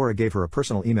number but Laura gave her a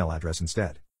personal email address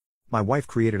instead. My wife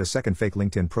created a second fake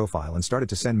LinkedIn profile and started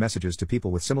to send messages to people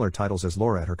with similar titles as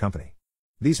Laura at her company.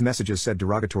 These messages said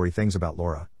derogatory things about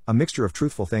Laura, a mixture of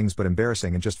truthful things but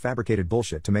embarrassing and just fabricated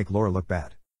bullshit to make Laura look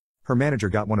bad. Her manager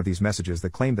got one of these messages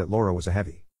that claimed that Laura was a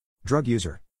heavy drug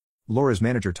user. Laura's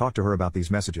manager talked to her about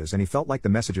these messages and he felt like the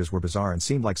messages were bizarre and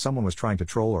seemed like someone was trying to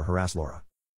troll or harass Laura.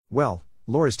 Well,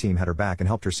 Laura's team had her back and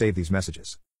helped her save these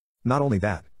messages. Not only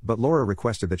that, but Laura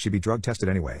requested that she be drug tested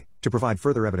anyway, to provide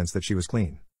further evidence that she was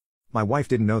clean. My wife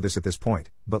didn't know this at this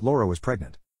point, but Laura was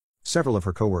pregnant. Several of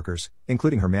her coworkers,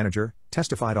 including her manager,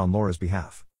 testified on Laura's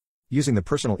behalf. Using the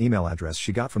personal email address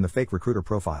she got from the fake recruiter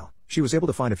profile, she was able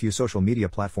to find a few social media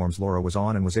platforms Laura was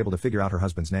on and was able to figure out her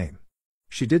husband's name.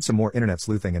 She did some more internet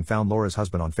sleuthing and found Laura's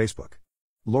husband on Facebook.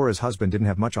 Laura's husband didn't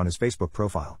have much on his Facebook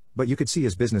profile, but you could see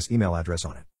his business email address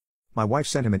on it. My wife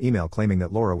sent him an email claiming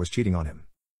that Laura was cheating on him.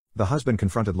 The husband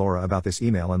confronted Laura about this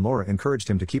email and Laura encouraged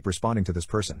him to keep responding to this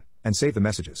person, and save the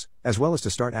messages, as well as to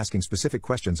start asking specific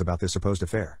questions about this supposed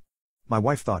affair. My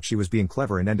wife thought she was being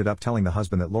clever and ended up telling the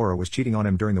husband that Laura was cheating on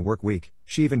him during the work week.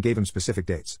 She even gave him specific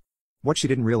dates. What she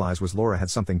didn't realize was Laura had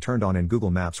something turned on in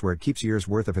Google Maps where it keeps years'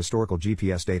 worth of historical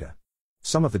GPS data.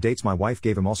 Some of the dates my wife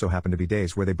gave him also happened to be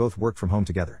days where they both worked from home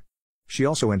together. She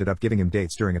also ended up giving him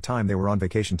dates during a time they were on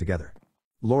vacation together.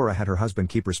 Laura had her husband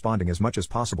keep responding as much as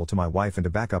possible to my wife and to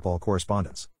back up all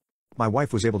correspondence. My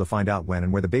wife was able to find out when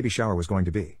and where the baby shower was going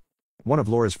to be. One of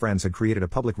Laura's friends had created a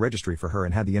public registry for her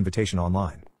and had the invitation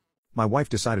online. My wife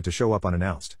decided to show up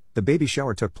unannounced. The baby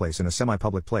shower took place in a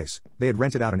semi-public place. They had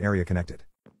rented out an area connected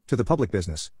to the public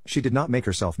business. She did not make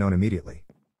herself known immediately.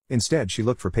 Instead, she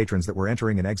looked for patrons that were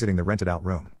entering and exiting the rented-out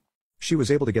room. She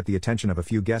was able to get the attention of a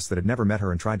few guests that had never met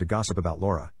her and tried to gossip about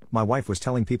Laura. My wife was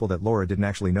telling people that Laura didn't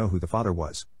actually know who the father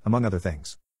was, among other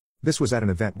things. This was at an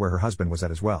event where her husband was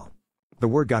at as well. The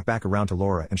word got back around to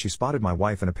Laura and she spotted my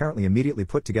wife and apparently immediately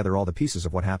put together all the pieces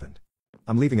of what happened.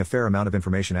 I'm leaving a fair amount of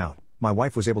information out. My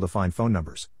wife was able to find phone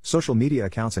numbers, social media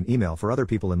accounts and email for other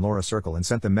people in Laura's circle and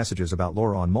sent them messages about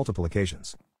Laura on multiple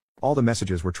occasions. All the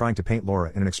messages were trying to paint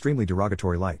Laura in an extremely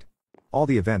derogatory light. All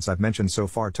the events I've mentioned so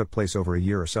far took place over a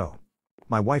year or so.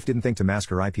 My wife didn't think to mask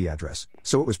her IP address,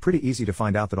 so it was pretty easy to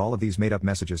find out that all of these made-up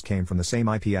messages came from the same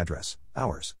IP address,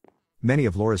 ours. Many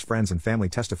of Laura's friends and family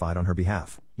testified on her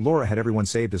behalf. Laura had everyone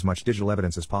saved as much digital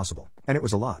evidence as possible, and it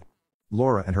was a lot.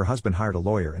 Laura and her husband hired a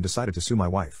lawyer and decided to sue my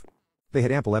wife. They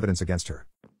had ample evidence against her.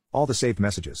 All the saved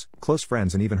messages, close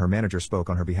friends and even her manager spoke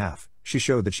on her behalf. She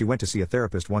showed that she went to see a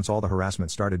therapist once all the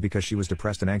harassment started because she was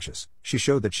depressed and anxious. She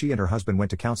showed that she and her husband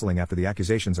went to counseling after the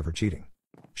accusations of her cheating.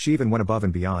 She even went above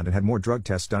and beyond and had more drug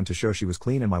tests done to show she was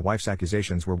clean and my wife's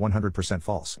accusations were 100%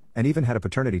 false, and even had a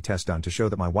paternity test done to show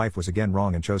that my wife was again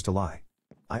wrong and chose to lie.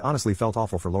 I honestly felt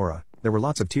awful for Laura. There were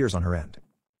lots of tears on her end.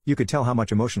 You could tell how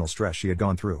much emotional stress she had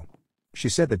gone through. She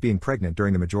said that being pregnant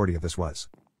during the majority of this was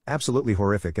absolutely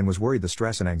horrific and was worried the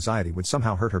stress and anxiety would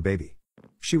somehow hurt her baby.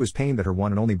 She was pained that her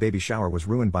one and only baby shower was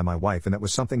ruined by my wife and that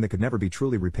was something that could never be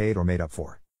truly repaid or made up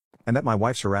for. And that my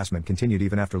wife's harassment continued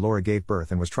even after Laura gave birth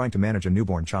and was trying to manage a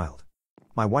newborn child.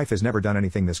 My wife has never done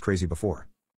anything this crazy before.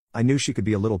 I knew she could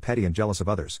be a little petty and jealous of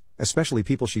others, especially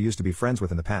people she used to be friends with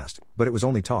in the past, but it was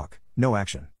only talk, no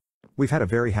action. We've had a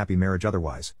very happy marriage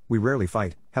otherwise, we rarely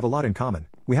fight, have a lot in common,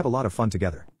 we have a lot of fun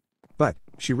together. But,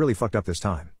 she really fucked up this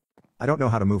time. I don't know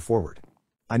how to move forward.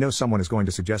 I know someone is going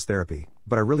to suggest therapy,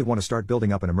 but I really want to start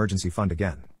building up an emergency fund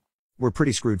again. We're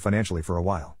pretty screwed financially for a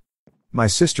while. My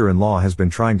sister-in-law has been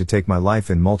trying to take my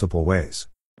life in multiple ways.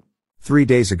 3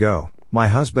 days ago, my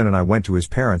husband and I went to his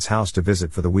parents' house to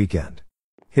visit for the weekend.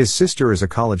 His sister is a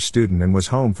college student and was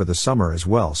home for the summer as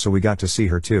well, so we got to see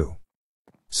her too.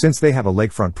 Since they have a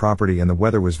lakefront property and the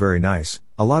weather was very nice,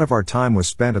 a lot of our time was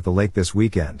spent at the lake this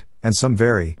weekend, and some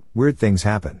very weird things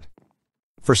happened.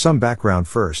 For some background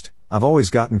first, I've always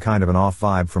gotten kind of an off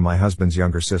vibe from my husband's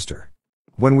younger sister.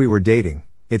 When we were dating,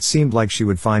 it seemed like she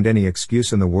would find any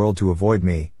excuse in the world to avoid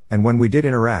me, and when we did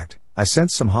interact, I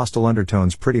sensed some hostile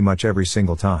undertones pretty much every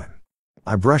single time.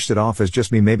 I brushed it off as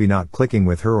just me maybe not clicking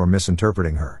with her or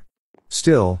misinterpreting her.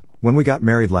 Still, when we got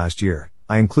married last year,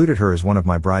 I included her as one of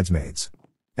my bridesmaids.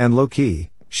 And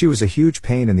low-key, she was a huge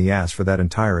pain in the ass for that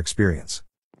entire experience.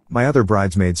 My other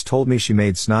bridesmaids told me she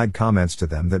made snide comments to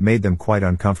them that made them quite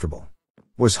uncomfortable.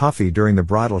 Was huffy during the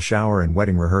bridal shower and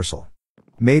wedding rehearsal.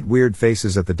 Made weird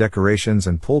faces at the decorations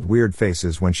and pulled weird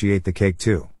faces when she ate the cake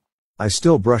too. I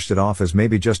still brushed it off as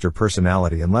maybe just her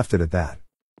personality and left it at that.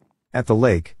 At the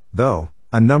lake, though,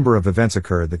 a number of events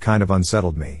occurred that kind of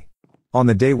unsettled me. On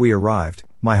the day we arrived,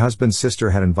 my husband's sister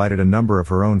had invited a number of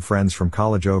her own friends from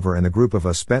college over and the group of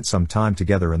us spent some time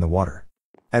together in the water.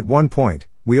 At one point,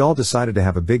 we all decided to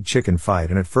have a big chicken fight,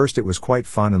 and at first it was quite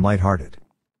fun and lighthearted.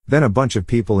 Then a bunch of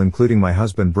people including my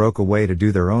husband broke away to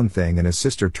do their own thing, and his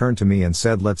sister turned to me and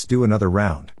said let's do another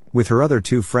round, with her other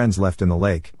two friends left in the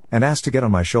lake, and asked to get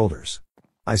on my shoulders.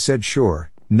 I said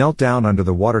sure, knelt down under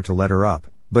the water to let her up,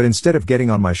 but instead of getting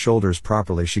on my shoulders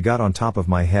properly she got on top of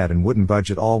my head and wouldn't budge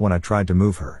at all when I tried to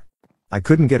move her. I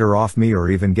couldn't get her off me or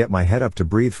even get my head up to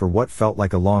breathe for what felt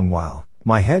like a long while.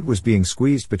 My head was being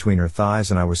squeezed between her thighs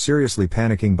and I was seriously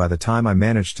panicking by the time I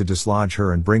managed to dislodge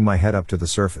her and bring my head up to the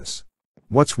surface.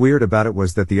 What's weird about it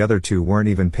was that the other two weren't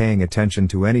even paying attention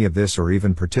to any of this or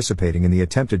even participating in the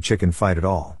attempted chicken fight at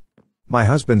all. My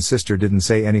husband's sister didn't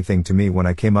say anything to me when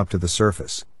I came up to the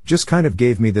surface, just kind of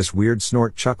gave me this weird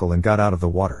snort chuckle and got out of the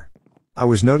water. I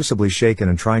was noticeably shaken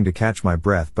and trying to catch my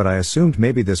breath, but I assumed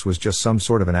maybe this was just some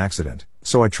sort of an accident,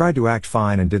 so I tried to act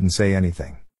fine and didn't say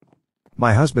anything.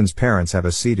 My husband's parents have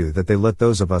a Sea-Doo that they let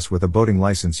those of us with a boating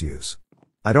license use.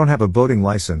 I don't have a boating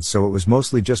license, so it was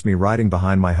mostly just me riding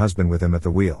behind my husband with him at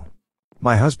the wheel.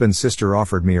 My husband's sister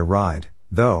offered me a ride,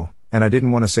 though, and I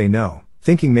didn't want to say no,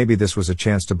 thinking maybe this was a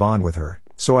chance to bond with her,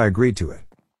 so I agreed to it.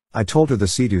 I told her the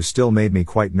Sea-Doo still made me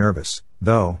quite nervous,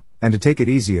 though, and to take it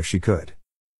easy if she could.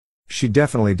 She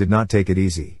definitely did not take it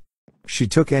easy. She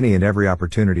took any and every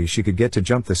opportunity she could get to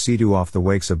jump the Sea-Doo off the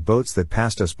wakes of boats that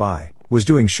passed us by, was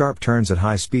doing sharp turns at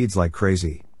high speeds like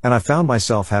crazy, and I found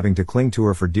myself having to cling to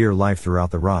her for dear life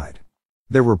throughout the ride.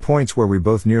 There were points where we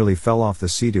both nearly fell off the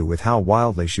Sea-Doo with how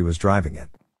wildly she was driving it.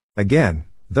 Again,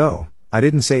 though, I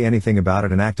didn't say anything about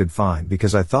it and acted fine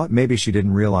because I thought maybe she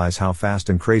didn't realize how fast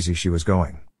and crazy she was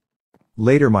going.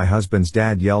 Later my husband's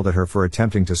dad yelled at her for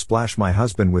attempting to splash my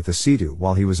husband with the Sea-Doo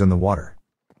while he was in the water.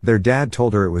 Their dad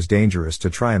told her it was dangerous to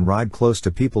try and ride close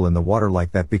to people in the water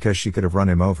like that because she could have run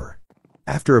him over.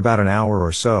 After about an hour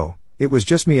or so, it was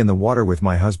just me in the water with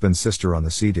my husband's sister on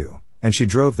the Sea-Doo, and she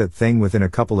drove that thing within a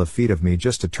couple of feet of me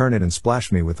just to turn it and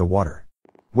splash me with the water.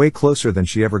 Way closer than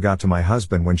she ever got to my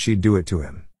husband when she'd do it to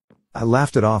him. I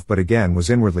laughed it off but again was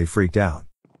inwardly freaked out.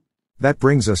 That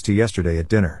brings us to yesterday at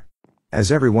dinner.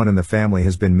 As everyone in the family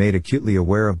has been made acutely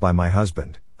aware of by my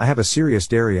husband, I have a serious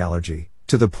dairy allergy,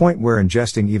 to the point where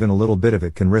ingesting even a little bit of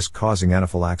it can risk causing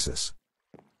anaphylaxis.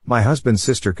 My husband's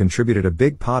sister contributed a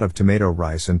big pot of tomato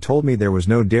rice and told me there was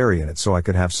no dairy in it so I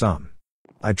could have some.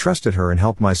 I trusted her and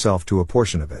helped myself to a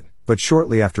portion of it, but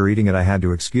shortly after eating it I had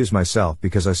to excuse myself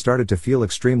because I started to feel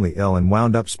extremely ill and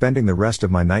wound up spending the rest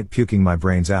of my night puking my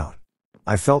brains out.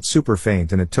 I felt super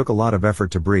faint and it took a lot of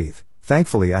effort to breathe.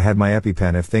 Thankfully I had my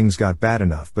EpiPen if things got bad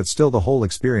enough, but still the whole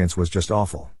experience was just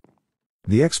awful.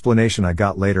 The explanation I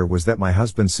got later was that my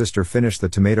husband's sister finished the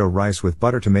tomato rice with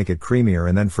butter to make it creamier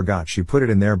and then forgot she put it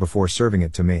in there before serving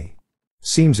it to me.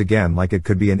 Seems again like it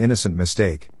could be an innocent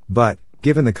mistake, but,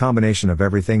 given the combination of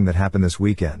everything that happened this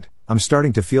weekend, I'm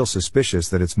starting to feel suspicious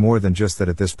that it's more than just that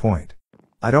at this point.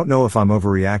 I don't know if I'm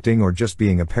overreacting or just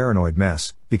being a paranoid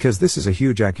mess, because this is a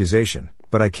huge accusation,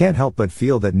 but I can't help but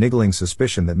feel that niggling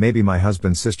suspicion that maybe my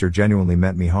husband's sister genuinely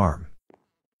meant me harm.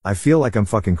 I feel like I'm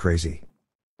fucking crazy.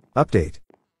 Update.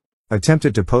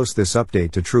 Attempted to post this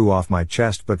update to True off my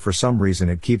chest, but for some reason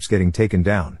it keeps getting taken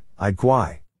down. I'd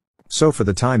why. So for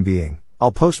the time being,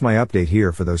 I'll post my update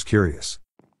here for those curious.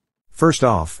 First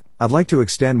off, I'd like to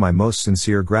extend my most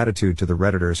sincere gratitude to the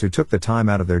Redditors who took the time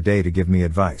out of their day to give me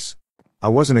advice. I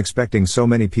wasn't expecting so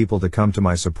many people to come to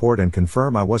my support and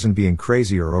confirm I wasn't being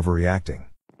crazy or overreacting.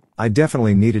 I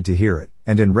definitely needed to hear it,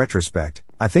 and in retrospect,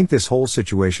 I think this whole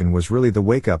situation was really the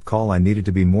wake-up call I needed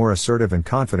to be more assertive and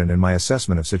confident in my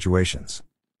assessment of situations.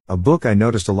 A book I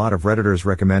noticed a lot of Redditors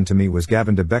recommend to me was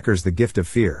Gavin de Becker's The Gift of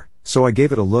Fear, so I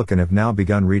gave it a look and have now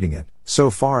begun reading it. So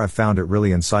far I've found it really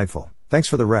insightful. Thanks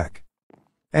for the rec.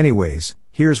 Anyways,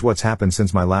 here's what's happened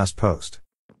since my last post.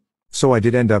 So I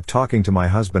did end up talking to my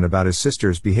husband about his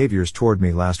sister's behaviors toward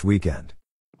me last weekend.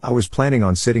 I was planning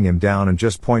on sitting him down and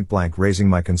just point blank raising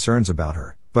my concerns about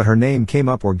her, but her name came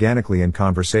up organically in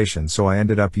conversation, so I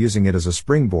ended up using it as a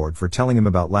springboard for telling him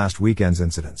about last weekend's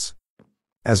incidents.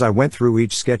 As I went through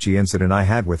each sketchy incident I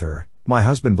had with her, my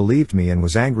husband believed me and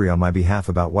was angry on my behalf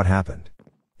about what happened.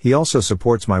 He also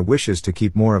supports my wishes to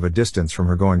keep more of a distance from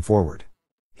her going forward.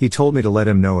 He told me to let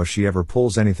him know if she ever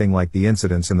pulls anything like the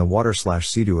incidents in the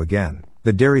water/Sea-Doo again.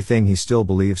 The dairy thing he still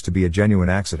believes to be a genuine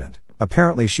accident.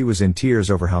 Apparently she was in tears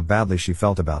over how badly she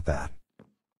felt about that.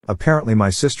 Apparently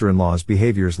my sister-in-law's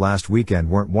behaviors last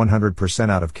weekend weren't 100%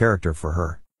 out of character for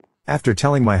her. After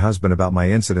telling my husband about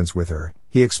my incidents with her,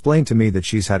 he explained to me that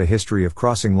she's had a history of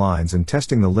crossing lines and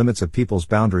testing the limits of people's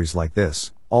boundaries like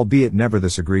this, albeit never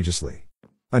this egregiously.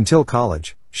 Until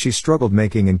college, she struggled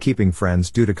making and keeping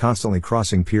friends due to constantly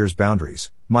crossing peers' boundaries.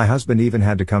 My husband even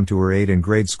had to come to her aid in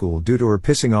grade school due to her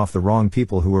pissing off the wrong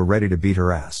people who were ready to beat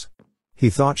her ass. He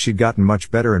thought she'd gotten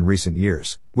much better in recent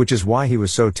years, which is why he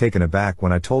was so taken aback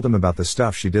when I told him about the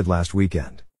stuff she did last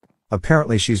weekend.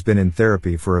 Apparently she's been in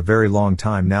therapy for a very long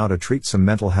time now to treat some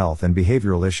mental health and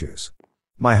behavioral issues.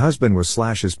 My husband was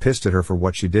pissed at her for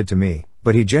what she did to me,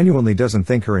 but he genuinely doesn't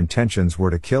think her intentions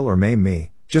were to kill or maim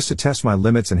me, just to test my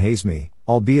limits and haze me,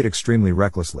 albeit extremely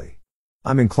recklessly.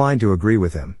 I'm inclined to agree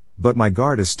with him, but my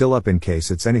guard is still up in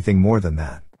case it's anything more than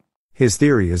that. His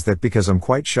theory is that because I'm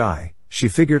quite shy, she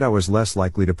figured I was less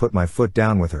likely to put my foot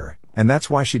down with her, and that's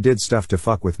why she did stuff to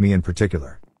fuck with me in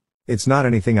particular. It's not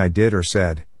anything I did or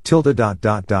said.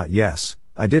 Yes,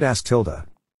 I did ask Tilda.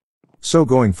 So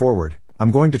going forward,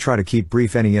 I'm going to try to keep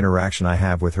brief any interaction I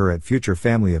have with her at future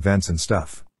family events and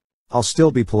stuff. I'll still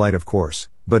be polite of course,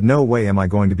 but no way am I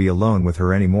going to be alone with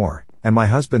her anymore, and my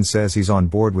husband says he's on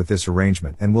board with this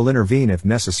arrangement and will intervene if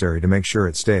necessary to make sure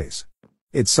it stays.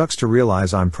 It sucks to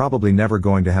realize I'm probably never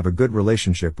going to have a good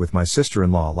relationship with my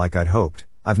sister-in-law like I'd hoped.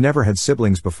 I've never had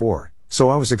siblings before, so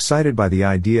I was excited by the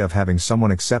idea of having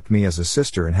someone accept me as a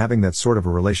sister and having that sort of a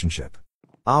relationship.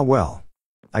 Ah well.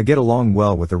 I get along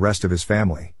well with the rest of his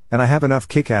family, and I have enough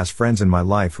kick-ass friends in my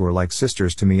life who are like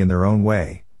sisters to me in their own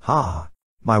way. Ha!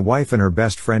 My wife and her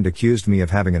best friend accused me of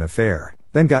having an affair,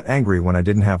 then got angry when I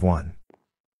didn't have one.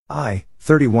 I,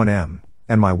 31M,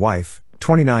 and my wife,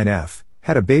 29F,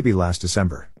 had a baby last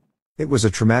December. It was a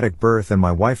traumatic birth and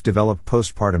my wife developed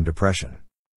postpartum depression.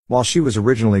 While she was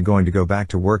originally going to go back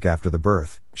to work after the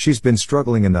birth, she's been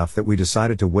struggling enough that we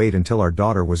decided to wait until our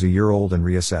daughter was a year old and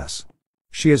reassess.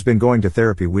 She has been going to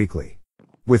therapy weekly.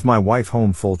 With my wife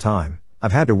home full-time,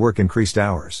 I've had to work increased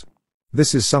hours.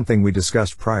 This is something we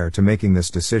discussed prior to making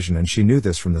this decision and she knew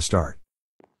this from the start.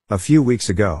 A few weeks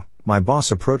ago, my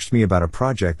boss approached me about a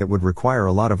project that would require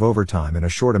a lot of overtime in a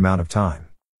short amount of time.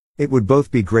 It would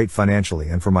both be great financially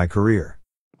and for my career.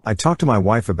 I talked to my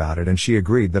wife about it and she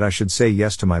agreed that I should say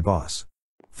yes to my boss.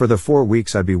 For the 4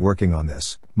 weeks I'd be working on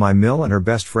this, my Mill and her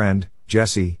best friend,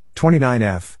 Jessie,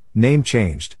 29F, name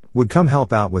changed, would come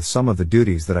help out with some of the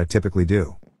duties that I typically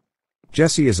do.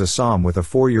 Jessie is a SOM with a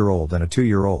 4-year-old and a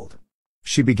 2-year-old.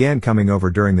 She began coming over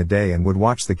during the day and would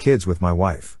watch the kids with my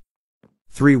wife.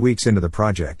 3 weeks into the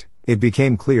project, it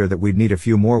became clear that we'd need a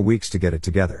few more weeks to get it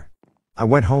together. I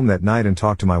went home that night and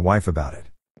talked to my wife about it.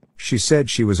 She said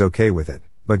she was okay with it,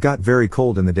 but got very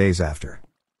cold in the days after.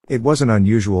 It wasn't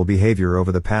unusual behavior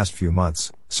over the past few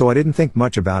months, so I didn't think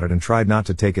much about it and tried not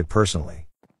to take it personally.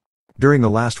 During the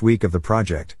last week of the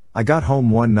project, I got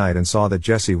home one night and saw that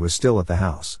Jessie was still at the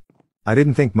house. I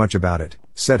didn't think much about it,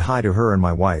 said hi to her and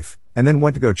my wife, and then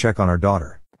went to go check on our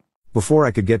daughter. Before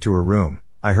I could get to her room,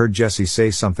 I heard Jessie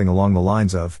say something along the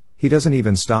lines of, "He doesn't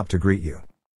even stop to greet you."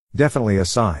 Definitely a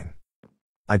sign.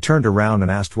 I turned around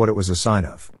and asked what it was a sign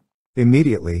of.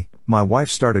 Immediately, my wife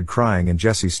started crying and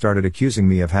Jessie started accusing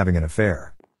me of having an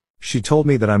affair. She told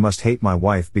me that I must hate my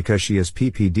wife because she has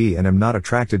PPD and am not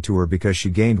attracted to her because she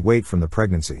gained weight from the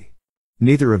pregnancy.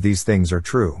 Neither of these things are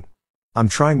true. I'm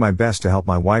trying my best to help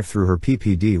my wife through her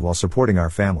PPD while supporting our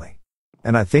family.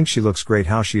 And I think she looks great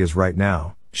how she is right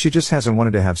now, she just hasn't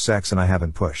wanted to have sex and I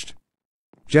haven't pushed.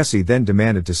 Jessie then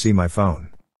demanded to see my phone.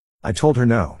 I told her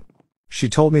no. She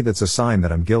told me that's a sign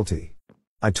that I'm guilty.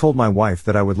 I told my wife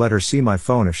that I would let her see my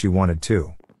phone if she wanted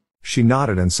to. She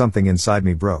nodded and something inside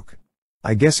me broke.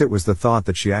 I guess it was the thought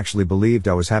that she actually believed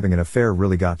I was having an affair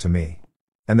really got to me.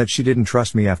 And that she didn't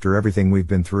trust me after everything we've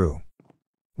been through.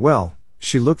 Well,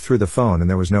 she looked through the phone and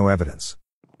there was no evidence.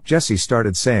 Jessie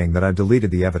started saying that I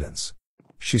deleted the evidence.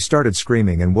 She started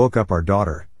screaming and woke up our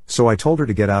daughter, so I told her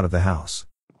to get out of the house.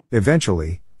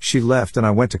 Eventually, she left and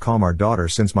I went to calm our daughter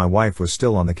since my wife was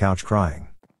still on the couch crying.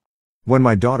 When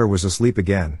my daughter was asleep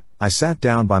again, I sat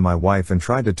down by my wife and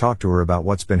tried to talk to her about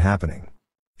what's been happening.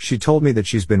 She told me that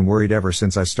she's been worried ever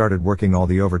since I started working all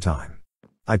the overtime.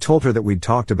 I told her that we'd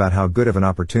talked about how good of an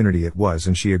opportunity it was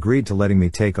and she agreed to letting me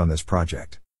take on this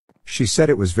project. She said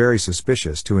it was very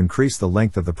suspicious to increase the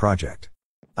length of the project.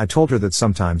 I told her that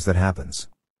sometimes that happens.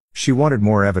 She wanted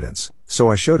more evidence,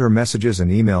 so I showed her messages and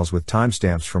emails with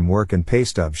timestamps from work and pay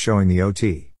stubs showing the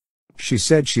OT. She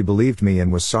said she believed me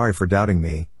and was sorry for doubting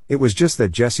me. It was just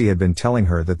that Jesse had been telling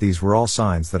her that these were all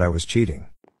signs that I was cheating.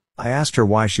 I asked her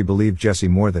why she believed Jesse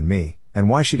more than me, and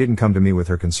why she didn't come to me with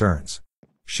her concerns.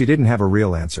 She didn't have a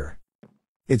real answer.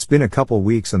 It's been a couple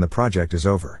weeks and the project is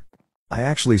over. I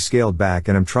actually scaled back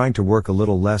and am trying to work a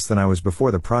little less than I was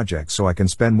before the project so I can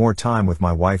spend more time with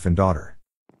my wife and daughter.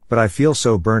 But I feel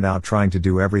so burnt out trying to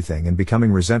do everything and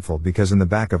becoming resentful because in the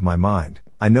back of my mind,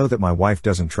 I know that my wife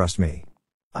doesn't trust me.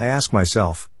 I ask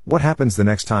myself, what happens the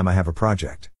next time I have a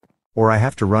project? Or I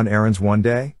have to run errands one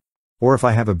day? Or if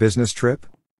I have a business trip?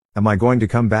 Am I going to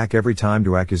come back every time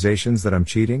to accusations that I'm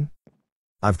cheating?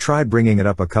 I've tried bringing it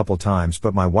up a couple times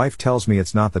but my wife tells me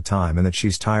it's not the time and that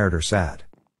she's tired or sad.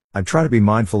 I try to be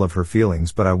mindful of her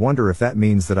feelings but I wonder if that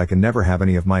means that I can never have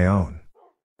any of my own.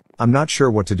 I'm not sure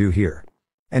what to do here.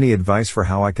 Any advice for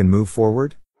how I can move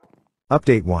forward?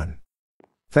 Update 1.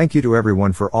 Thank you to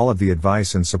everyone for all of the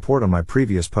advice and support on my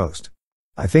previous post.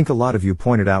 I think a lot of you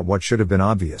pointed out what should have been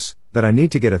obvious, that I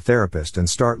need to get a therapist and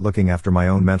start looking after my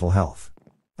own mental health.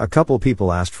 A couple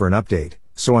people asked for an update,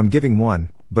 so I'm giving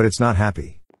one, but it's not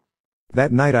happy.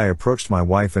 That night I approached my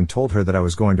wife and told her that I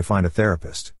was going to find a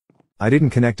therapist. I didn't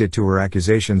connect it to her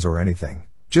accusations or anything,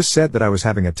 just said that I was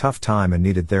having a tough time and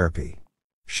needed therapy.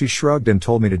 She shrugged and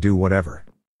told me to do whatever.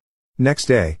 Next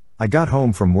day, I got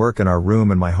home from work and our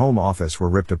room and my home office were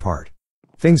ripped apart.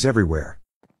 Things everywhere.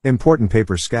 Important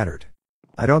papers scattered.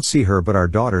 I don't see her but our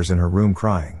daughter's in her room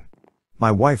crying.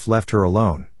 My wife left her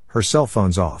alone, her cell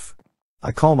phone's off.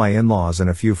 I call my in-laws and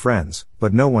a few friends,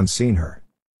 but no one's seen her.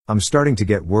 I'm starting to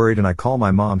get worried and I call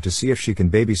my mom to see if she can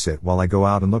babysit while I go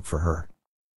out and look for her.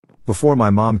 Before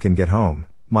my mom can get home,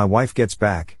 my wife gets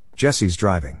back. Jesse's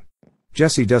driving.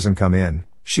 Jessie doesn't come in.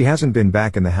 She hasn't been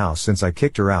back in the house since I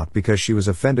kicked her out because she was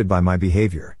offended by my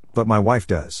behavior, but my wife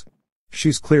does.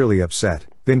 She's clearly upset,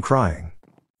 been crying.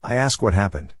 I ask what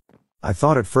happened. I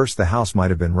thought at first the house might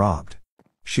have been robbed.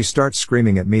 She starts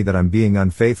screaming at me that I'm being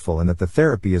unfaithful and that the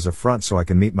therapy is a front so I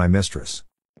can meet my mistress.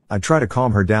 I try to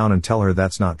calm her down and tell her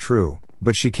that's not true,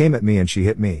 but she came at me and she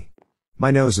hit me.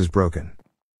 My nose is broken.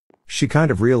 She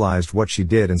kind of realized what she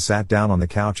did and sat down on the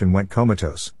couch and went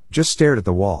comatose, just stared at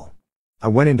the wall. I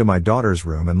went into my daughter's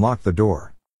room and locked the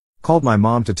door. Called my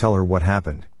mom to tell her what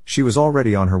happened. She was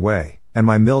already on her way, and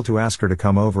my mill to ask her to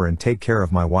come over and take care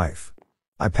of my wife.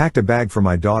 I packed a bag for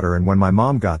my daughter and when my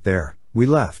mom got there, we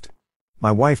left.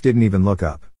 My wife didn't even look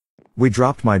up. We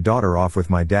dropped my daughter off with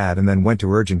my dad and then went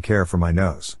to urgent care for my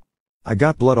nose. I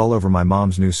got blood all over my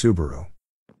mom's new Subaru.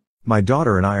 My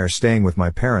daughter and I are staying with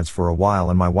my parents for a while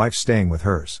and my wife's staying with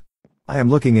hers. I am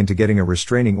looking into getting a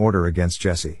restraining order against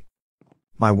Jessie.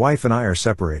 My wife and I are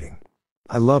separating.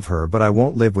 I love her but I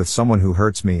won't live with someone who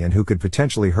hurts me and who could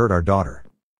potentially hurt our daughter.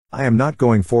 I am not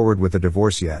going forward with a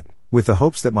divorce yet, with the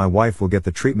hopes that my wife will get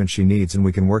the treatment she needs and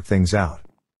we can work things out.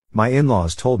 My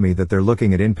in-laws told me that they're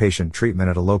looking at inpatient treatment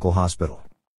at a local hospital.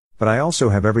 But I also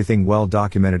have everything well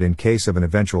documented in case of an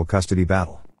eventual custody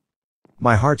battle.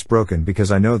 My heart's broken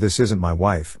because I know this isn't my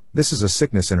wife, this is a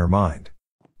sickness in her mind.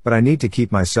 But I need to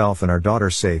keep myself and our daughter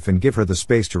safe and give her the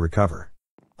space to recover.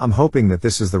 I'm hoping that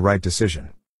this is the right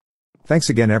decision. Thanks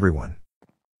again everyone.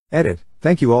 Edit,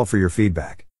 thank you all for your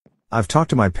feedback. I've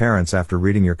talked to my parents after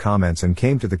reading your comments and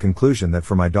came to the conclusion that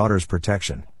for my daughter's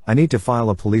protection, I need to file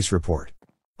a police report.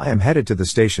 I am headed to the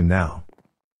station now.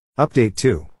 Update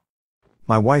 2.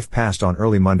 My wife passed on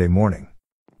early Monday morning.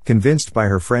 Convinced by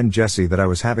her friend Jessie that I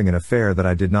was having an affair that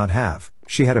I did not have,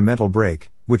 she had a mental break,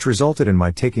 which resulted in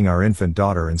my taking our infant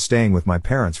daughter and staying with my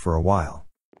parents for a while.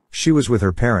 She was with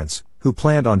her parents, who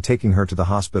planned on taking her to the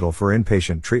hospital for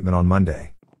inpatient treatment on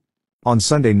Monday. On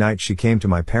Sunday night she came to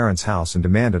my parents' house and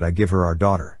demanded I give her our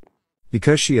daughter.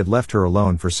 Because she had left her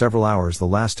alone for several hours the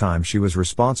last time she was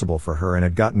responsible for her and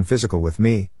had gotten physical with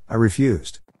me, I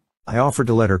refused. I offered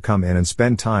to let her come in and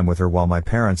spend time with her while my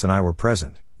parents and I were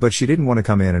present, but she didn't want to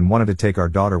come in and wanted to take our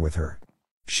daughter with her.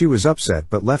 She was upset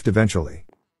but left eventually.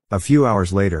 A few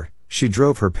hours later, she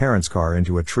drove her parents' car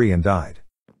into a tree and died.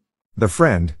 The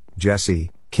friend, Jessie,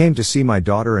 came to see my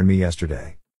daughter and me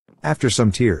yesterday. After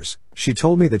some tears, she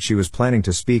told me that she was planning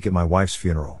to speak at my wife's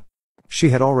funeral.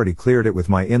 She had already cleared it with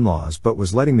my in-laws but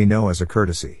was letting me know as a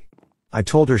courtesy. I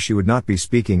told her she would not be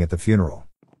speaking at the funeral.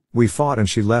 We fought and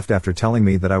she left after telling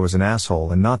me that I was an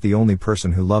asshole and not the only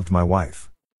person who loved my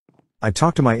wife. I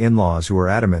talked to my in-laws who were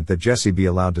adamant that Jessie be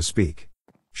allowed to speak.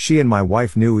 She and my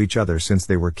wife knew each other since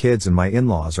they were kids and my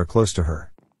in-laws are close to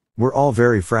her. We're all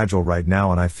very fragile right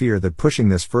now and I fear that pushing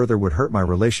this further would hurt my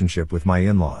relationship with my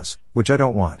in-laws, which I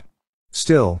don't want.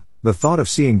 Still, the thought of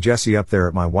seeing Jessie up there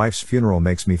at my wife's funeral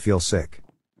makes me feel sick.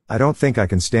 I don't think I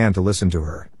can stand to listen to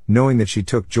her, knowing that she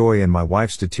took joy in my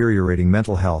wife's deteriorating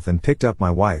mental health and picked up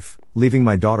my wife, leaving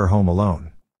my daughter home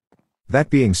alone. That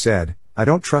being said, I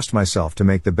don't trust myself to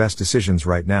make the best decisions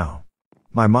right now.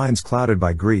 My mind's clouded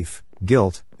by grief,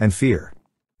 guilt, and fear.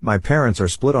 My parents are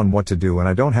split on what to do and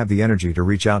I don't have the energy to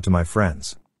reach out to my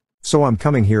friends. So I'm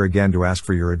coming here again to ask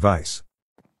for your advice.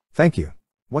 Thank you.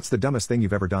 What's the dumbest thing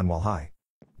you've ever done while high?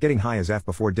 Getting high as F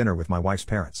before dinner with my wife's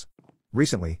parents.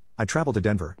 Recently, I traveled to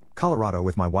Denver, Colorado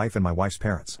with my wife and my wife's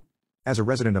parents. As a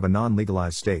resident of a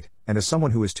non-legalized state, and as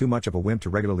someone who is too much of a wimp to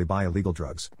regularly buy illegal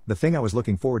drugs, the thing I was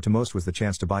looking forward to most was the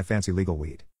chance to buy fancy legal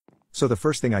weed. So the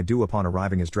first thing I do upon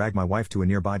arriving is drag my wife to a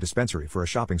nearby dispensary for a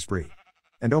shopping spree.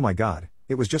 And oh my god,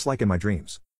 it was just like in my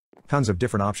dreams. Tons of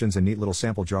different options and neat little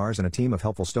sample jars and a team of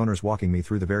helpful stoners walking me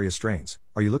through the various strains.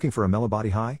 Are you looking for a mellow body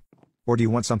high? Or do you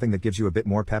want something that gives you a bit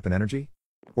more pep and energy?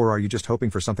 Or are you just hoping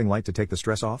for something light to take the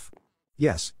stress off?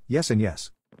 Yes, yes and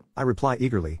yes. I reply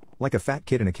eagerly, like a fat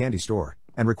kid in a candy store,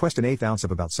 and request an eighth ounce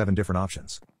of about 7 different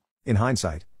options. In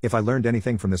hindsight, if I learned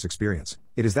anything from this experience,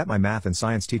 it is that my math and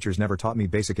science teachers never taught me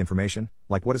basic information,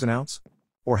 like what is an ounce?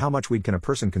 Or how much weed can a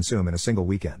person consume in a single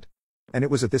weekend? And it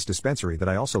was at this dispensary that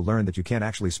I also learned that you can't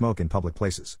actually smoke in public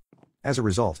places. As a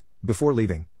result, before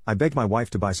leaving, I begged my wife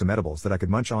to buy some edibles that I could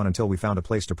munch on until we found a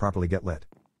place to properly get lit.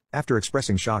 After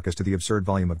expressing shock as to the absurd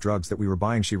volume of drugs that we were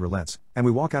buying, she relents, and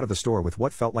we walk out of the store with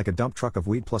what felt like a dump truck of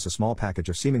weed plus a small package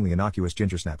of seemingly innocuous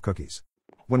ginger snap cookies.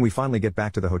 When we finally get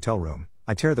back to the hotel room,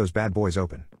 I tear those bad boys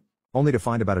open. Only to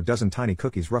find about a dozen tiny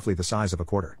cookies roughly the size of a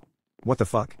quarter. What the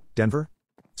fuck, Denver?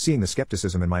 Seeing the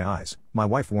skepticism in my eyes, my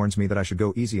wife warns me that I should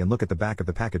go easy and look at the back of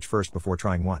the package first before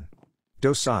trying one.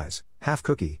 Dose size, half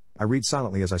cookie, I read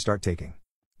silently as I start taking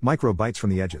micro bites from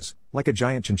the edges, like a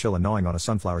giant chinchilla gnawing on a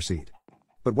sunflower seed.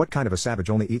 But what kind of a savage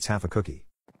only eats half a cookie?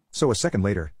 So a second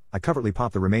later, I covertly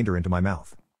pop the remainder into my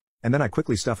mouth. And then I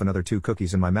quickly stuff another 2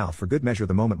 cookies in my mouth for good measure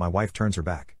the moment my wife turns her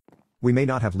back. We may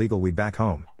not have legal weed back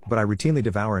home, but I routinely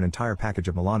devour an entire package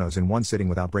of Milanos in one sitting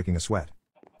without breaking a sweat.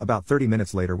 About 30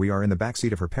 minutes later we are in the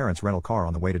backseat of her parents' rental car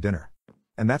on the way to dinner.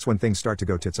 And that's when things start to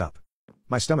go tits up.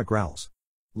 My stomach growls.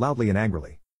 Loudly and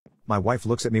angrily. My wife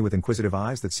looks at me with inquisitive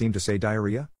eyes that seem to say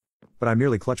diarrhea. But I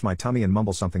merely clutch my tummy and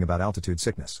mumble something about altitude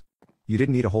sickness. You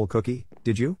didn't eat a whole cookie,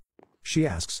 did you? She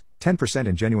asks, 10%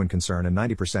 in genuine concern and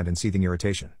 90% in seething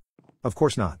irritation. Of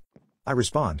course not. I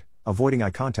respond, avoiding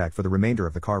eye contact for the remainder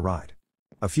of the car ride.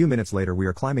 A few minutes later we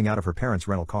are climbing out of her parents'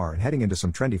 rental car and heading into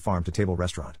some trendy farm-to-table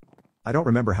restaurant. I don't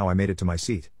remember how I made it to my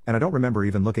seat, and I don't remember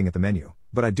even looking at the menu,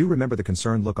 but I do remember the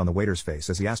concerned look on the waiter's face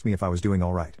as he asked me if I was doing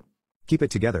all right. Keep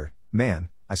it together, man,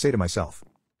 I say to myself.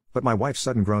 But my wife's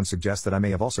sudden groan suggests that I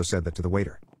may have also said that to the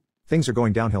waiter. Things are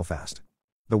going downhill fast.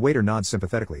 The waiter nods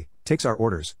sympathetically, takes our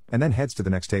orders, and then heads to the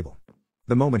next table.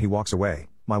 The moment he walks away,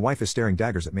 my wife is staring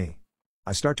daggers at me.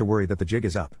 I start to worry that the jig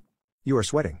is up. You are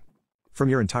sweating. From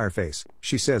your entire face,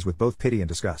 she says with both pity and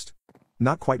disgust.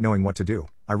 Not quite knowing what to do,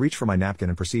 I reach for my napkin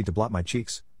and proceed to blot my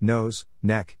cheeks, nose,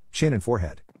 neck, chin and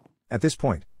forehead. At this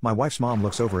point, my wife's mom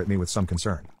looks over at me with some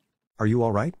concern. Are you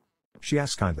all right? She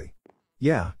asks kindly.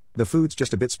 Yeah, the food's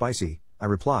just a bit spicy, I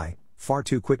reply, far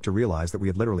too quick to realize that we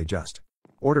had literally just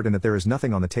ordered and that there is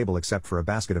nothing on the table except for a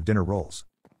basket of dinner rolls.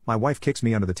 My wife kicks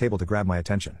me under the table to grab my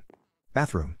attention.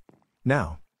 Bathroom.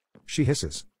 Now. She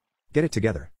hisses. Get it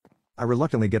together. I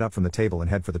reluctantly get up from the table and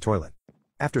head for the toilet.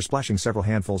 After splashing several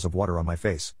handfuls of water on my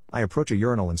face, I approach a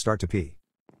urinal and start to pee.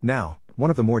 Now, one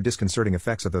of the more disconcerting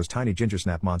effects of those tiny ginger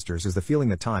snap monsters is the feeling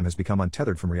that time has become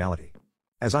untethered from reality.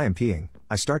 As I am peeing,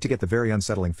 I start to get the very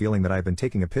unsettling feeling that I have been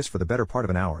taking a piss for the better part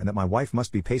of an hour and that my wife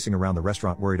must be pacing around the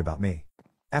restaurant worried about me.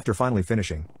 After finally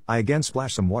finishing, I again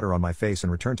splash some water on my face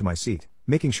and return to my seat,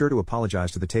 making sure to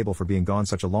apologize to the table for being gone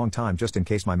such a long time just in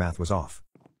case my math was off.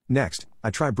 Next, I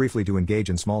try briefly to engage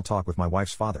in small talk with my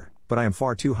wife's father, but I am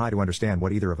far too high to understand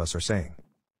what either of us are saying.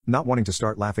 Not wanting to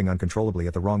start laughing uncontrollably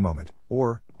at the wrong moment,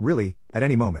 or, really, at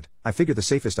any moment, I figure the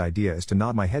safest idea is to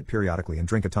nod my head periodically and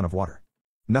drink a ton of water.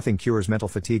 Nothing cures mental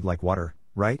fatigue like water,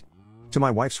 right? To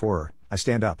my wife's horror, I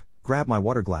stand up, grab my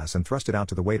water glass and thrust it out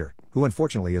to the waiter, who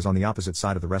unfortunately is on the opposite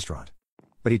side of the restaurant.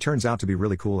 But he turns out to be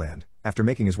really cool and, after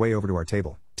making his way over to our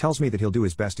table, tells me that he'll do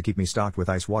his best to keep me stocked with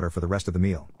ice water for the rest of the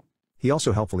meal. He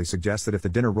also helpfully suggests that if the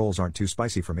dinner rolls aren't too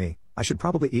spicy for me, I should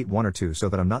probably eat one or two so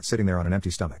that I'm not sitting there on an empty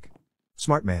stomach.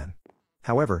 Smart man.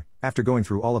 However, after going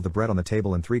through all of the bread on the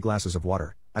table and 3 glasses of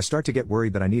water, I start to get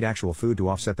worried that I need actual food to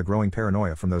offset the growing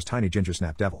paranoia from those tiny ginger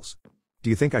snap devils. Do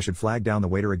you think I should flag down the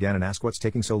waiter again and ask what's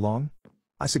taking so long?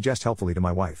 I suggest helpfully to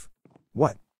my wife.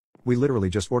 What? We literally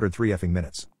just ordered 3 effing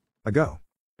minutes ago.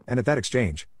 And at that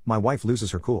exchange, my wife loses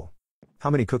her cool.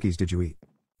 How many cookies did you eat?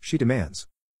 She demands.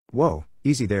 Whoa,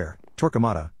 easy there,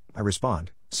 Torquemada, I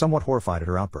respond, somewhat horrified at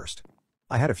her outburst.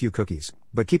 I had a few cookies,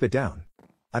 but keep it down.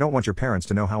 I don't want your parents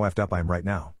to know how effed up I am right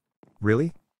now.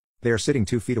 Really? They are sitting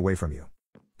 2 feet away from you.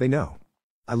 They know.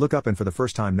 I look up and for the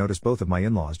first time notice both of my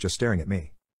in-laws just staring at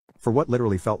me. For what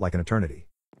literally felt like an eternity.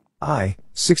 I,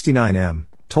 69M,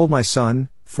 told my son,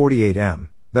 48M,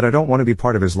 that I don't want to be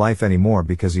part of his life anymore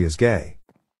because he is gay.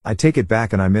 I take it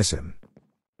back and I miss him.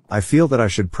 I feel that I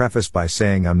should preface by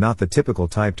saying I'm not the typical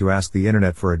type to ask the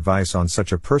internet for advice on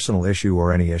such a personal issue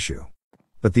or any issue.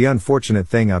 But the unfortunate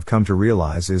thing I've come to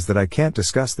realize is that I can't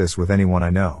discuss this with anyone I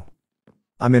know.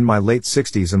 I'm in my late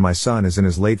 60s and my son is in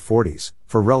his late 40s,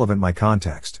 for relevant my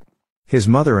context. His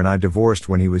mother and I divorced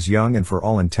when he was young and for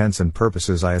all intents and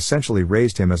purposes I essentially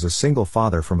raised him as a single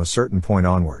father from a certain point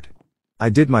onward. I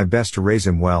did my best to raise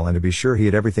him well and to be sure he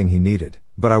had everything he needed,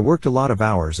 but I worked a lot of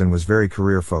hours and was very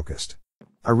career focused.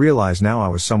 I realize now I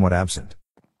was somewhat absent.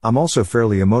 I'm also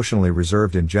fairly emotionally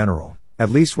reserved in general, at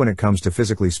least when it comes to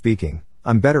physically speaking.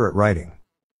 I'm better at writing.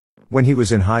 When he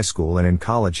was in high school and in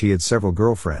college he had several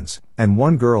girlfriends, and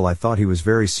one girl I thought he was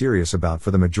very serious about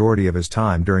for the majority of his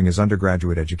time during his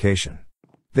undergraduate education.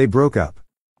 They broke up.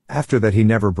 After that he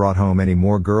never brought home any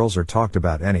more girls or talked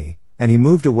about any, and he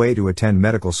moved away to attend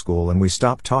medical school and we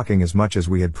stopped talking as much as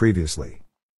we had previously.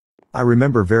 I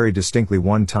remember very distinctly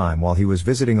one time while he was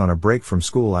visiting on a break from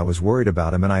school I was worried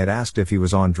about him and I had asked if he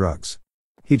was on drugs.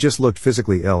 He just looked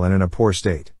physically ill and in a poor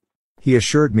state. He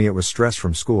assured me it was stress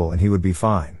from school and he would be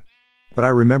fine. But I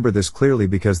remember this clearly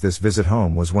because this visit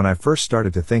home was when I first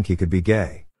started to think he could be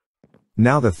gay.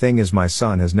 Now the thing is my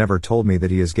son has never told me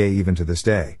that he is gay even to this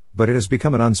day, but it has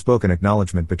become an unspoken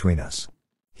acknowledgement between us.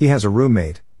 He has a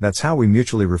roommate, that's how we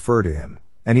mutually refer to him,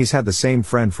 and he's had the same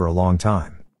friend for a long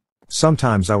time.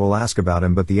 Sometimes I will ask about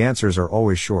him but the answers are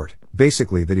always short,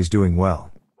 basically that he's doing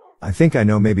well. I think I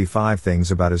know maybe 5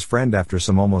 things about his friend after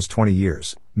some almost 20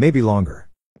 years, maybe longer.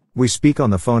 We speak on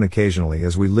the phone occasionally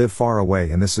as we live far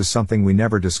away and this is something we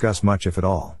never discuss much if at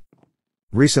all.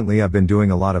 Recently I've been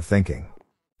doing a lot of thinking.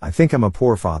 I think I'm a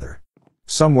poor father.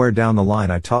 Somewhere down the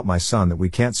line I taught my son that we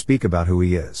can't speak about who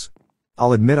he is.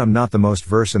 I'll admit I'm not the most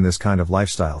versed in this kind of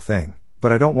lifestyle thing,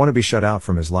 but I don't want to be shut out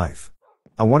from his life.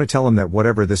 I want to tell him that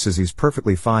whatever this is he's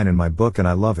perfectly fine in my book and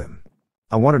I love him.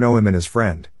 I want to know him and his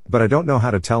friend, but I don't know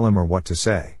how to tell him or what to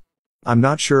say. I'm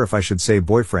not sure if I should say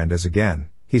boyfriend as again,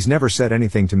 he's never said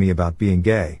anything to me about being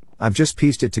gay, I've just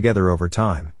pieced it together over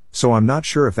time, so I'm not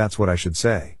sure if that's what I should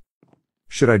say.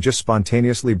 Should I just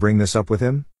spontaneously bring this up with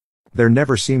him? There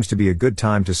never seems to be a good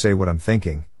time to say what I'm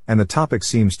thinking, and the topic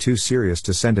seems too serious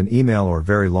to send an email or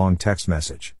very long text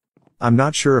message. I'm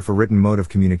not sure if a written mode of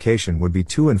communication would be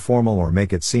too informal or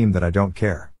make it seem that I don't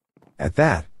care. At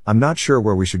that, I'm not sure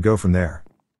where we should go from there.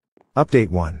 Update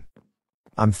 1.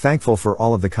 I'm thankful for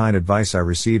all of the kind advice I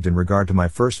received in regard to my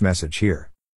first message here.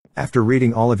 After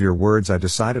reading all of your words I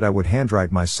decided I would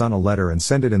handwrite my son a letter and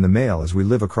send it in the mail as we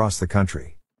live across the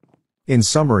country. In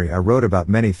summary I wrote about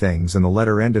many things and the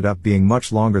letter ended up being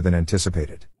much longer than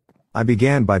anticipated. I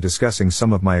began by discussing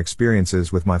some of my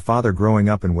experiences with my father growing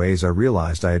up in ways I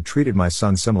realized I had treated my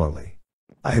son similarly.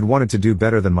 I had wanted to do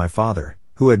better than my father,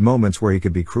 who had moments where he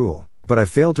could be cruel, but I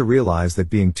failed to realize that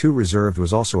being too reserved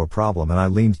was also a problem and I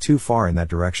leaned too far in that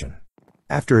direction.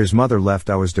 After his mother left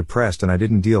I was depressed and I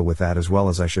didn't deal with that as well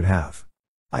as I should have.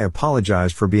 I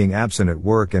apologized for being absent at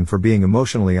work and for being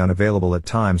emotionally unavailable at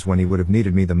times when he would have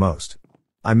needed me the most.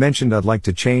 I mentioned I'd like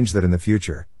to change that in the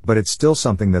future, but it's still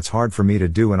something that's hard for me to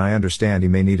do and I understand he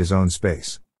may need his own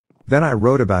space. Then I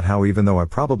wrote about how even though I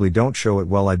probably don't show it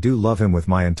well I do love him with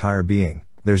my entire being,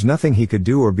 there's nothing he could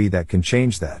do or be that can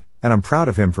change that, and I'm proud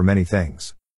of him for many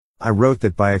things. I wrote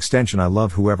that by extension I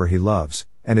love whoever he loves,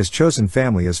 and his chosen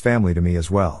family is family to me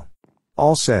as well.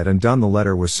 All said and done the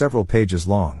letter was several pages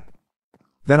long.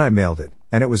 Then I mailed it,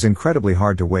 and it was incredibly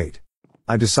hard to wait.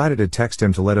 I decided to text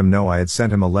him to let him know I had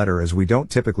sent him a letter as we don't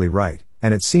typically write,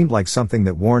 and it seemed like something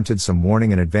that warranted some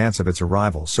warning in advance of its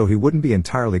arrival so he wouldn't be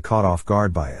entirely caught off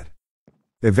guard by it.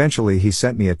 Eventually he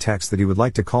sent me a text that he would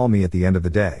like to call me at the end of the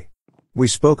day. We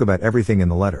spoke about everything in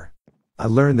the letter. I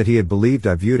learned that he had believed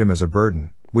I viewed him as a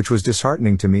burden, which was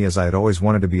disheartening to me as I had always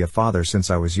wanted to be a father since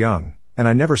I was young, and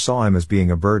I never saw him as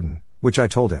being a burden, which I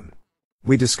told him.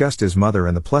 We discussed his mother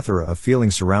and the plethora of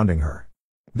feelings surrounding her.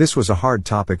 This was a hard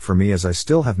topic for me as I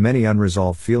still have many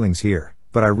unresolved feelings here,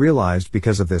 but I realized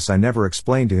because of this I never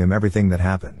explained to him everything that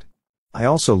happened. I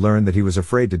also learned that he was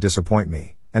afraid to disappoint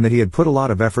me, and that he had put a lot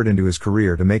of effort into his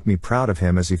career to make me proud of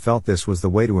him as he felt this was the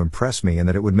way to impress me and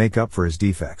that it would make up for his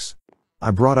defects. I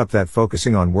brought up that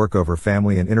focusing on work over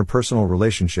family and interpersonal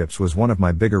relationships was one of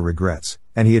my bigger regrets,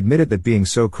 and he admitted that being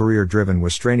so career-driven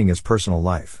was straining his personal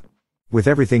life. With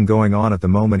everything going on at the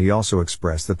moment, he also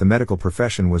expressed that the medical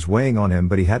profession was weighing on him,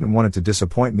 but he hadn't wanted to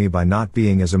disappoint me by not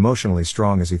being as emotionally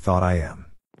strong as he thought I am.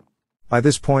 By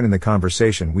this point in the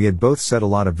conversation, we had both said a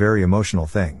lot of very emotional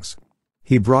things.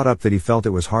 He brought up that he felt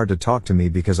it was hard to talk to me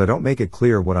because I don't make it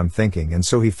clear what I'm thinking, and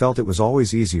so he felt it was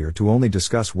always easier to only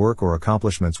discuss work or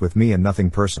accomplishments with me and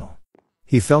nothing personal.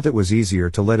 He felt it was easier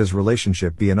to let his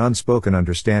relationship be an unspoken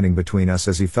understanding between us,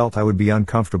 as he felt I would be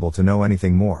uncomfortable to know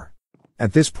anything more.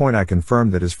 At this point I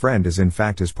confirmed that his friend is in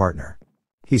fact his partner.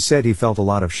 He said he felt a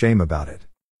lot of shame about it.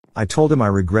 I told him I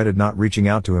regretted not reaching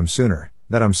out to him sooner,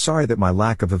 that I'm sorry that my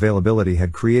lack of availability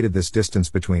had created this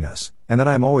distance between us, and that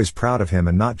I'm always proud of him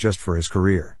and not just for his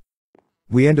career.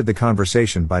 We ended the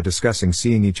conversation by discussing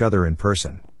seeing each other in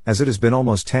person, as it has been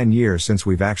almost 10 years since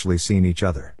we've actually seen each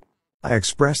other. I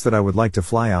expressed that I would like to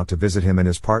fly out to visit him and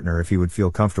his partner if he would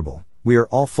feel comfortable. We are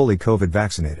all fully COVID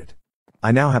vaccinated.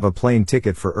 I now have a plane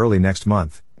ticket for early next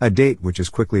month, a date which is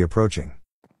quickly approaching.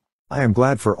 I am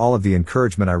glad for all of the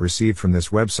encouragement I received from this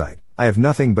website. I have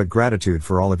nothing but gratitude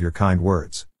for all of your kind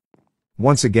words.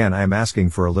 Once again I am asking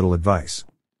for a little advice.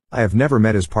 I have never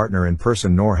met his partner in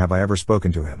person, nor have I ever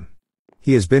spoken to him.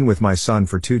 He has been with my son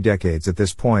for 2 decades at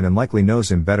this point and likely knows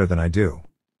him better than I do.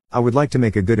 I would like to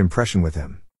make a good impression with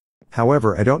him.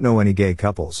 However, I don't know any gay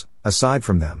couples, aside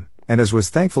from them. And as was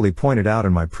thankfully pointed out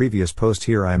in my previous post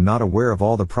here, I am not aware of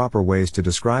all the proper ways to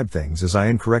describe things, as I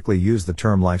incorrectly use the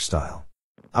term lifestyle.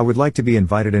 I would like to be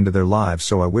invited into their lives,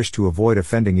 so I wish to avoid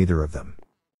offending either of them.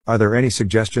 Are there any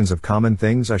suggestions of common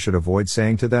things I should avoid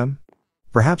saying to them?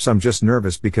 Perhaps I'm just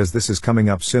nervous because this is coming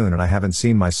up soon and I haven't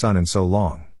seen my son in so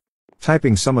long.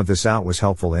 Typing some of this out was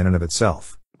helpful in and of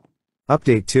itself.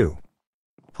 Update 2.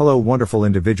 Hello wonderful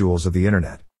individuals of the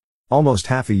internet. Almost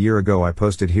half a year ago I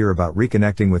posted here about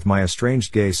reconnecting with my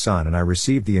estranged gay son, and I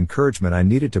received the encouragement I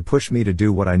needed to push me to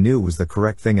do what I knew was the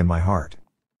correct thing in my heart.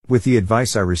 With the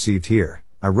advice I received here,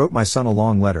 I wrote my son a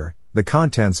long letter, the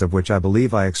contents of which I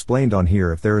believe I explained on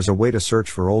here. If there is a way to search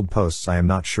for old posts, I am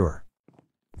not sure.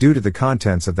 Due to the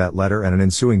contents of that letter and an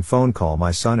ensuing phone call,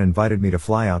 my son invited me to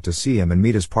fly out to see him and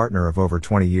meet his partner of over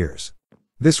 20 years.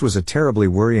 This was a terribly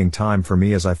worrying time for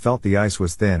me, as I felt the ice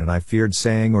was thin and I feared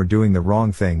saying or doing the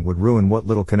wrong thing would ruin what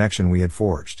little connection we had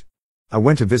forged. I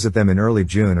went to visit them in early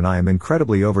June and I am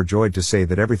incredibly overjoyed to say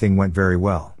that everything went very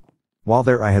well. While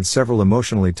there I had several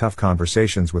emotionally tough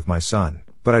conversations with my son,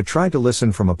 but I tried to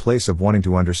listen from a place of wanting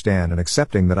to understand and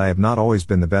accepting that I have not always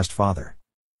been the best father.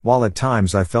 While at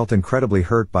times I felt incredibly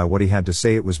hurt by what he had to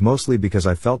say, it was mostly because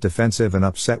I felt defensive and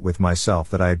upset with myself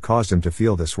that I had caused him to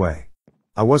feel this way.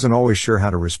 I wasn't always sure how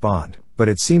to respond, but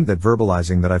it seemed that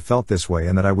verbalizing that I felt this way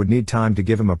and that I would need time to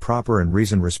give him a proper and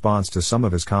reasoned response to some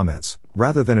of his comments,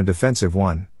 rather than a defensive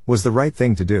one, was the right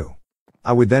thing to do.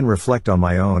 I would then reflect on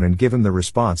my own and give him the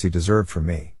response he deserved from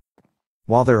me.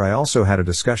 While there I also had a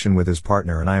discussion with his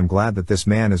partner, and I am glad that this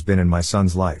man has been in my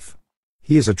son's life.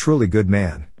 He is a truly good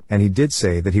man, and he did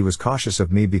say that he was cautious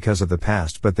of me because of the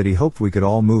past, but that he hoped we could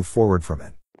all move forward from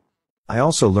it. I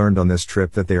also learned on this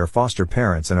trip that they are foster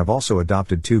parents and have also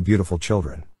adopted 2 beautiful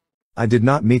children. I did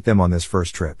not meet them on this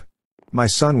first trip. My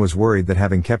son was worried that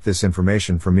having kept this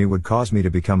information from me would cause me to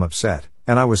become upset,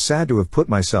 and I was sad to have put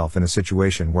myself in a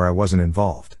situation where I wasn't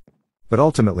involved. But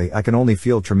ultimately I can only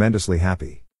feel tremendously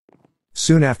happy.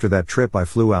 Soon after that trip I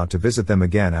flew out to visit them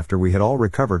again after we had all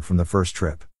recovered from the first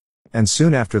trip. And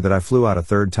soon after that I flew out a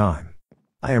 3rd time.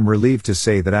 I am relieved to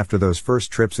say that after those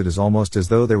first trips it is almost as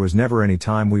though there was never any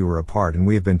time we were apart, and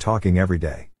we have been talking every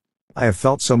day. I have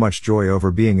felt so much joy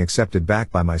over being accepted back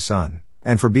by my son,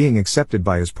 and for being accepted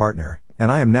by his partner,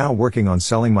 and I am now working on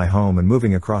selling my home and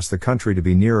moving across the country to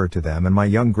be nearer to them and my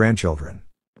young grandchildren.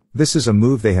 This is a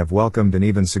move they have welcomed and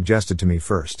even suggested to me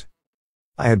first.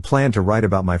 I had planned to write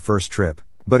about my first trip,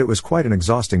 but it was quite an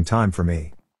exhausting time for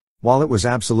me. While it was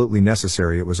absolutely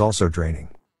necessary, it was also draining.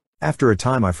 After a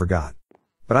time I forgot.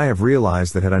 But I have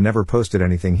realized that had I never posted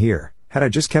anything here, had I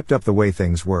just kept up the way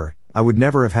things were, I would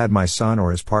never have had my son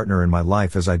or his partner in my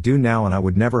life as I do now, and I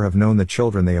would never have known the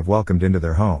children they have welcomed into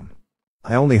their home.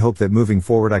 I only hope that moving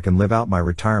forward I can live out my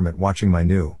retirement watching my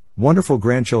new, wonderful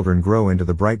grandchildren grow into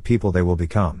the bright people they will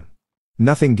become.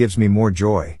 Nothing gives me more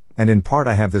joy, and in part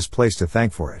I have this place to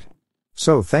thank for it.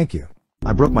 So thank you.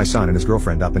 I broke my son and his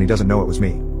girlfriend up and he doesn't know it was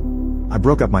me. I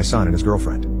broke up my son and his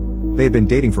girlfriend. They had been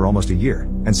dating for almost a year,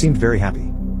 and seemed very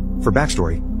happy. For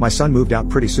backstory, my son moved out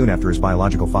pretty soon after his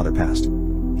biological father passed.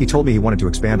 He told me he wanted to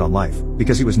expand on life,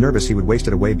 because he was nervous he would waste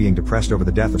it away being depressed over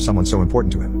the death of someone so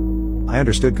important to him. I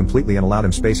understood completely and allowed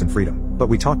him space and freedom, but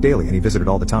we talked daily and he visited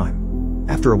all the time.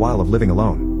 After a while of living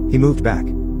alone, he moved back.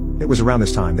 It was around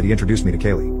this time that he introduced me to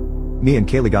Kaylee. Me and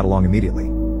Kaylee got along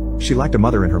immediately. She lacked a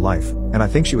mother in her life, and I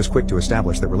think she was quick to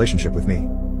establish that relationship with me.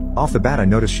 Off the bat I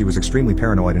noticed she was extremely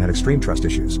paranoid and had extreme trust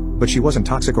issues, but she wasn't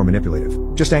toxic or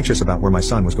manipulative, just anxious about where my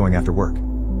son was going after work.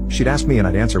 She'd ask me and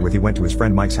I'd answer with he went to his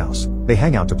friend Mike's house. They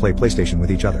hang out to play PlayStation with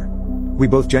each other. We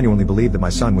both genuinely believed that my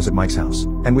son was at Mike's house,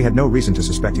 and we had no reason to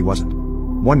suspect he wasn't.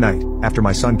 One night, after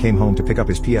my son came home to pick up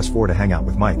his PS4 to hang out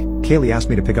with Mike, Kaylee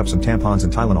asked me to pick up some tampons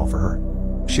and Tylenol for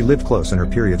her. She lived close and her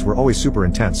periods were always super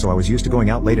intense, so I was used to going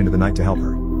out late into the night to help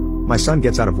her. My son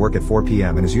gets out of work at 4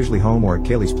 p.m. and is usually home or at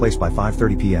Kaylee's place by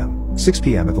 5:30 p.m., 6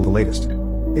 p.m. at the latest.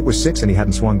 It was 6 and he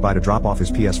hadn't swung by to drop off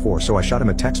his PS4, so I shot him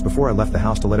a text before I left the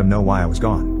house to let him know why I was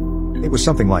gone. It was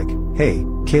something like, "Hey,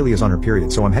 Kaylee is on her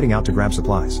period, so I'm heading out to grab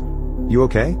supplies. You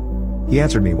okay?" He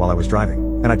answered me while I was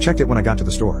driving, and I checked it when I got to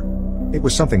the store. It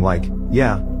was something like,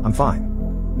 "Yeah, I'm fine.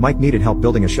 Mike needed help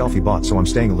building a shelf he bought, so I'm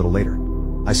staying a little later."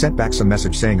 I sent back some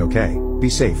message saying okay, be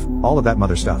safe, all of that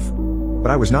mother stuff.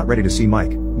 But I was not ready to see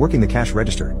Mike, working the cash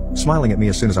register, smiling at me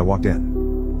as soon as I walked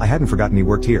in. I hadn't forgotten he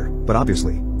worked here, but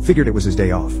obviously, figured it was his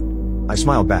day off. I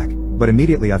smiled back, but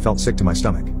immediately I felt sick to my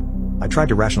stomach. I tried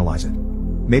to rationalize it.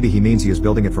 Maybe he means he is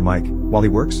building it for Mike, while he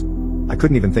works? I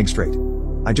couldn't even think straight.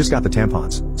 I just got the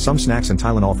tampons, some snacks and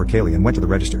Tylenol for Kaylee and went to the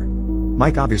register.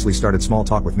 Mike obviously started small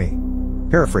talk with me.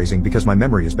 Paraphrasing because my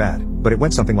memory is bad, but it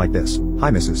went something like this.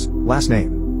 "Hi Mrs. Last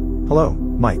name." "Hello,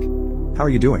 Mike. How are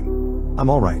you doing?" "I'm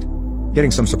alright.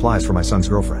 Getting some supplies for my son's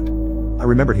girlfriend." I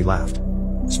remembered he laughed.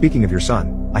 "Speaking of your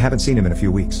son, I haven't seen him in a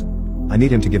few weeks. I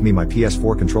need him to give me my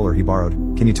PS4 controller he borrowed,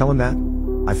 can you tell him that?"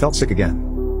 I felt sick again.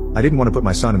 I didn't want to put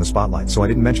my son in the spotlight, so I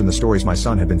didn't mention the stories my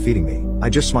son had been feeding me. I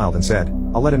just smiled and said,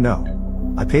 "I'll let him know."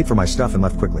 I paid for my stuff and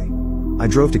left quickly. I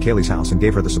drove to Kaylee's house and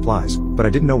gave her the supplies, but I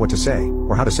didn't know what to say,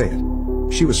 or how to say it.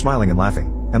 She was smiling and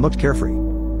laughing, and looked carefree.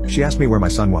 She asked me where my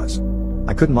son was.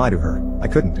 I couldn't lie to her, I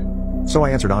couldn't. So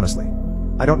I answered honestly.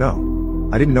 "I don't know.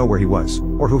 I didn't know where he was,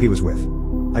 or who he was with.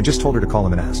 I just told her to call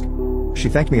him and ask." She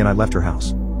thanked me and I left her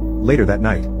house. Later that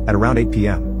night, at around 8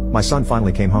 p.m., my son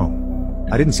finally came home.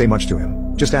 I didn't say much to him,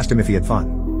 just asked him if he had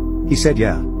fun. He said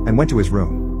yeah, and went to his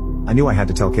room. I knew I had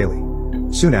to tell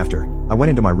Kaylee. Soon after, I went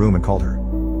into my room and called her.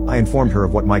 I informed her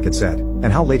of what Mike had said,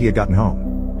 and how late he had gotten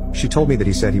home. She told me that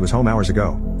he said he was home hours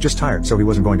ago, just tired so he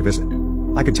wasn't going to visit.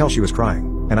 I could tell she was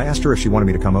crying, and I asked her if she wanted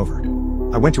me to come over.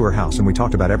 I went to her house and we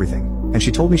talked about everything, and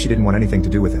she told me she didn't want anything to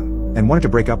do with him, and wanted to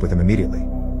break up with him immediately.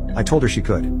 I told her she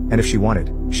could, and if she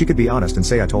wanted, she could be honest and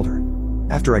say I told her.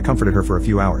 After I comforted her for a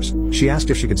few hours, she asked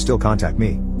if she could still contact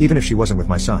me, even if she wasn't with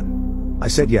my son. I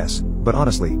said yes, but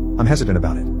honestly, I'm hesitant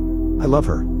about it. I love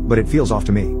her, but it feels off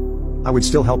to me. I would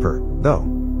still help her, though.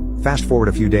 Fast forward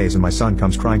a few days and my son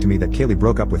comes crying to me that Kaylee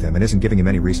broke up with him and isn't giving him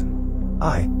any reason.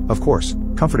 I, of course,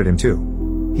 comforted him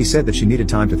too. He said that she needed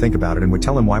time to think about it and would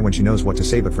tell him why when she knows what to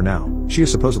say, but for now, she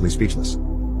is supposedly speechless.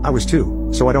 I was too,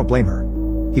 so I don't blame her.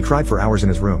 He cried for hours in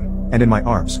his room, and in my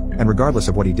arms, and regardless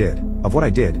of what he did, of what I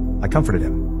did, I comforted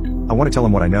him. I want to tell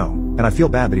him what I know, and I feel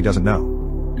bad that he doesn't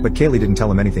know. But Kaylee didn't tell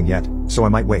him anything yet, so I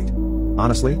might wait.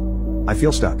 Honestly, I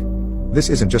feel stuck. This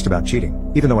isn't just about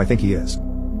cheating, even though I think he is.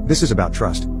 This is about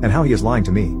trust, and how he is lying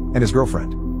to me, and his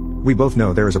girlfriend. We both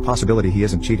know there is a possibility he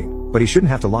isn't cheating, but he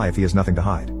shouldn't have to lie if he has nothing to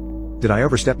hide. Did I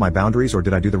overstep my boundaries or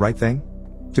did I do the right thing?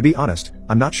 To be honest,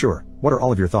 I'm not sure. What are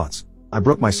all of your thoughts? I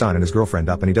broke my son and his girlfriend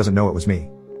up and he doesn't know it was me.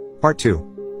 Part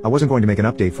 2. I wasn't going to make an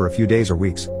update for a few days or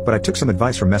weeks, but I took some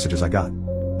advice from messages I got.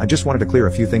 I just wanted to clear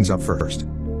a few things up first.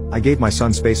 I gave my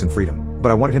son space and freedom,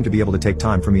 but I wanted him to be able to take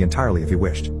time for me entirely if he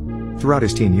wished. Throughout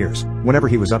his teen years, whenever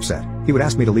he was upset, he would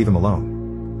ask me to leave him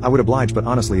alone. I would oblige, but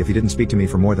honestly if he didn't speak to me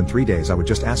for more than 3 days I would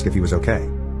just ask if he was okay.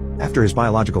 After his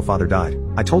biological father died,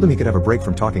 I told him he could have a break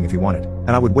from talking if he wanted,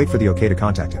 and I would wait for the okay to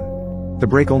contact him. The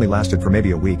break only lasted for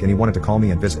maybe a week and he wanted to call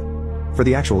me and visit. For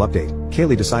the actual update,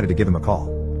 Kaylee decided to give him a call.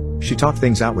 She talked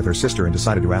things out with her sister and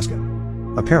decided to ask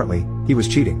him. Apparently, he was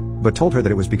cheating, but told her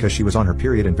that it was because she was on her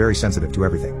period and very sensitive to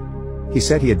everything. He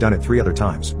said he had done it 3 other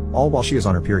times, all while she is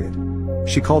on her period.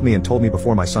 She called me and told me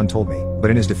before my son told me, but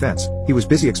in his defense, he was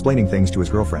busy explaining things to his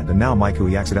girlfriend and now Mike, who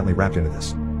he accidentally wrapped into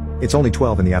this. It's only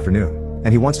 12 in the afternoon,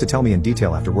 and he wants to tell me in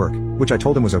detail after work, which I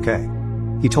told him was okay.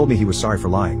 He told me he was sorry for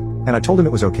lying, and I told him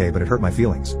it was okay but it hurt my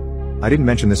feelings. I didn't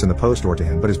mention this in the post or to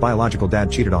him, but his biological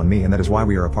dad cheated on me and that is why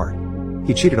we are apart.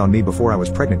 He cheated on me before I was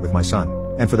pregnant with my son,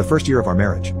 And for the first year of our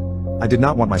marriage. I did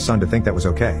not want my son to think that was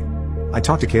okay. I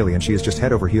talked to Kaylee and she is just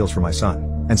head over heels for my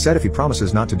son, and said if he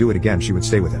promises not to do it again she would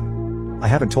stay with him. I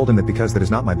haven't told him that because that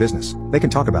is not my business, they can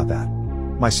talk about that.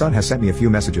 My son has sent me a few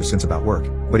messages since about work,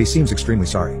 but he seems extremely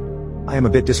sorry. I am a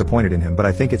bit disappointed in him, but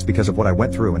I think it's because of what I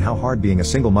went through and how hard being a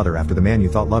single mother after the man you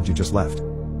thought loved you just left.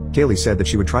 Kaylee said that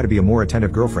she would try to be a more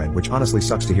attentive girlfriend, which honestly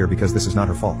sucks to hear because this is not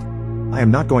her fault. I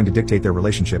am not going to dictate their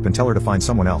relationship and tell her to find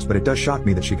someone else, but it does shock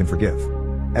me that she can forgive.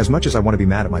 As much as I want to be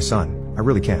mad at my son, I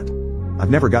really can't. I've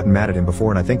never gotten mad at him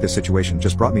before, and I think this situation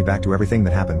just brought me back to everything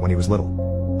that happened when he was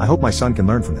little. I hope my son can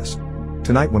learn from this.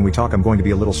 Tonight when we talk I'm going to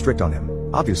be a little strict on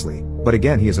him, obviously, but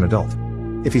again he is an adult.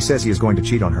 If he says he is going to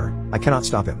cheat on her, I cannot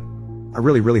stop him. I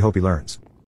really hope he learns.